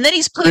 And then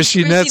he's playing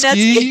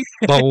Krishinetsky.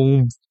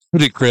 Boom.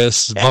 Put it,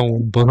 Chris.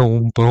 Boom,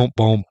 boom, boom,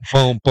 boom,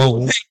 boom,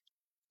 boom.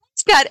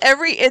 He's got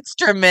every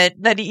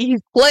instrument that he's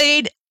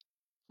played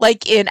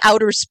like in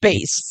outer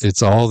space.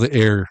 It's all the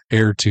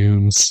air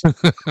tunes.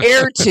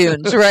 Air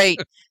tunes, right.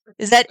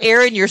 Is that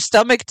air in your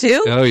stomach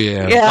too? Oh,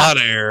 yeah. Yeah. A lot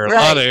of air. Right. A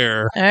lot of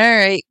air. All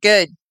right,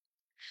 good.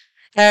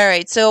 All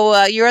right,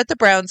 so you're at the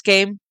Browns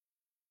game.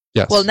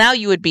 Yes. Well, now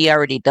you would be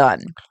already done.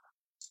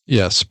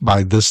 Yes,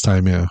 by this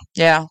time, yeah.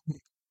 Yeah.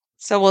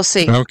 So we'll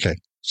see. Okay.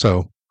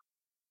 So,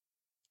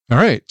 all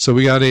right. So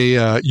we got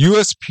a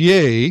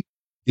USPA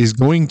is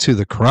going to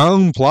the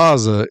Crown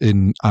Plaza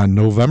on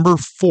November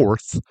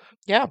 4th.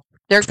 Yeah.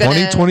 They're going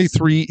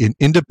 2023 in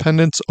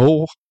Independence.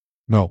 Oh,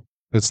 no.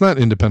 It's not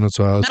Independence.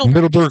 It's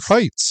Middleburg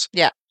Heights.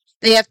 Yeah.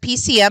 They have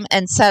PCM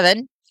and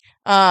 7.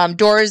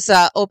 Doors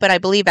open, I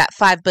believe, at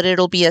 5, but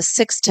it'll be a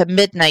 6 to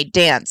midnight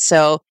dance.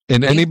 So,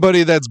 and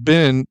anybody that's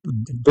been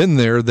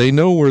there, they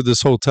know where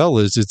this hotel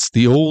is. It's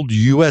the old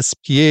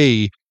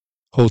USPA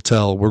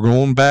hotel. We're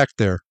going back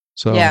there.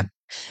 So yeah.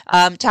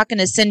 Talking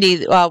to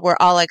Cindy, we're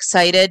all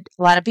excited.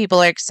 A lot of people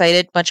are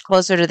excited, much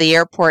closer to the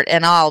airport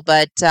and all.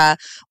 But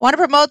want to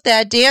promote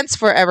that dance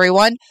for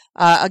everyone.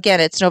 Again,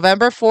 it's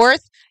November 4th.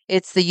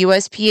 It's the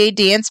USPA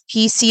dance,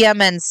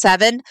 PCMN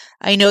 7.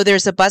 I know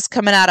there's a bus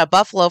coming out of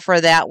Buffalo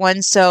for that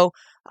one. So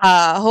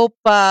hope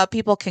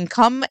people can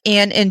come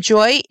and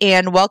enjoy,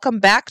 and welcome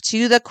back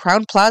to the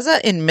Crown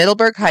Plaza in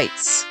Middleburg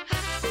Heights.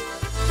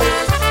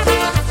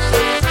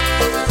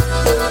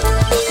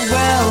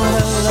 Well,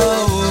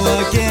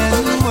 hello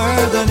again,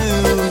 we're the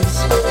news.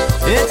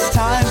 It's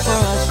time for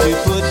us to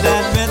put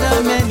that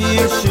rhythm in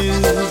your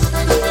shoes.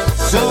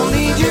 So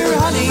lead your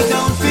honey,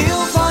 don't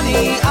feel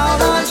funny,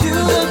 out onto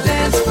the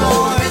dance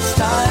floor. It's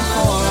time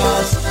for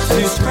us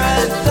to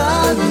spread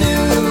the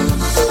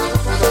news.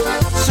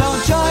 So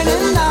join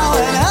in now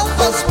and help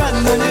us spread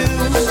the news.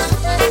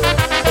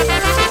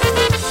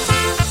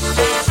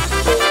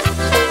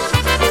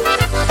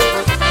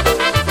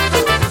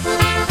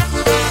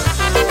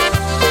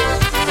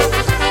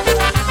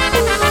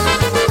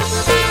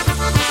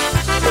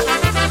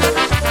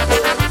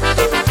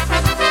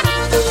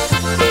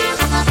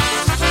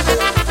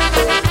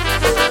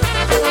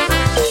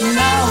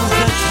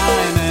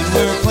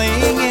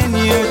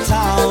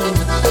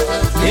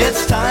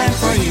 It's time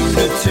for you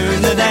to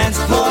turn the dance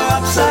floor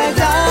upside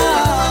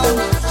down.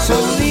 So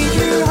leave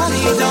your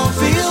honey, don't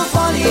feel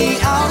funny,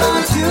 out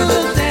onto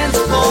the dance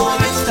floor.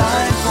 It's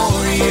time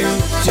for you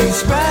to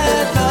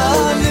spread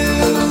the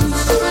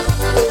news.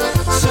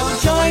 So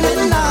join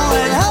in now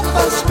and help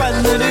us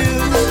spread the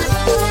news.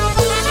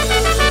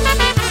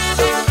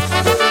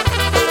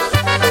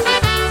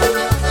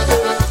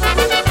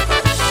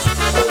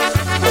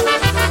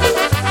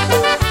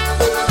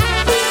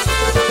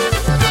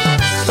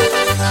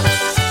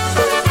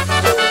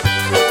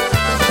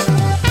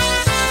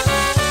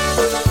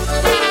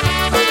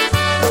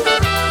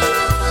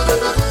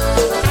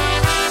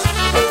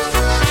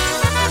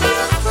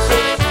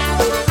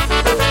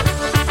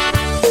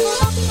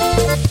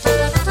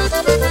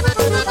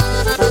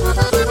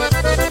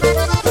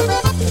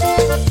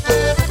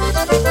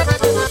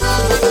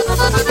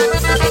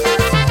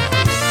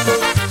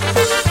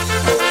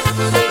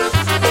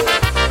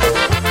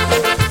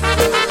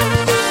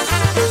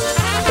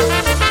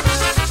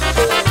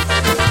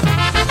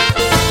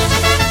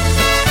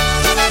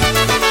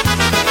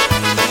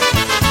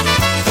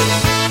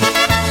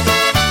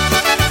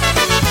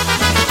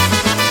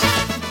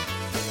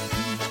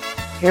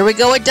 Here we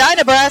go with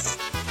Dynabreath.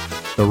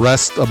 The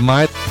rest of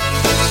my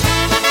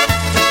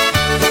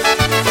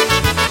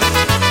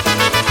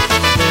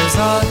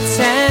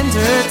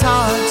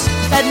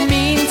that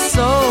means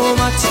so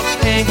much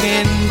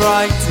and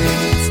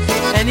brightens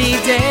any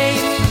day.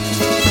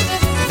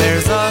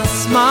 There's a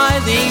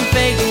smiling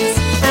face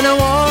and a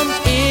warm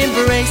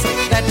embrace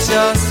that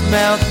just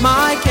melt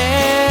my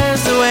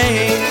cares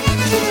away.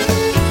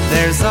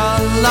 There's a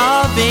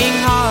loving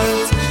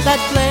heart that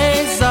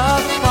plays a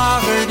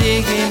part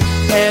in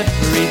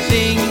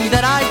everything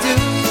that I do.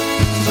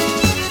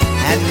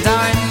 And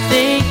I'm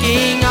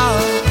thinking of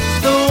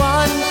the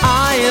one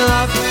I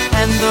love,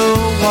 and the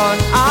one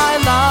I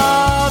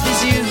love is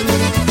you.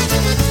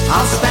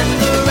 I'll spend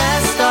the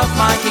rest of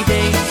my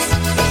days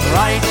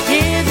right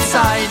here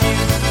beside you,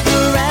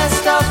 the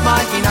rest of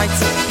my nights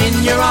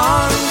in your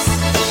arms.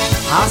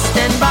 I'll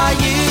stand by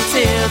you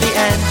till the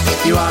end.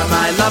 You are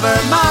my lover,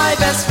 my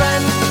best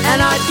friend,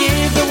 and I'd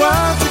give the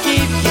world to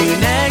keep you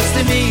next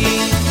to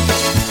me.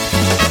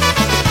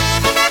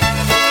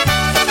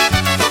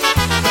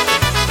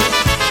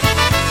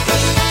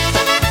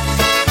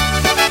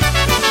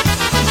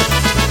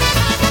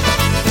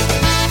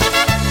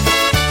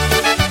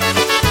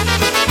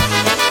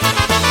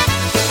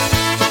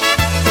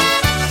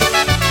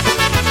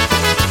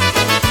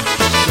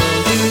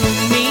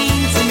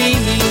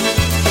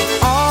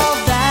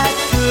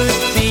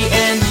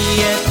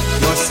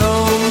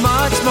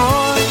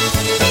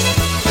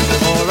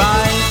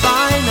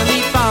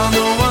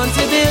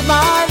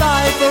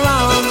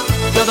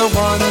 The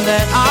one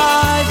that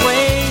I've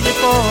waited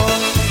for,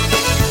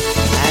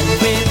 and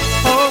with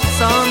hope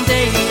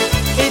someday,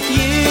 if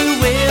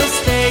you will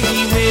stay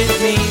with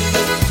me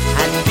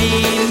and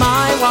be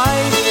my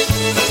wife,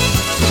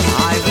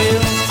 I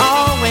will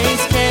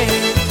always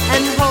care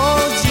and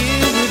hold you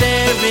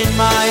there in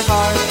my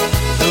heart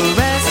the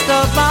rest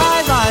of my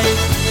life.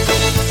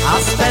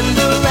 I'll spend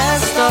the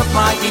rest of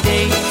my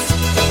days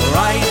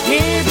right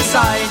here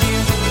beside you,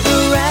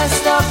 the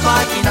rest of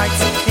my nights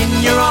in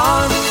your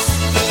arms.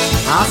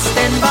 I'll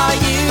stand by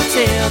you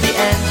till the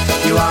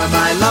end. You are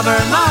my lover,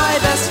 my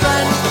best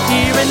friend.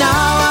 Here and now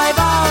I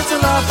vow to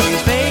love you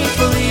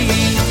faithfully.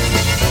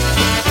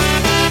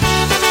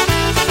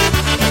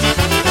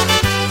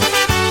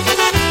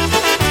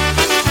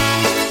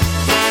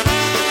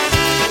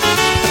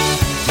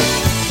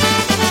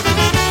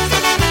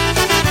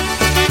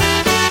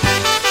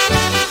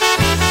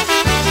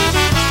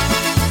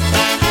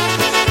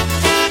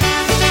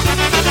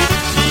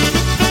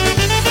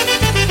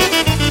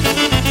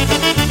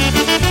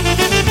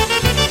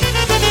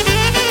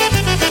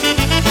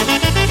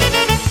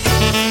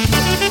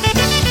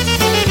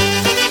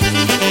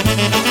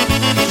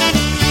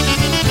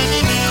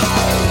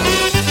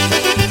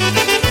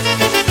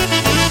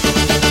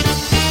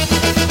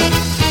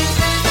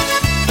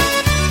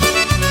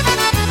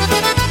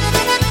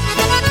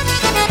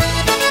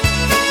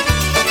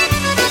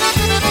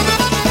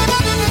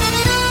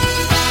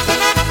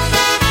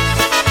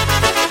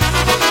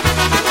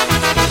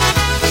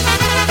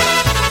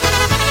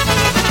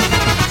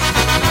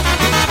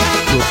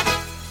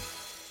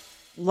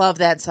 Love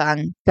that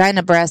song.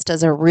 Dinah Brass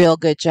does a real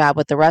good job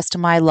with The Rest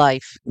of My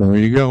Life. There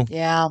you go.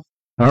 Yeah.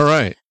 All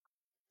right.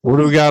 What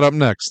do we got up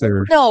next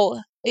there? No,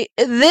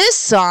 this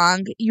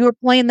song, you were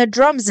playing the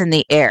drums in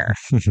the air.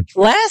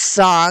 Last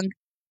song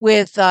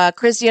with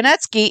Chris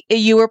Yanetsky,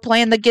 you were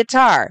playing the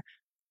guitar.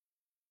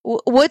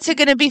 What's it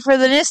going to be for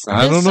this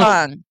I don't know.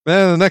 song?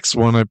 The next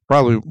one, I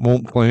probably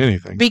won't play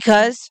anything.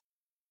 Because?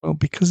 Well,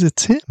 because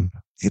it's him.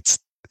 It's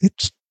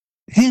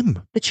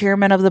him. The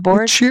chairman of the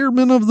board? The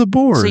chairman of the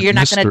board. So you're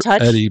not going to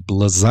touch? Eddie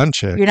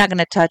Blazonczyk. You're not going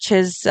to touch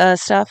his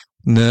stuff?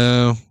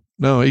 No.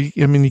 You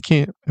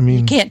can't.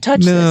 You can't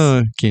touch this. No,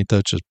 you can't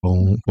touch his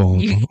bone.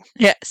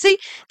 Yeah. See,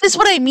 this is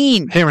what I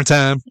mean. Hammer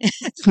time.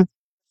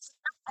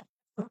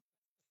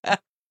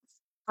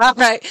 All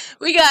right.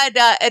 We got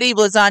Eddie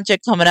Blazonczyk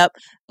coming up,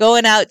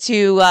 going out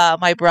to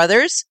my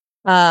brothers,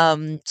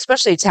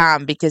 especially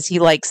Tom, because he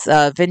likes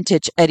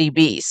vintage Eddie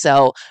B.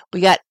 So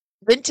we got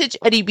vintage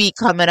Eddie B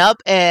coming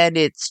up, and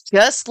it's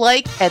just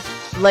wait,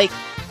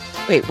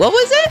 what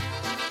was it?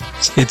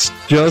 It's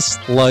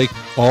just like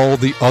all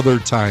the other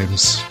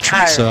times. All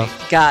right,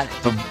 got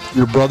it.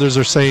 Your brothers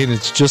are saying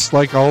it's just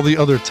like all the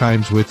other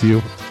times with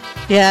you.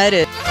 Yeah, it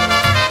is.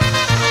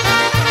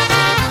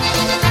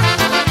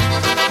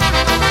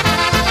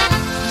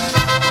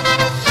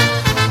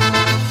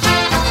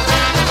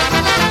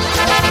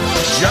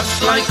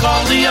 Just like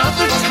all the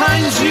other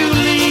times you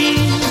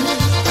leave,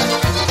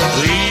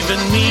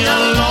 leaving me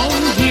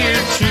alone here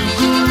to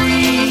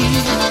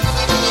grieve,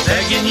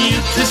 begging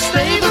you to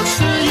stay, but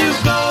still you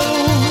go.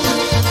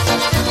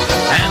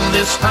 And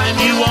this time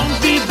you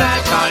won't be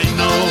back, I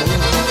know.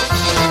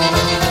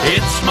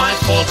 It's my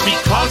fault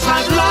because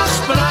I've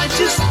lost, but I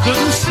just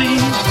couldn't see.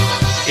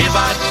 If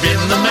I'd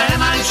been the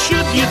man I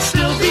should, you'd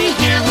still be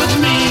here with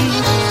me.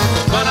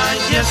 But I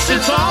guess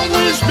it's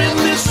always been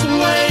this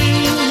way.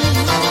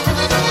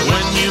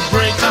 When you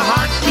break a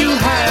heart, you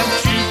have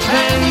to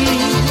pay.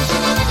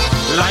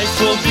 Life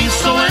will be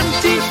so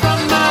empty from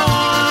now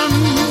on,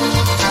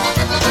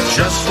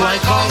 just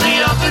like all the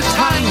other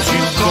times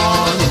you've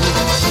gone.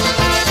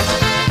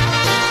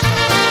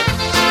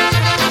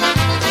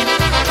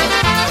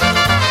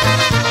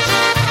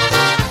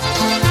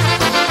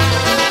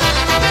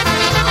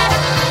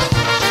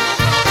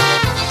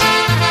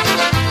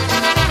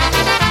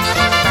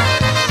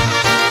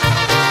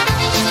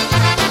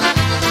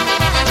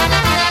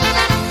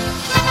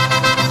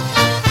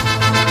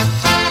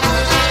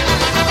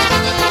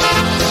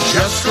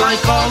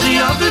 like all the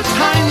other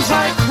times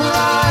I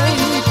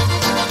cried.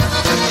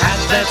 Had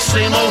that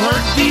same old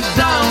hurt deep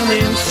down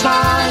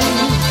inside.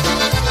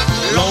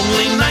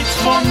 Lonely nights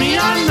for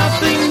me are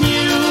nothing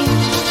new.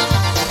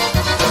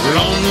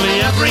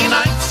 Lonely every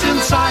night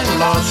since I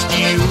lost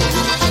you.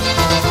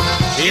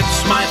 It's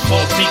my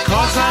fault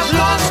because I've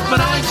lost,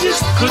 but I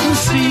just couldn't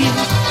see.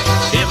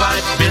 If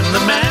I'd been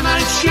the man I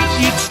should,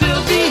 you'd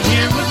still be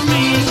here with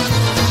me.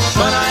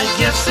 But I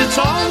guess it's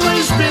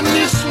always been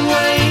this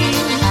way.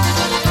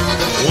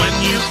 When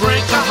you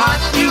break a heart,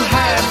 you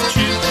have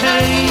to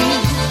pay.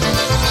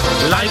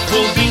 Life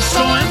will be so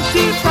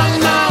empty from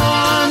now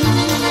on,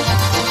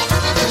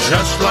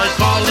 just like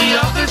all the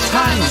other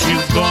times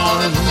you've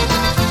gone.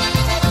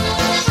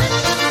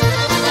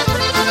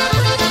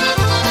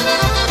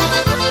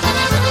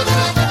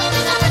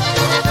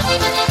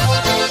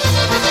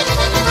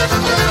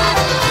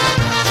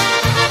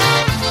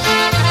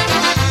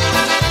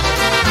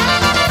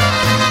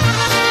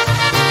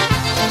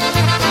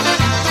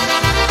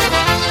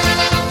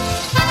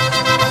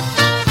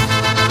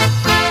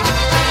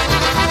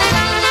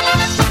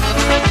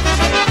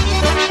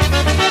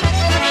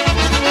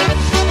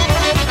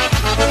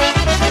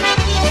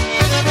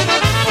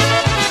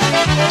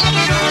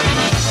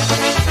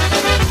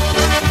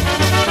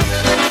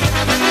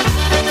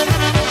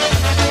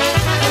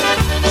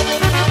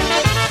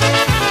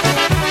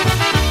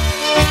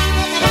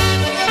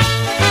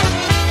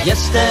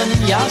 Jestem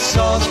ja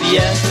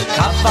sobie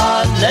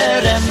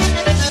kawalerem,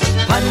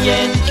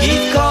 panienki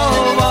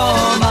koło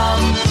mam.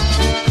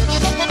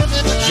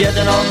 Z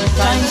jedną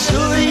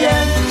tańcuję,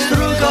 z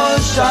drugą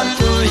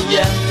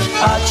żartuję,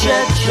 a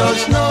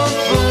trzecią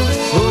znowu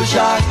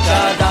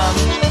buziaka dam.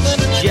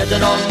 Z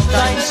jedną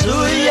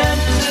tańcuję,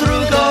 z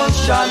drugą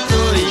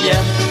żartuję,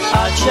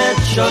 a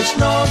trzecią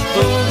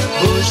znowu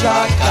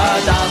buziaka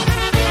dam.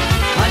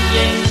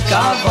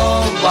 Panienka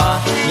woła,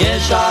 nie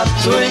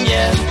żartuj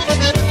nie,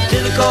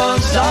 tylko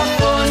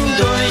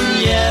zafunduj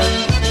mnie.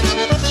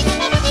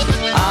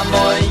 A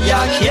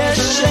moja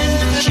kieszeń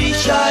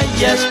dzisiaj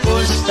jest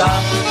pusta,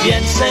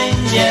 więcej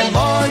nie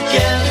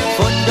mogę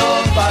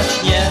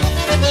fundować nie.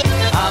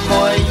 A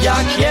moja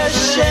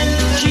kieszeń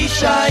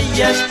dzisiaj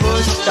jest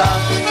pusta,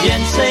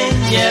 więcej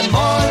nie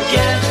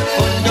mogę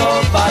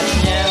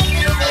fundować nie.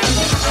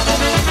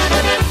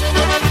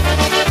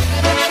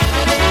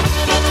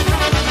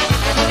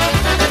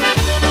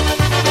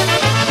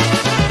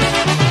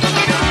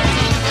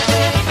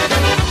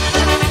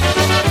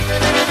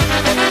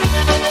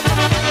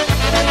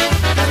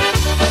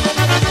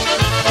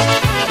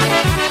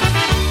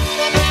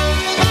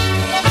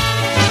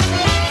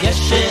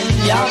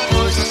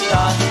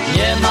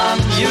 Nie mam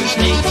już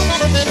nic,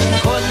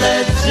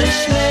 koledzy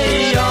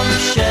śmieją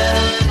się.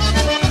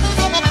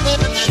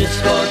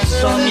 Wszystko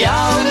co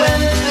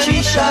miałem,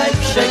 dzisiaj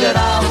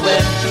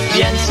przegrałem.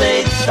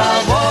 Więcej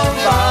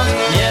całował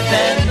nie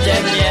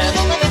będę mnie.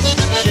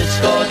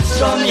 Wszystko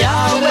co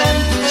miałem,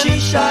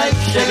 dzisiaj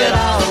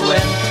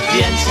przegrałem.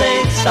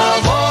 Więcej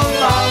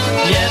całował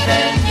nie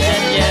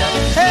będę mnie.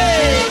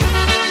 Hej!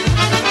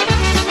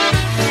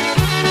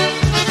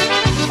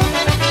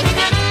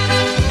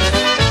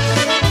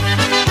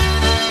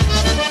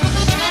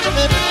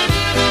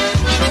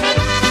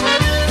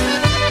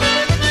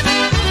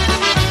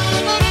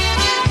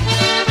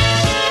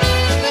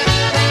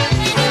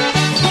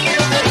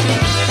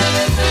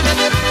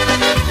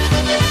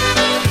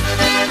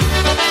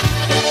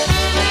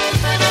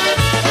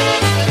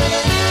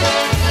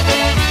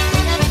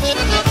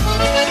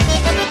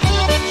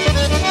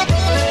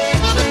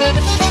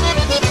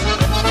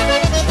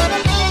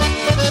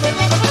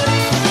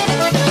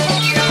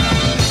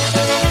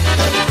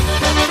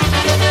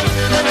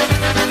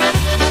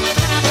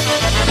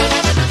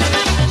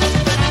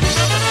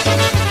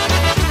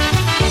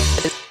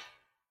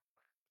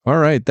 All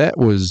right, that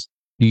was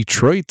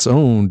Detroit's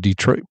own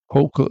Detroit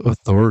Polka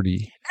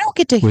Authority. I don't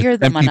get to with hear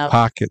them Empty enough.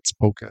 Pockets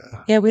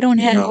Polka. Yeah, we don't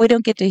have. You know. We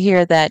don't get to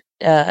hear that.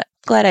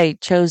 Glad I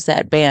chose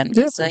that band.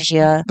 Yeah, 'Cause I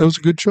that was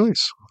a good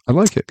choice. I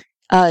like it.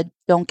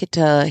 don't get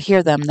to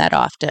hear them that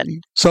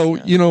often. So,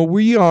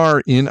 we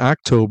are in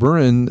October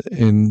and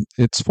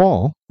it's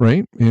fall,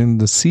 right? And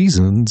the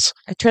seasons.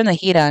 I turn the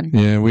heat on.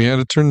 Yeah, we had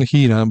to turn the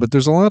heat on, but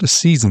there's a lot of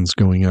seasons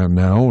going on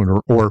now,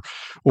 or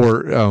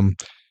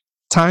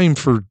time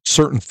for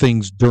certain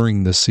things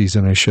during this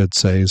season, I should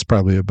say, is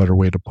probably a better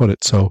way to put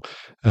it. So,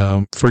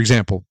 for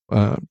example,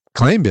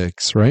 clam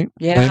bakes, right?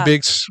 Yeah.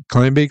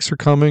 Clam bakes are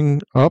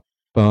coming up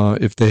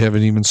if they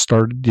haven't even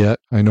started yet.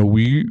 I know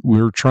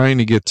we're trying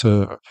to get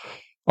to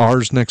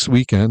ours next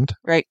weekend,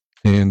 Right.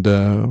 and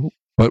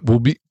but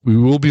we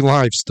will be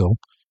live still.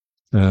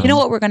 You know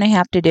what we're going to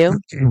have to do?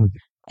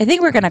 I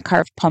think we're going to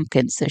carve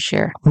pumpkins this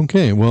year.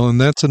 Okay, well, and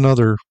that's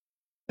another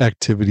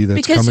activity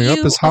that's Because coming up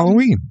is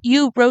Halloween.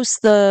 You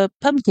roast the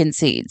pumpkin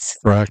seeds.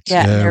 Correct.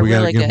 Yeah, they're we got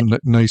to really get good. them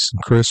nice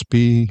and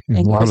crispy and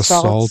a lot with of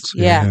salt.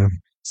 Yeah.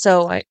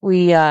 So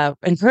we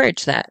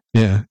encourage that.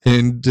 Yeah.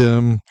 And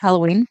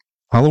Halloween.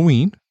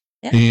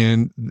 Yeah.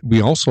 And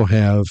we also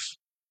have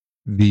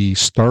the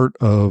start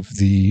of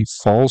the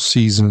fall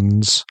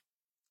seasons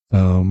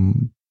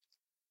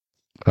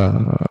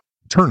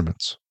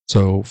tournaments.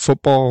 So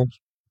football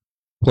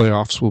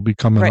playoffs will be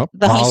coming Right, up.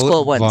 the high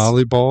school ones.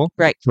 Volleyball.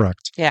 Right.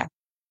 Correct. Yeah.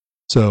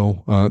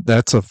 So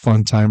that's a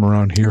fun time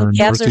around here The in Cavs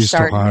are Northeast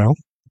starting. Ohio.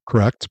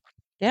 Correct.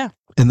 Yeah.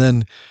 And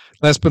then,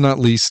 last but not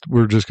least,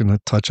 we're just going to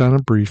touch on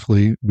it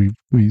briefly.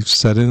 We've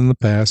said it in the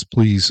past.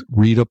 Please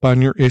read up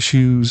on your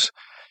issues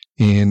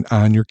and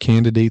on your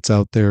candidates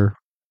out there.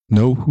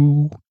 Know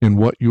who and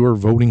what you are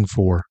voting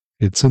for.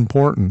 It's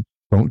important.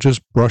 Don't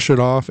just brush it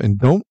off, and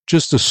don't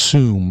just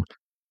assume.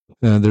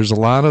 There's a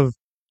lot of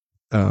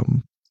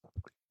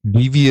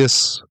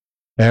devious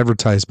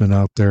advertisement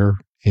out there,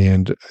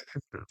 and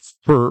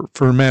for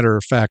a matter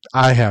of fact,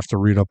 I have to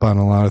read up on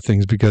a lot of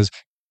things, because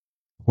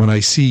when I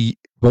see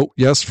vote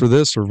yes for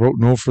this or vote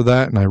no for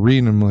that, and I read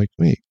and I'm like,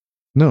 wait,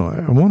 no,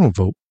 I want to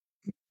vote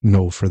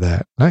no for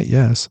that, not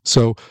yes.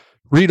 So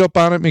read up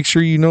on it. Make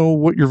sure you know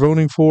what you're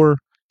voting for.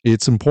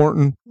 It's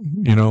important.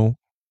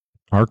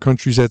 Our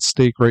country's at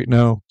stake right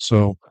now.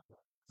 So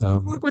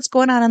what's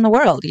going on in the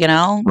world,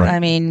 Right. I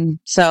mean,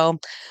 so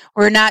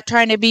we're not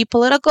trying to be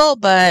political,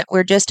 but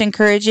we're just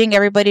encouraging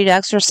everybody to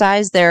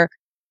exercise their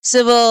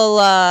civil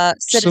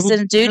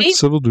citizen duties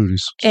Civil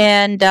duties.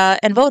 and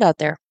vote out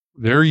there.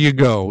 There you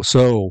go.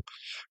 So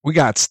we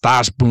got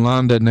Stas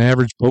Bulanda and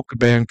Average Polka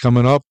Band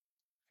coming up,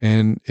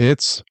 and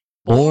it's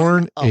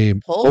Born a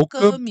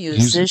polka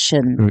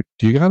musician.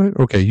 Do you got it?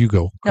 Okay, you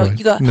go. No, ahead.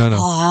 you go. No.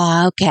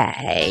 Oh,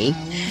 okay.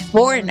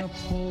 Born a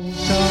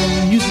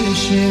polka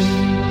musician,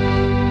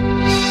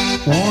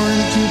 born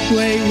to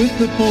play with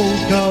the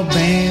polka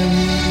band.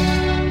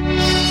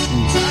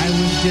 Since I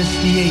was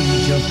just the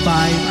age of 5,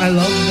 I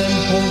love them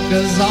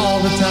polkas all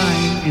the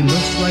time. It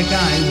looks like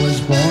I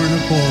was born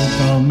a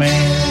polka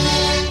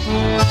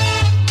man.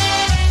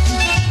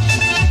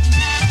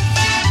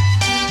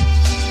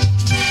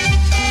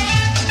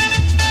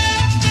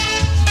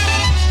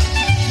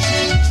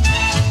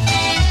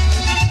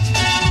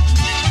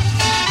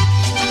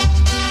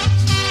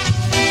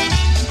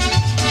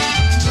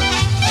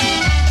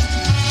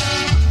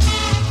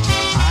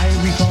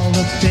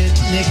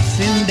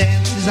 Picnics and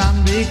dances on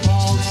big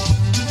halls.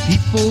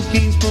 People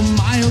came from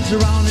miles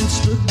around and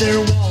stood there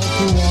wall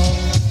to wall.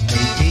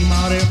 They came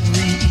out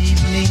every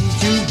evening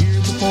to hear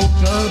the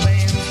polka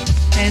band,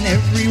 and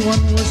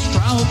everyone was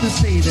proud to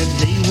say that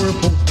they were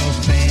polka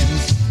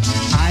fans.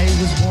 I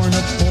was born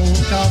a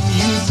polka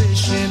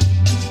musician,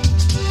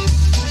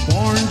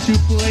 born to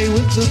play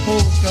with the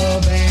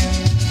polka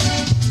band.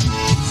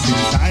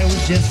 Since I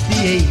was just the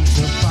age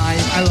of 5,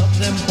 I love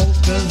them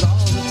polkas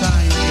all the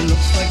time. It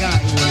looks like I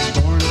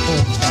was born a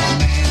polka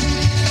man.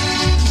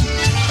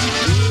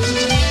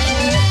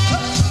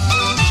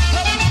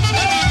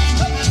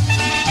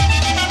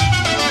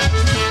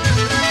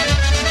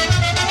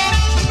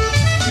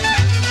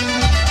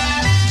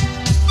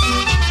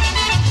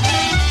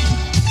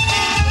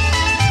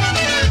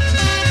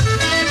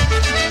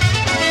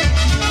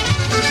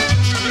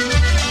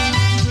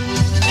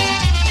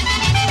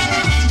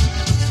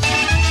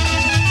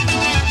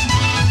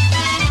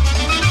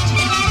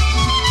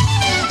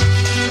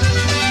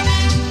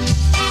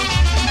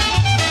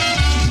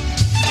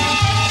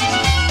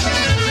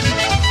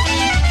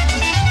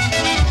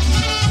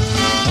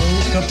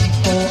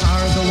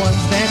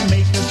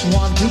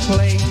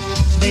 Play.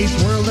 They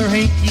twirl their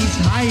hankies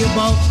high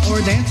above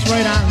or dance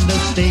right on the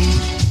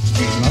stage.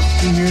 They love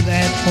to hear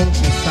that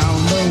polka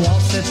sound, the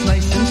waltz that's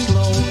nice and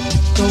slow.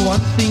 The one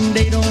thing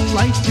they don't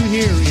like to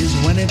hear is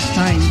when it's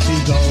time to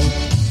go.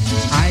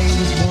 I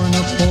was born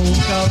a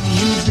polka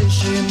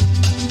musician,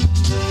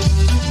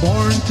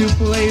 born to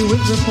play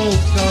with the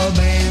polka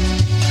band.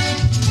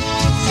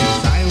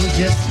 Since I was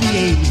just the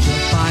age of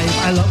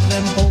 5, I love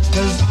them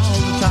polkas all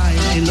the time.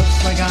 It looks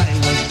like I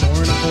was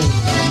born a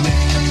polka man.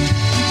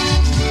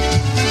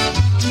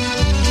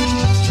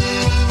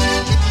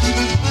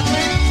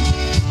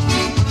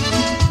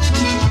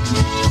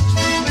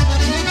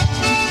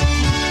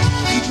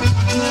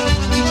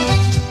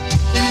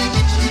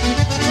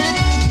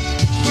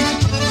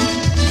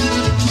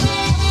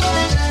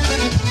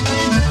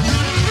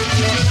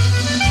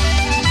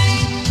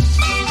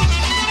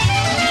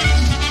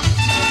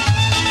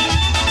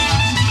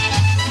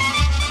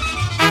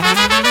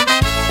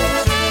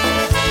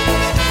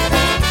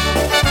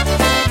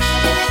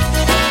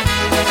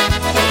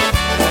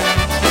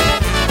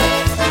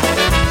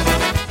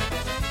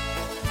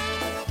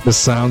 The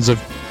sounds of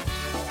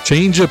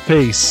change of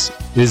pace.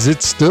 Is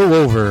it still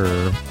over?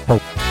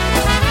 Oh.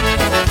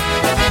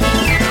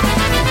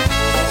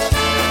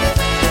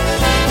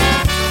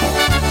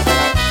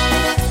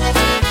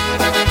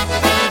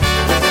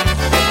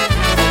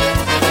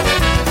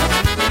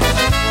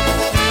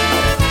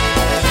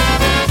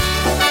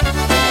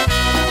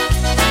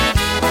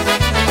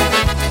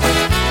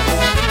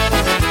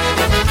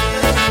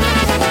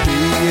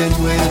 Being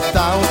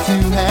without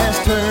you has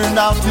turned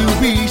out to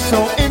be so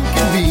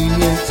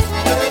inconvenient,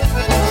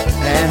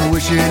 and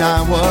wishing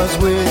I was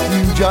with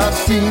you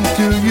just seems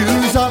to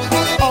use up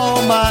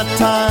all my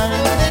time.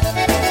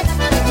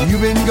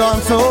 You've been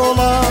gone so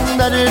long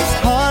that it's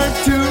hard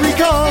to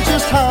recall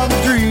just how the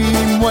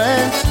dream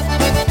went.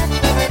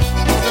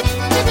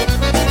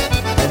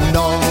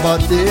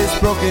 But this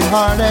broken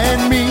heart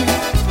and me,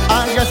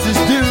 I guess is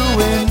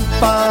doing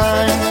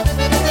fine.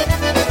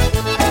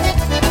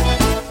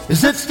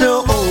 Is it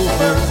still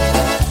over?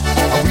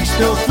 Are we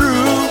still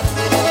through?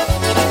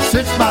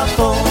 Since my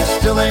phone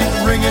still ain't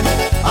ringing,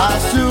 I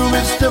assume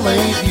it still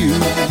ain't you.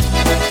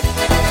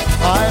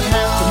 I've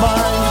had the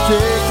mind to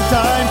take the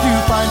time to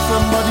find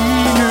somebody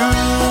new,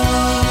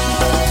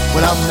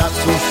 but I'm not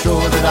so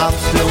sure that I'm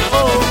still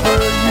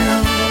over you.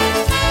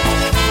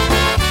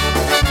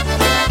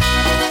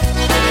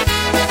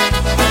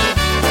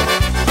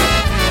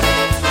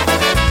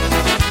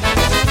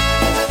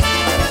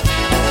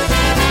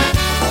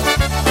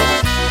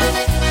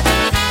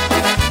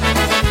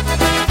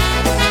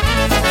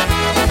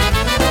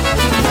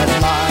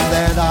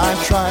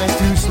 Trying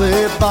to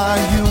slip by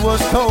you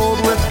was told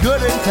with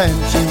good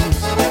intentions.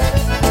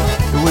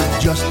 It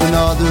was just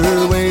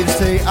another way to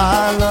say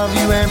I love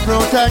you and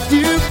protect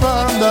you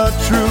from the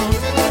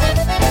truth.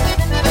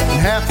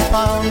 And half a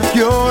pound of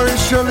cure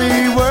is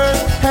surely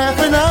worth half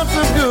an ounce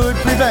of good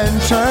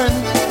prevention.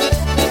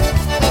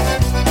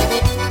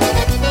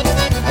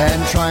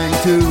 And trying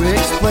to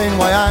explain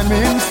why I'm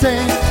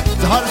insane is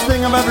the hardest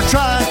thing I've ever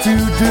tried to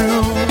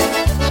do.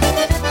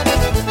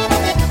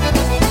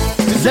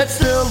 Is it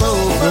still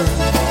over?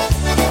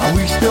 Are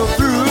we still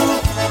through?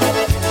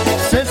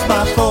 Since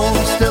my phone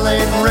still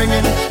ain't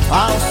ringing,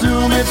 I'll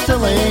assume it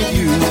still ain't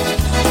you.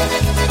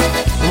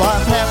 Well,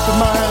 I've half the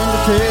mind to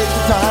take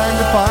the time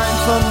to find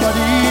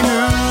somebody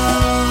new,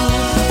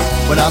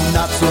 but I'm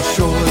not so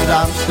sure that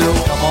I'm still.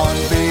 Come on,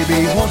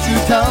 baby, won't you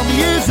tell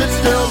me, is it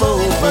still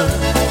over?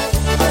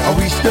 Are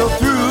we still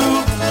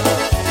through?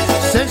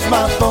 Since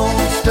my phone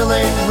still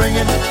ain't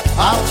ringing,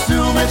 I'll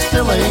assume it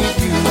still ain't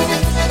you.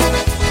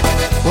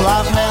 Well,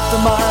 I've half the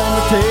mind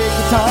to take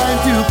the time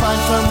to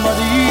find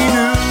somebody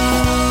new,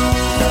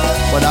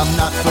 but I'm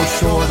not so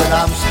sure that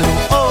I'm still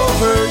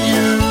over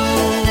you.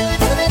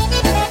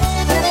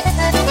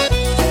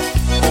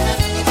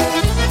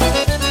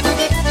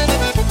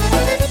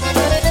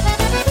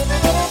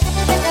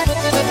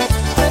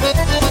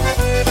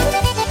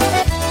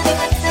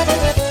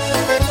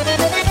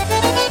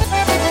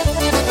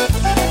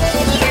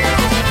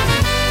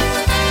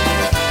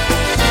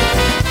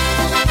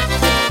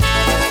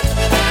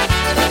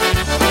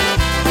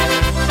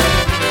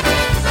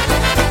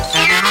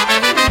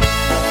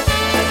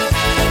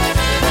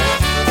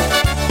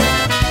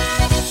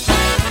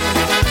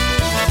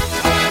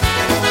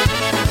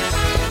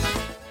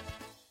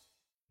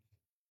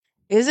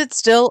 Is it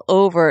still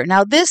over?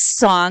 Now, this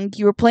song,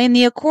 you were playing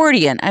the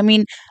accordion. I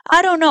mean,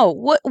 I don't know.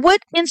 What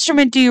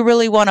instrument do you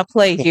really want to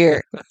play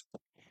here?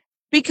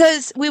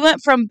 Because we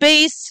went from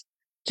bass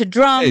to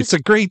drums. It's a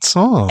great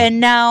song. And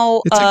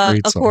now It's a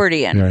great song.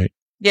 accordion. Right.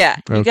 Yeah.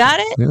 You Okay. got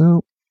it? Yeah.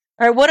 All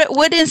right.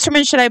 What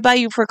instrument should I buy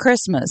you for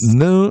Christmas?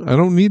 No, I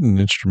don't need an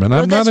instrument. Oh,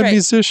 I'm that's not a right.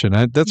 musician.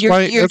 That's You're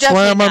why I'm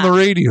definitely on the not.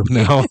 radio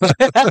now.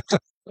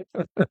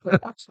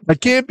 I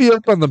can't be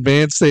up on the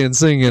bandstand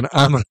singing.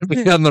 I'm going to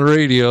be on the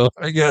radio,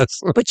 I guess.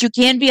 But you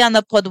can be on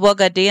the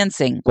podłoga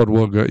dancing. But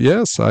we'll go.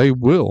 Yes, I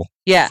will.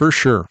 Yeah. For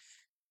sure.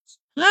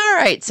 All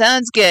right.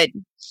 Sounds good.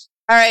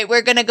 All right.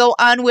 We're going to go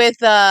on with,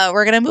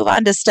 we're going to move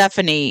on to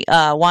Stephanie,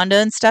 Wanda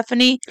and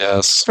Stephanie.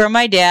 Yes. For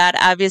my dad,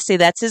 obviously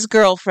that's his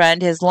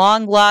girlfriend, his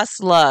long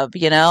lost love,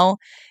 you know?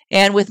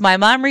 And with my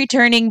mom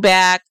returning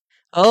back,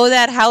 oh,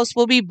 that house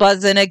will be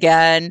buzzing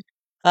again.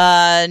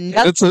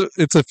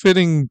 It's a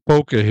fitting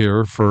polka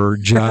here for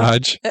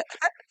Judge.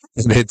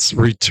 And it's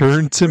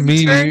Return to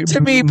Me. Return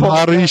to Me,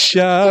 polka.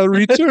 Marisha,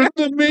 return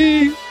to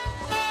me.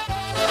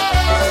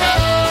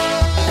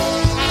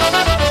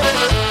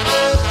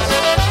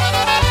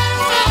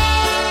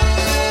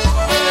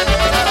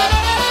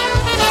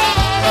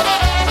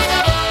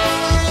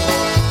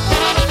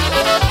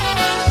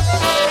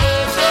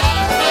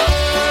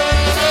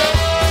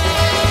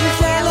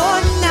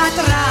 Zielona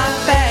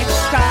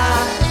traweczka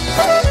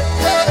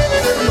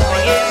w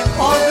moim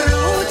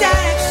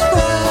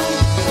ogródeczku,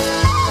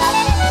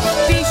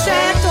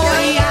 pisze to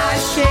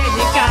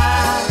Jasieńka,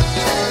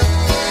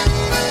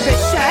 by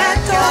się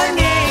to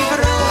nie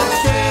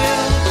wróci.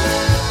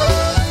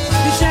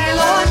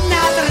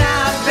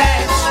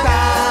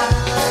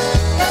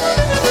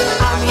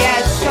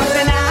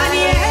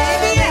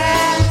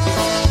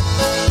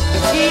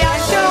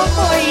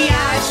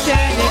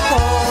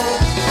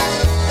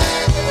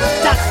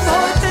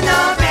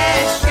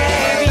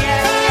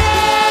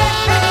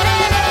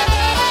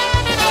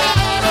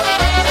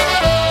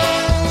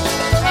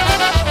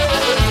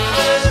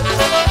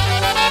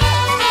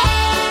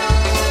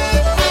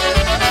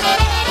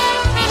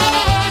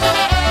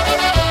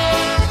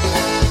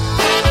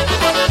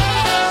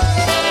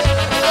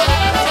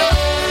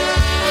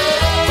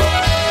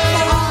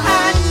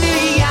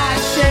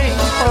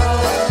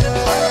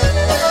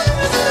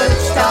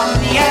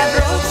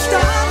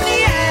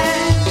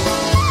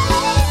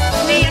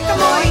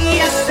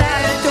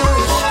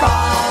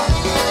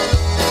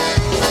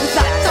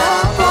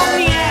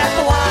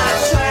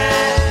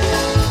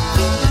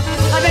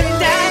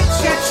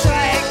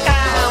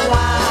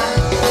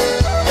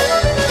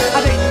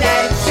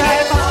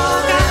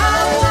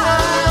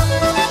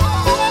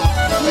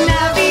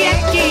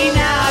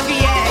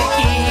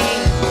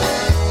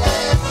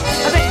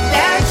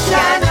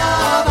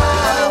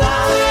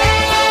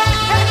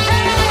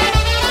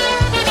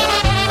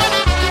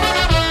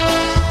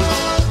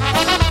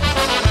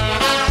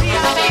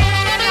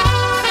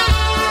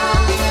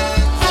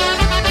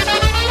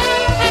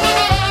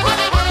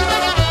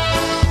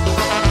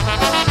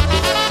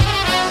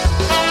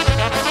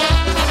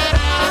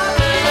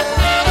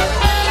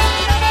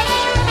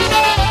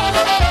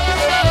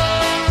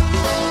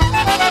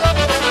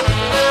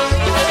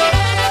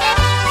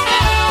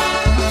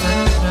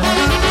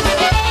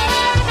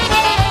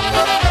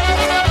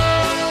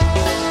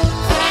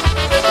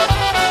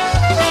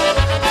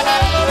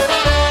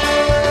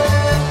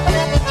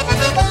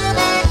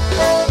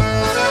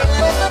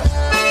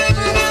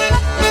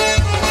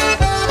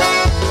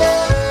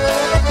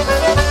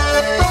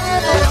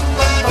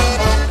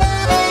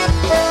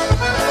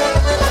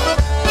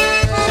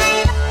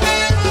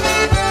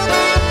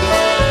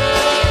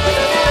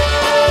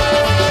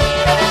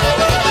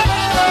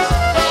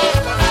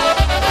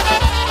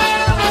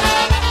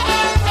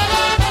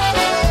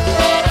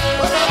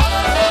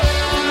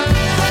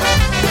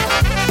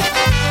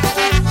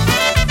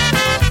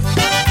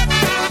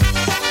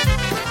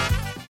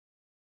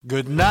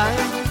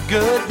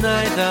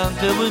 night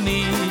until we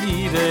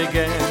meet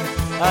again.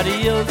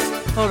 Adios,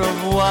 au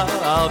revoir,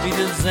 I'll be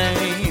the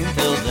same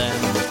till then.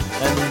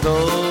 And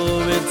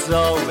though it's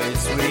always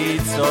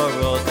sweet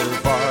sorrow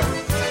to part,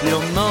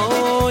 you'll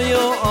know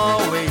you'll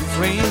always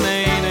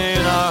remain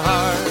in our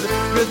heart.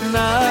 Good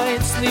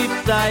night, sleep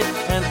tight,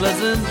 and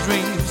pleasant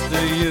dreams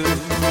to you.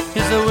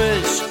 Here's a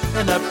wish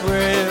and a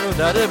prayer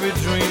that every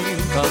dream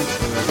comes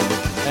true.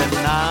 And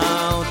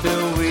now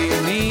till we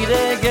meet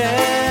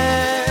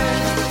again,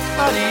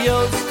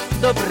 adios,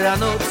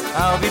 dobranoc,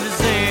 I'll be the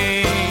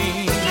same.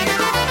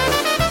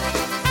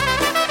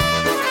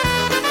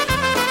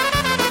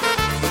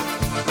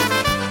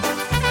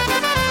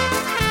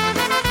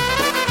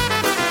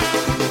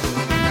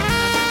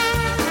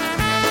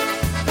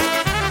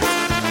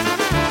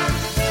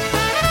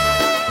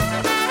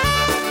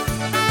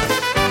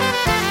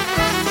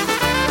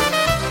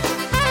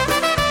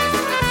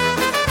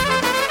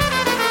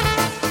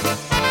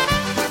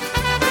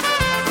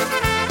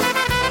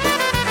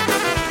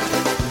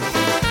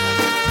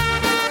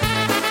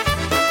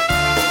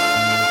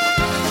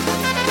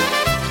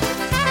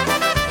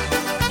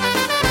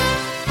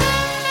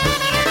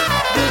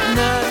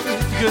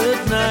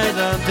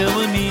 Until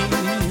we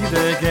meet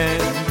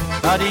again.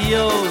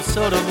 Adios,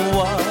 au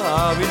revoir,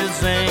 I'll be the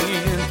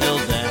same till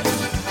then.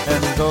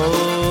 And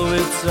though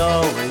it's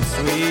always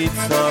sweet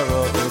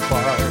sorrow to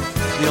part,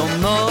 you'll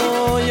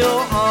know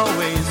you'll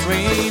always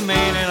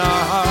remain in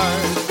our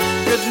hearts.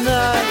 Good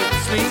night,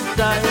 sleep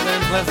tight,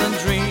 and pleasant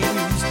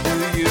dreams to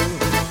you.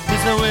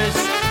 It's a wish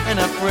and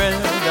a prayer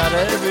that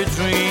every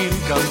dream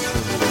comes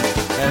true.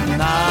 And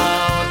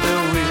now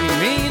till we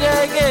meet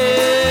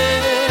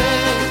again,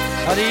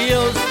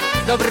 adios,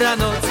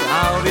 dobranoc,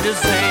 I'll be the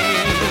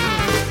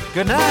same.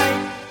 Good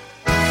night.